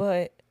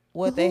 But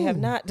what they have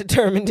not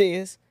determined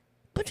is,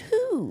 but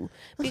who?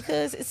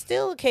 Because it's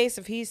still a case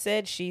of he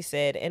said, she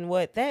said. And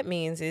what that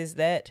means is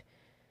that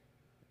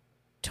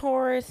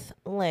Torith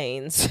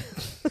Lanez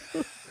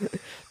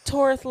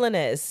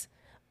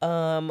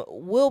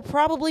will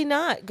probably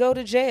not go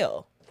to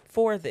jail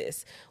for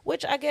this,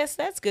 which I guess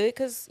that's good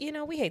because, you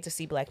know, we hate to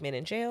see black men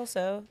in jail.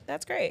 So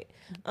that's great.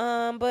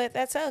 But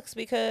that sucks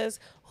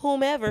because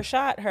whomever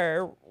shot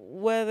her,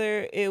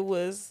 whether it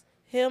was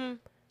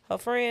him, her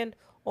friend,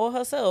 or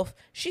herself,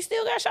 she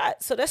still got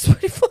shot. So that's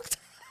pretty fucked up.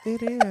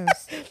 It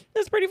is.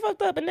 That's pretty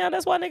fucked up. And now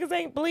that's why niggas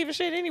ain't believing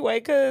shit anyway,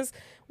 because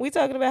we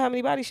talking about how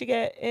many bodies she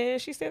got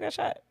and she still got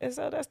shot. And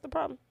so that's the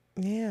problem.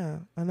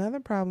 Yeah.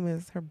 Another problem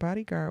is her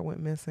bodyguard went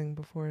missing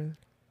before.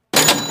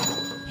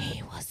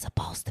 He was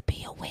supposed to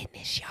be a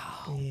witness,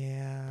 y'all.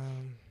 Yeah.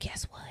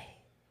 Guess what?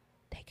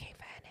 They can't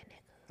find that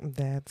nigga.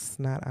 That's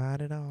not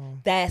odd at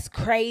all. That's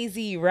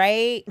crazy,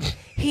 right?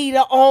 He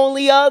the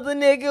only other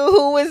nigga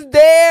who was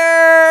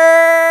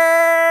there.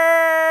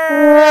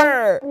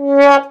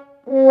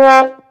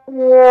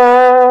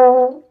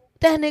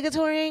 That nigga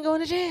Tory ain't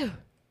going to jail.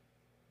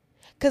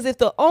 Because if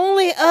the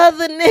only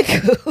other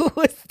nigga who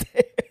was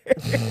there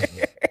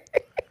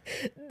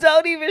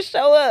don't even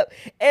show up,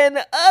 and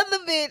the other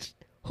bitch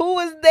who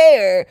was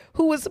there,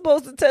 who was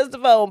supposed to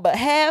testify on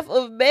behalf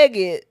of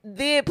Megan,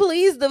 then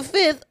pleads the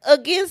fifth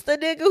against the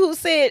nigga who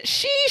said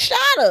she shot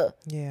her.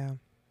 Yeah.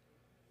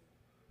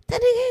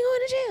 That nigga ain't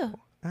going to jail.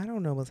 I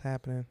don't know what's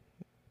happening.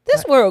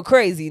 This world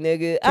crazy,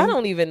 nigga. I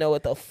don't even know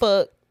what the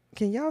fuck.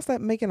 Can y'all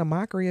stop making a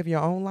mockery of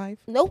your own life?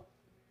 Nope.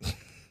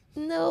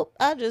 Nope.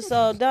 I just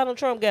saw Donald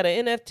Trump got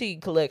an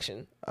NFT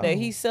collection that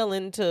he's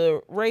selling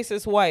to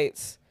racist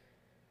whites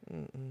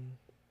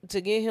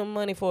to get him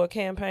money for a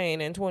campaign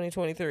in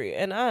 2023.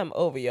 And I'm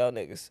over y'all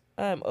niggas.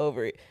 I'm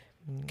over it.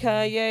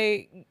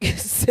 Kanye,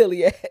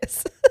 silly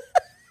ass.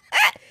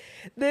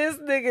 This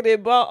nigga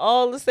that bought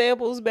all the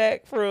samples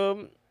back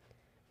from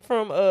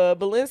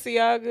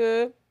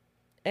Balenciaga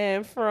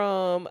and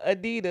from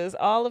Adidas,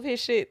 all of his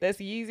shit that's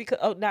Yeezy,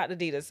 not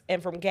Adidas,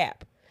 and from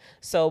Gap.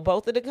 So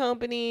both of the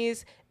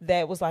companies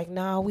that was like,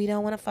 nah, we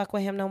don't want to fuck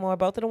with him no more.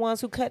 Both of the ones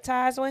who cut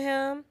ties with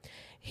him,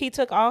 he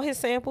took all his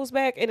samples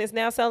back and is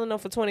now selling them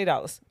for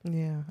 $20.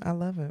 Yeah, I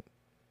love it.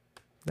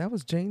 That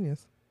was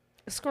genius.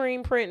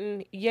 Screen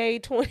printing, yay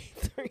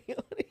 23,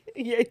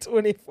 yay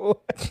 24.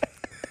 This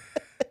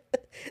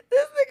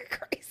nigga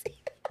crazy.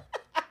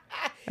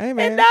 Hey,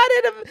 man. And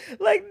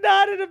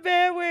not in a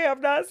bad way.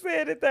 I'm not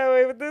saying it that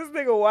way, but this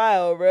nigga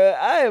wild, bro.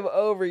 I am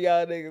over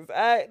y'all niggas.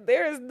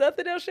 There is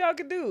nothing else y'all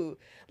can do.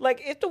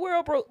 Like, if the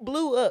world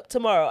blew up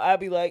tomorrow, I'd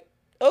be like,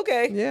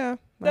 okay. Yeah.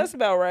 That's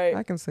about right.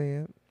 I can see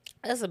it.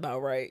 That's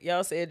about right.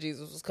 Y'all said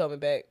Jesus was coming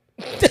back.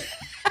 I'm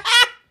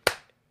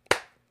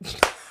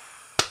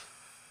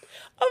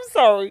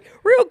sorry.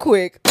 Real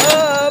quick.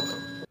 Black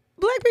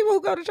people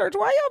who go to church,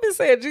 why y'all been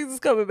saying Jesus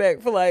coming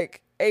back for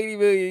like 80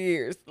 million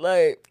years?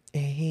 Like,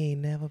 and he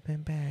ain't never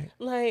been back.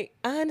 Like,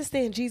 I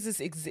understand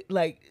Jesus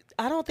like,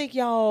 I don't think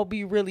y'all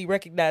be really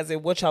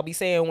recognizing what y'all be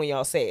saying when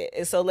y'all say it.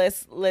 And so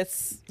let's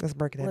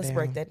break that down. Let's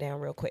break that down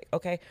real quick.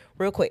 Okay?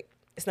 Real quick.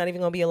 It's not even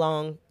gonna be a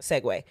long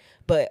segue.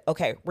 But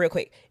okay, real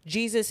quick.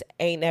 Jesus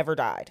ain't never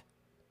died.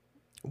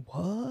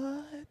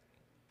 What?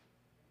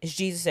 It's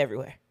Jesus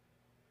everywhere.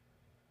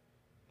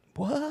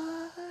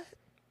 What?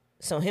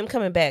 So him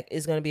coming back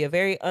is going to be a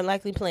very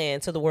unlikely plan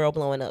to the world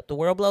blowing up. The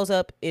world blows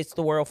up, it's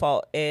the world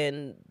fault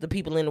and the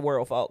people in the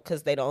world fault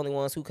because they're the only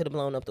ones who could have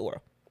blown up the world.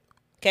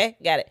 Okay,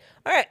 got it.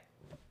 All right.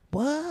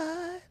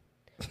 What?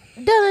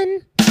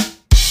 Done.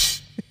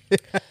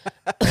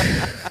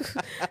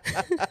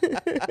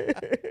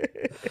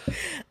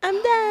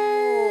 I'm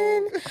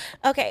done.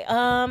 Okay,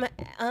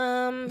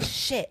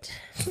 shit.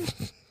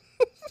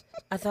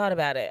 I thought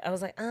about it. I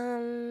was like,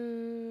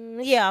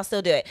 yeah, I'll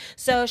still do it.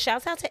 So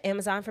shouts out to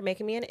Amazon for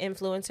making me an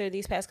influencer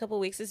these past couple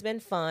weeks. It's been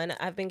fun.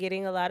 I've been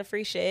getting a lot of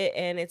free shit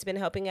and it's been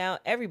helping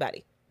out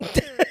everybody.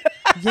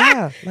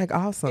 Yeah, like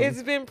awesome.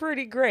 It's been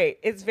pretty great.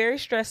 It's very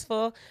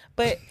stressful,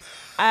 but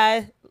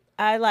I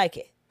like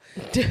it.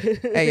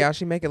 Hey, y'all,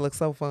 she make it look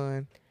so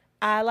fun.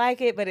 I like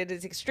it, but it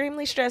is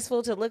extremely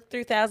stressful to look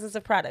through thousands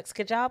of products.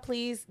 Could y'all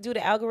please do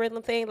the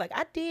algorithm thing? Like,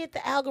 I did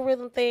the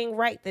algorithm thing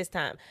right this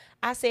time.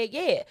 I said,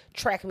 yeah,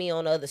 track me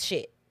on other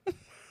shit.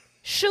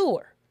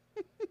 Sure.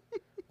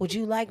 Would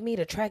you like me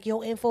to track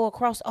your info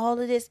across all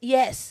of this?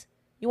 Yes.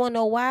 You want to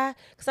know why?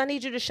 Because I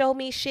need you to show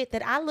me shit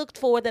that I looked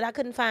for that I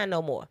couldn't find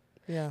no more.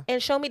 Yeah.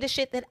 And show me the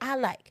shit that I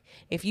like.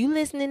 If you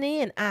listening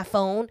in,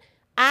 iPhone,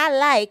 I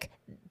like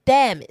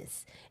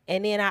diamonds.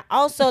 And then I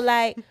also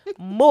like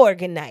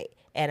Morganite.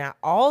 And I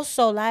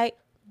also like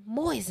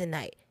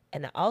Moissanite.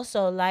 And I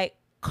also like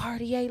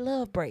Cartier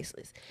love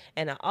bracelets.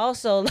 And I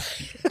also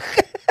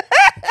like...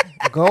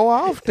 Go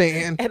off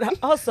then. And I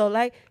also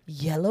like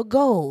yellow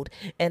gold.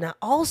 And I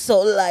also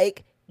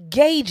like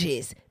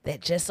gauges that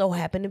just so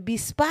happen to be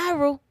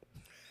spiral.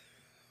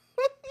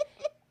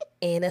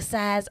 In a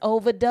size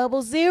over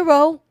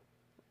 00.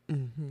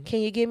 Mm-hmm.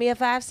 Can you give me a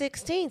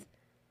 5/16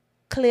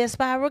 clear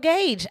spiral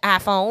gauge,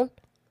 iPhone?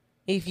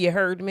 If you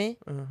heard me.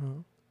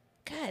 Uh-huh.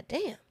 God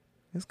damn.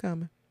 It's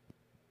coming.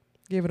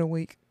 Give it a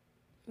week.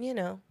 You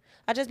know,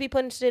 I just be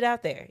putting shit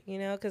out there, you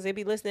know, because they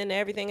be listening to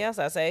everything else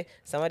I say.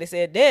 Somebody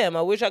said, damn,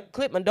 I wish I could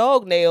clip my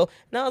dog nail.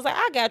 And I was like,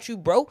 I got you,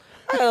 bro.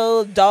 I had a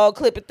little dog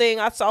clipper thing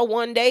I saw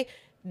one day.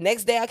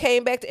 Next day I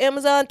came back to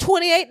Amazon,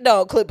 28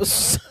 dog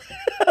clippers.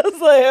 I was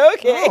like,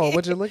 okay. Oh,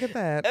 would you look at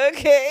that?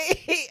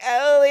 Okay.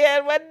 I only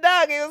had one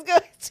dog. It was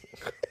going to.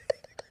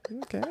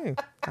 Okay.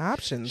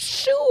 Options.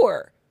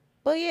 Sure.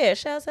 But yeah,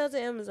 shouts out to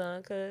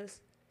Amazon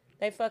because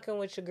they fucking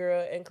with your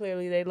girl and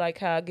clearly they like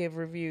how I give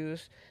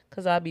reviews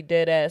because I'll be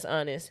dead ass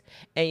honest.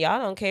 And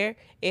y'all don't care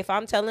if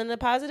I'm telling a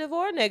positive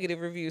or a negative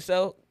review.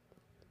 So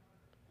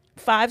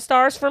 5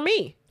 stars for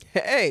me.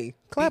 Hey,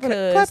 clap it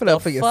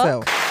up for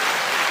yourself.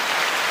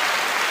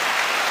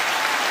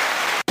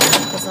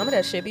 Because some of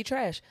that shit be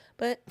trash.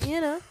 But,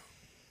 you know.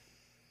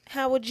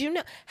 How would you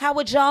know? How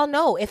would y'all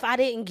know if I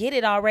didn't get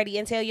it already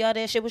and tell y'all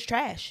that shit was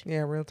trash?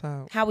 Yeah, real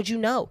talk. How would you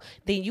know?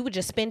 Then you would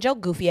just spend your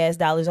goofy ass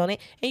dollars on it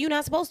and you're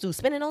not supposed to.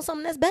 Spend it on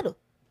something that's better.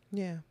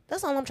 Yeah.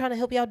 That's all I'm trying to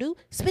help y'all do.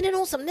 Spend it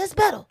on something that's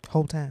better.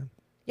 Whole time.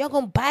 Y'all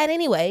gonna buy it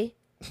anyway.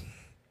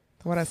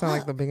 Why that sound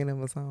like the beginning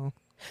of a song?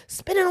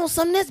 Spend it on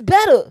something that's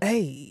better.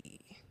 Hey.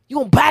 You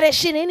gonna buy that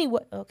shit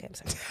anyway. Okay, I'm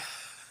sorry.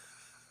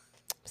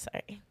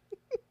 Sorry.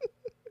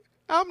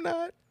 I'm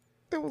not.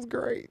 It was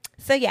great.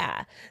 So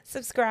yeah,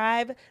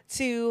 subscribe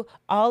to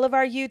all of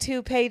our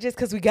YouTube pages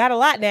because we got a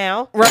lot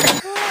now.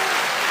 Right.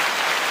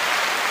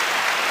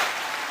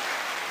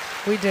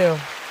 We do.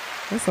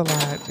 It's a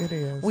lot. It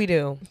is. We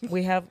do.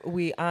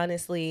 We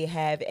honestly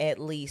have at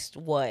least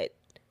what?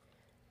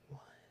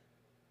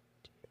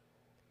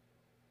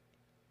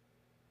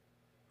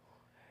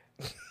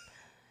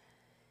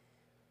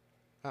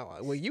 Oh,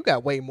 well, you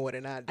got way more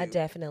than I do. I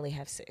definitely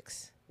have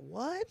 6.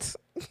 What?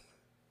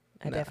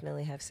 I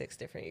definitely have 6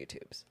 different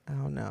YouTubes.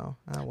 Oh, no.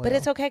 I will. But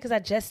it's okay because I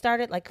just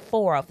started like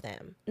 4 of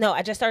them. No,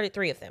 I just started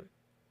 3 of them.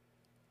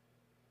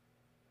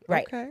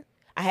 Right. Okay.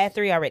 I had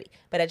 3 already,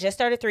 but I just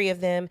started 3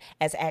 of them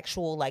as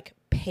actual like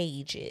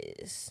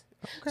pages.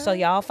 Okay. So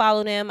y'all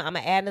follow them. I'm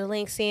going to add the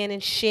links in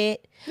and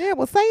shit. Yeah,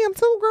 well, say them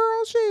too,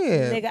 girl.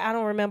 Shit. Nigga, I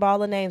don't remember all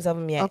the names of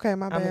them yet. Okay,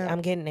 my bad.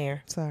 I'm getting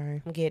there.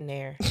 Sorry. I'm getting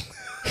there.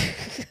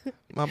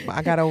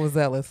 I got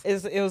overzealous.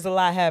 It was a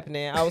lot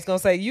happening. I was gonna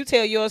say you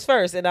tell yours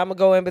first, and I'm gonna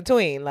go in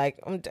between. Like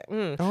I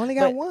only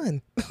got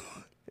one.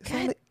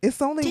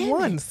 It's only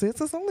one, sis.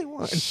 It's only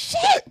one.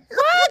 Shit!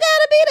 Why I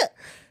gotta be the?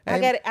 I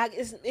got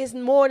it. It's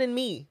more than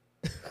me.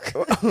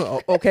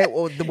 Okay,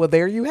 well,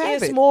 there you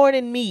have it. It's more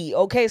than me.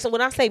 Okay, so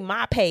when I say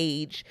my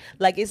page,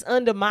 like it's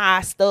under my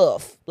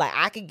stuff. Like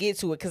I can get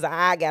to it because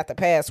I got the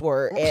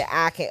password and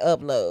I can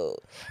upload.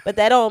 But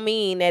that don't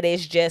mean that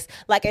it's just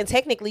like. And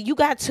technically, you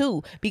got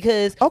 2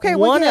 because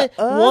one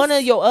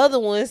of your other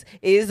ones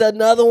is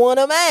another one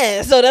of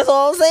mine. So that's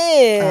all I'm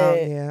saying. Oh,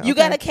 yeah. You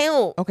gotta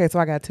count. Okay, so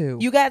I got 2.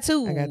 You got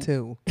 2. I got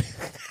 2.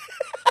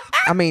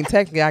 I mean,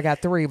 technically, I got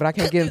 3, but I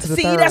can't get into the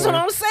third one. See, that's what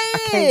I'm saying.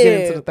 I can't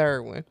get into the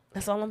third one.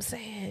 That's all I'm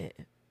saying.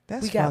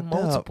 That's we got fucked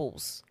up.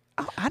 multiples.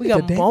 I We need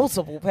got to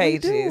multiple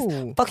pages.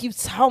 do. Fuck you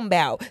talking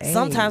about?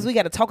 Sometimes we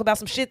got to talk about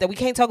some shit that we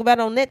can't talk about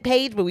on that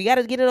page, but we got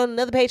to get it on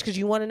another page because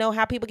you want to know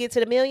how people get to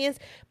the millions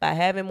by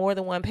having more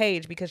than one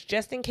page. Because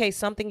just in case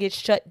something gets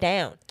shut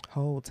down,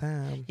 Whole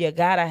time. you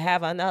gotta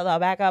have another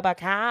backup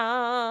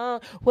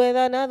account with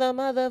another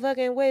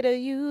motherfucking way to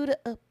you to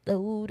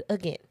upload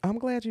again. I'm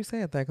glad you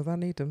said that because I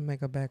need to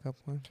make a backup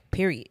one.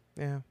 Period.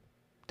 Yeah.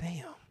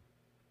 Damn.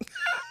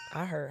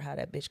 I heard how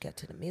that bitch got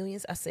to the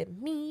millions. I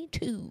said, me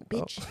too,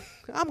 bitch.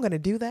 Oh, I'm going to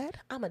do that.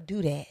 I'm going to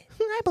do that.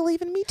 I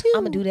believe in me too.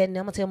 I'm going to do that, and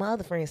I'm going to tell my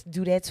other friends to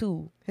do that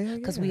too. Hell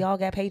Because yeah. we all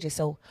got pages.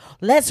 So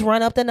let's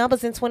run up the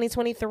numbers in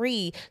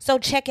 2023. So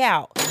check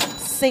out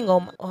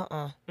single.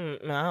 I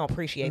don't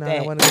appreciate No,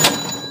 that. I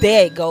wanna-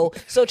 There you go.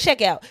 So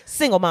check out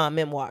Single Mom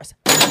Memoirs.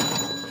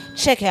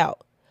 Check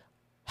out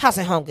House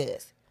and Home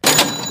Goods.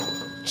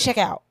 Check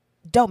out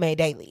Domain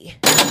Daily.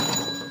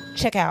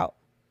 Check out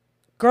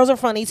Girls Are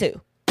Funny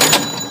Too.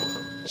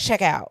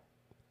 Check out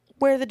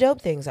Where the Dope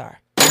Things Are.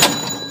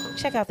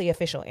 Check out the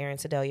official Aaron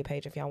Sedalia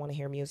page if y'all want to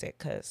hear music,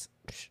 because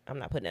I'm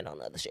not putting it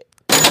on other shit.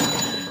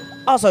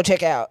 Also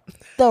check out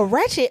the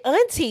Ratchet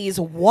Aunties.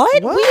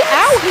 What? We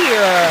out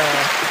here.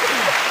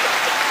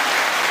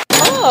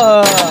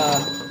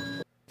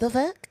 The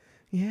fuck?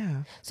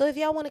 Yeah. So if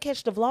y'all want to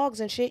catch the vlogs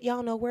and shit,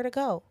 y'all know where to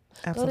go.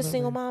 Absolutely. Go to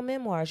Single Mom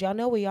Memoirs. Y'all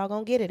know where y'all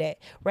gonna get it at.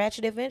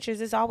 Ratchet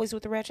Adventures is always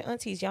with the Ratchet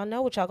Aunties. Y'all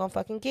know what y'all gonna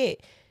fucking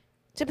get.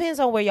 Depends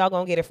on where y'all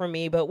gonna get it from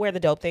me, but where the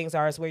dope things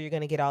are is where you're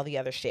gonna get all the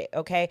other shit,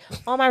 okay?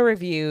 All my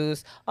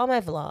reviews, all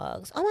my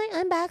vlogs, all my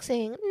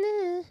unboxing.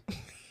 You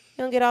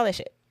don't get all that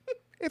shit.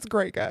 It's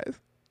great, guys.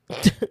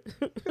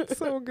 It's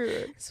so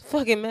good. It's a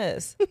fucking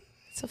mess.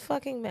 It's a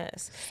fucking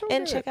mess.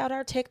 And check out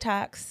our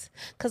TikToks,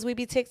 because we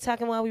be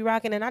TikToking while we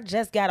rocking. And I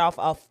just got off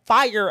a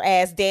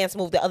fire-ass dance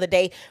move the other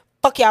day.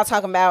 Fuck y'all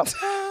talking about.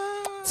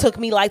 Took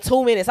me like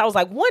 2 minutes. I was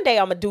like, one day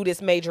I'm going to do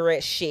this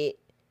majorette shit.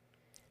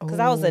 Because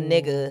I was a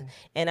nigga.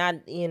 And I,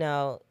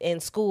 in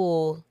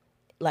school,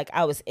 like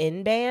I was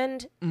in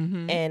band.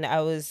 And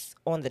I was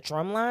on the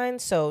drum line.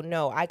 So,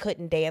 no, I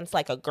couldn't dance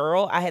like a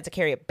girl. I had to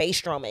carry a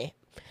bass drum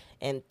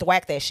and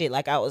thwack that shit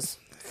like I was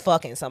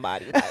fucking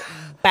somebody. Like,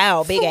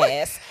 bow, big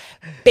ass,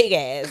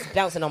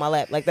 bouncing on my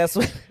lap. Like that's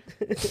what.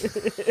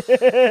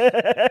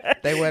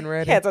 They wasn't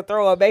ready. Had to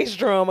throw a bass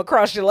drum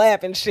across your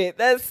lap and shit.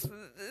 It's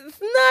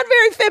not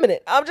very feminine.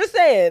 I'm just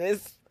saying.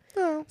 It's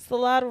a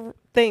lot of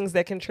things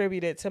that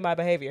contributed to my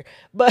behavior.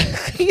 But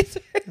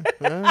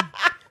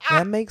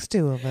that makes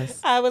two of us.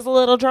 I was a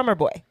little drummer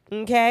boy.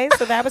 Okay,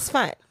 so that was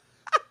fun.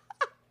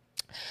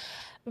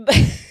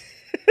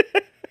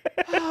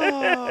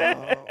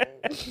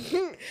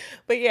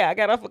 But yeah, I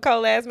got off a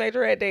cold ass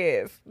majorette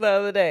dance the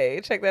other day.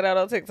 Check that out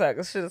on TikTok.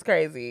 This shit is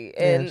crazy.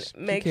 And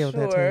make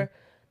sure.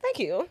 Thank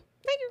you,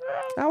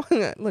 girl.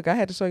 Look, I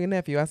had to show your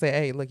nephew. I said,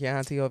 "Hey, look, your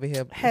auntie over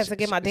here has to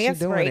get my dance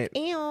break."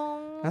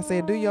 I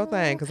said, "Do your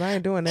thing, cause I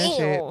ain't doing that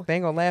shit. They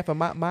ain't gonna laugh at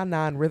my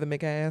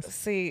non-rhythmic ass."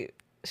 See,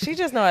 she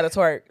just know how to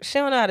twerk. She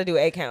don't know how to do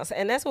 8 counts,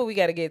 and that's what we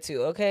got to get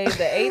to. Okay,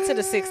 the 8 to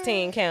the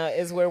 16 count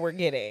is where we're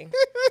getting.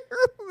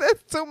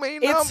 That's too many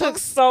numbers. It took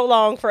so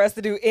long for us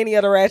to do any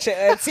of the Ratchet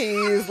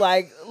Aunties,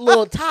 like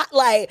little top.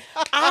 Like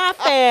I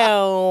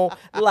found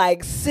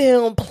like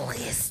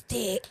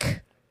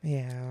simplistic.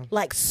 Yeah.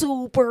 Like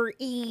super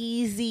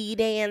easy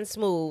dance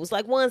moves.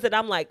 Like ones that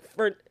I'm like,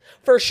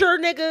 for sure,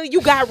 nigga,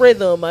 you got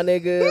rhythm, my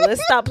nigga.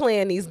 Let's stop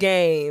playing these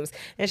games.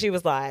 And she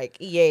was like,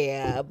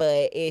 yeah,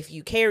 but if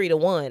you carry the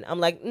 1.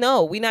 I'm like,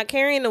 no, we not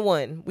carrying the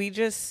 1. We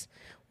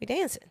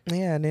dancing.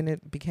 Yeah, and then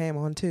it became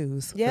on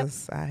 2s. Yep.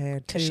 Because I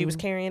had 2. Because she was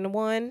carrying the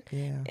 1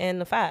 Yeah.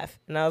 and the 5.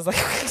 And I was like,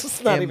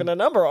 it's not even a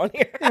number on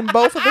here. And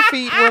both of the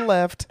feet were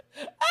left.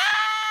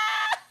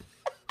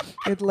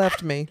 It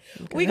left me.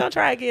 Okay. We gonna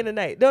try again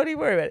tonight. Don't even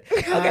worry about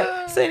it.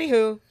 Okay. So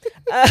anywho,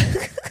 we gonna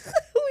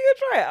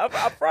try it.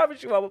 I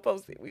promise you, I'm gonna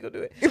post it. We gonna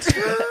do it.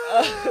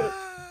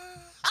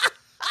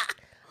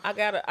 I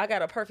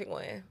got a perfect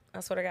one.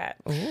 That's what I got.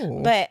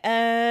 Ooh. But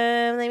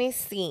let me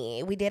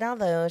see. We did all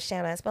those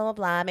shout outs, blah blah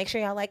blah. Make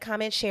sure y'all like,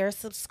 comment, share,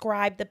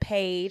 subscribe the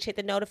page, hit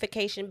the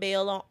notification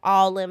bell on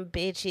all them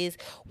bitches.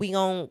 We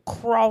gonna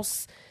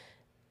cross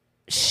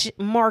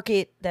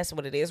market. That's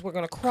what it is. We're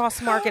gonna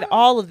cross market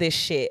all of this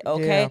shit.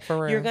 Okay, yeah, for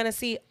real. You're gonna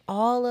see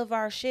all of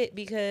our shit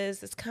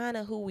because it's kind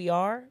of who we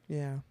are.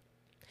 Yeah.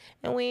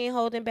 And we ain't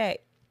holding back.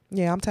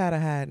 Yeah, I'm tired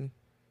of hiding.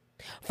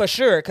 For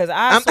sure, because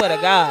I swear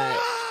to God.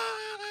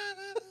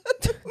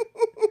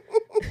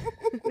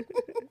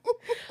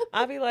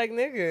 I be like,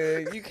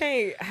 nigga, you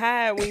can't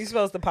hide when you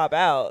supposed to pop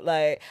out.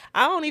 Like,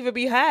 I don't even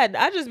be hiding.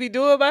 I just be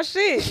doing my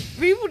shit.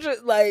 People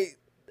just, like,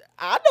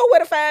 I know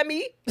where to find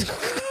me.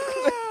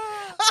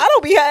 I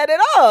don't be hiding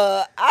at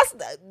all.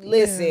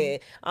 Listen,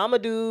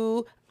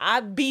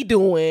 I be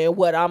doing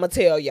what I'm going to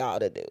tell y'all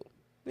to do.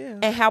 Yeah.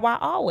 And how I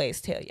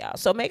always tell y'all.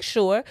 So make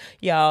sure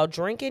y'all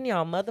drinking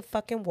y'all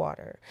motherfucking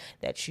water,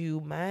 that you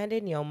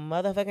minding your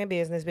motherfucking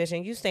business, bitch,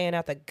 and you staying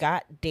out the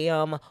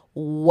goddamn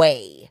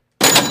way.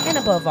 And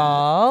above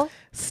all,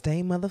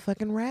 stay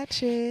motherfucking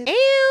ratchet. Y'all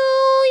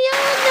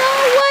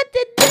know what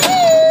to do.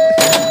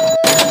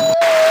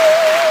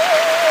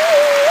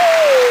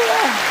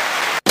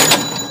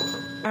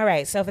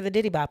 right, so for the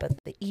Diddy Bop of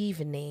the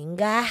evening.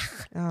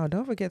 Oh,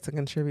 don't forget to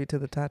contribute to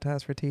the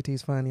Tatas for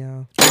TT's fun,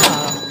 y'all.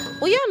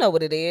 Well, y'all know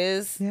what it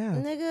is. Yeah.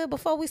 Nigga,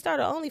 before we start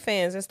our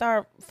OnlyFans and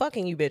start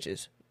fucking you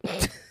bitches.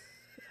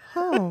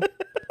 Oh.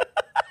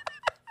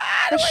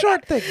 A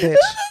short, thick bitch.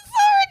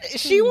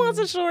 She wants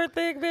a short,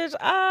 thick bitch.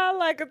 I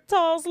like a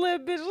tall,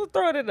 slim bitch. Let's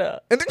throw it in there.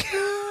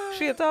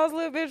 She a tall,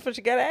 slim bitch, but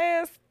she got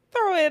an ass.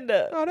 Throw it in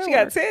there. Oh, that she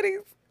got works.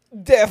 titties.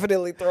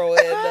 Definitely throw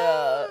it in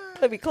there.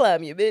 Let me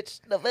climb you, bitch.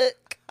 The fuck?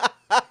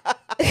 Oh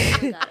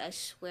God, I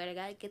swear to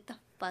God, get the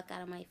fuck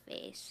out of my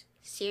face.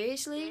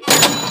 Seriously? You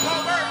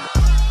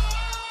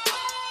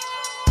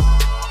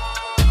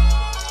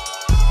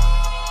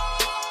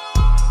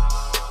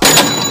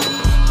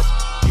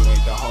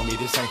ain't the homie,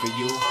 this ain't for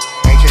you.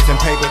 Ain't chasing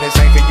paper, this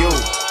ain't for you.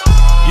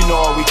 You know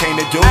what we came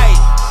to do. Hey,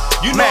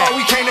 you know what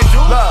we came to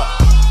do. Look,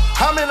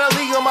 I'm in a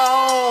league of my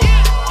own.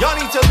 Y'all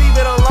need to leave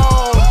it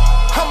alone.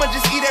 I'ma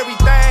just eat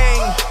everything.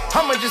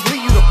 I'ma just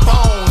leave you the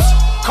bones.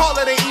 Call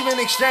it an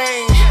even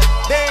exchange.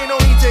 There ain't no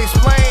need to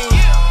explain.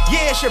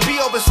 Yeah, it should be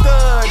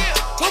overstood.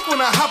 Like when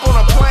I hop on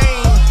a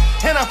plane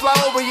and I fly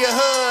over your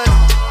hood.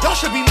 Y'all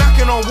should be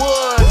knocking on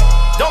wood.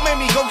 Don't make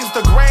me go against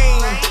the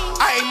grain.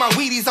 I ate my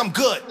Wheaties, I'm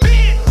good.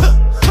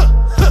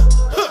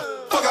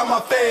 Fuck out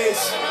my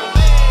face.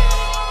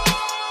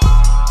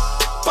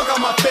 Fuck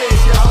out my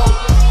face, yo.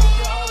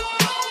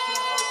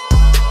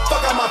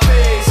 Fuck out my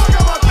face.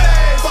 Fuck out my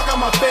face. Fuck out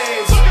my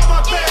face. Fuck out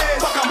my face.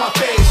 Fuck out my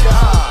face, yo.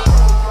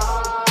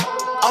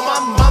 On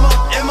my mama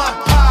and my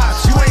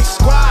pops, you ain't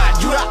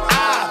squad, you the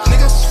op.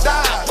 Niggas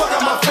stop. Fuck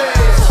out my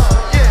face.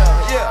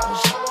 Yeah, yeah.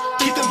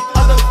 Keep them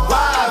other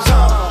vibes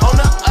on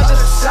the other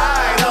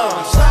side,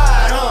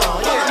 slide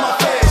on. Fuck out my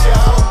face, yo.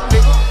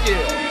 Nigga,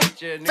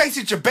 yeah. Face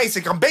it, you're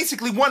basic. I'm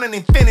basically one in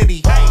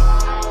infinity.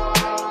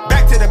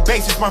 Back to the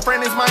basics. My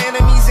friend is my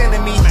enemy's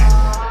enemy.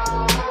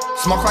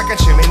 Smoke like a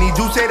chimney,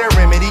 do say the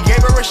remedy.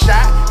 Gave her a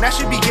shot, now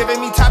she be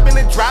giving me top in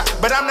the drop.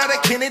 But I'm not a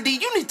Kennedy,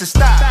 you need to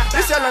stop.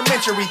 This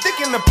elementary, thick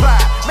in the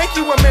plot. Make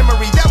you a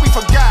memory that we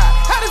forgot.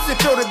 How does it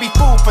feel to be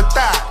food for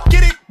thought?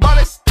 Get it? While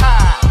it's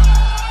high.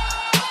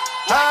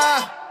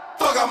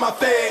 Fuck out my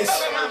face.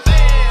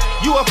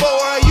 UFO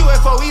or a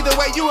UFO, either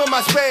way you in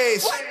my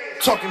space.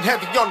 Talking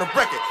heavy on the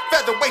record,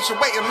 featherweight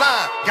should wait in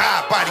line.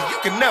 God body, you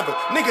can never.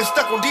 Niggas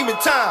stuck on demon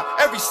time,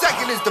 every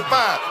second is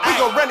divine. We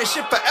gon' run this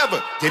shit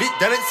forever. Did it,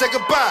 done it, say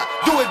goodbye.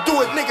 Do it,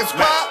 niggas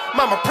squad.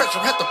 Mama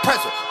pressure, had the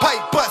pressure. Pipe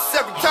busts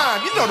every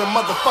time. You know the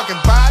motherfucking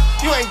vibe.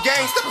 You ain't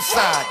gang, step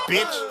aside,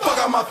 bitch. Fuck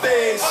out my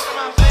face.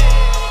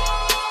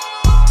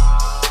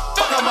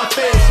 Fuck out my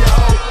face, yo.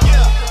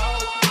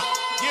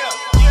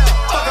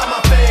 Fuck out my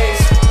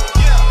face.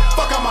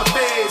 Fuck out my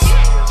face.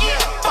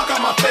 Fuck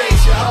out my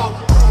face, yo.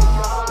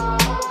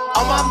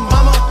 On my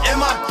mama and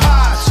my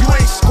pops, you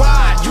ain't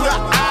squad, you the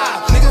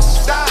op. Niggas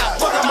stop,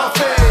 fuck out my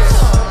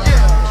face. Yeah,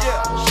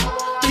 yeah.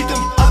 Keep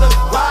them other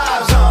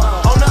vibes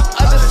on the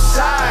other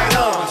side,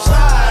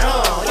 slide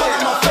on. Fuck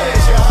out my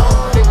face, yo.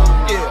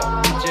 Yeah,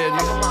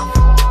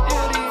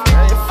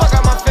 fuck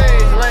out my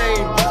face,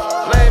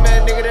 lame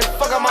man, nigga. Then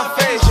fuck out my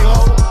face, yo.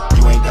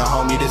 You ain't the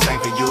homie, this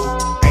ain't for you.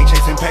 Ain't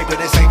chasing paper,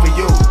 this ain't for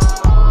you.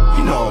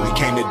 You know what we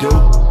came to do.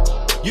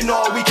 You know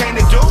what we came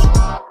to do.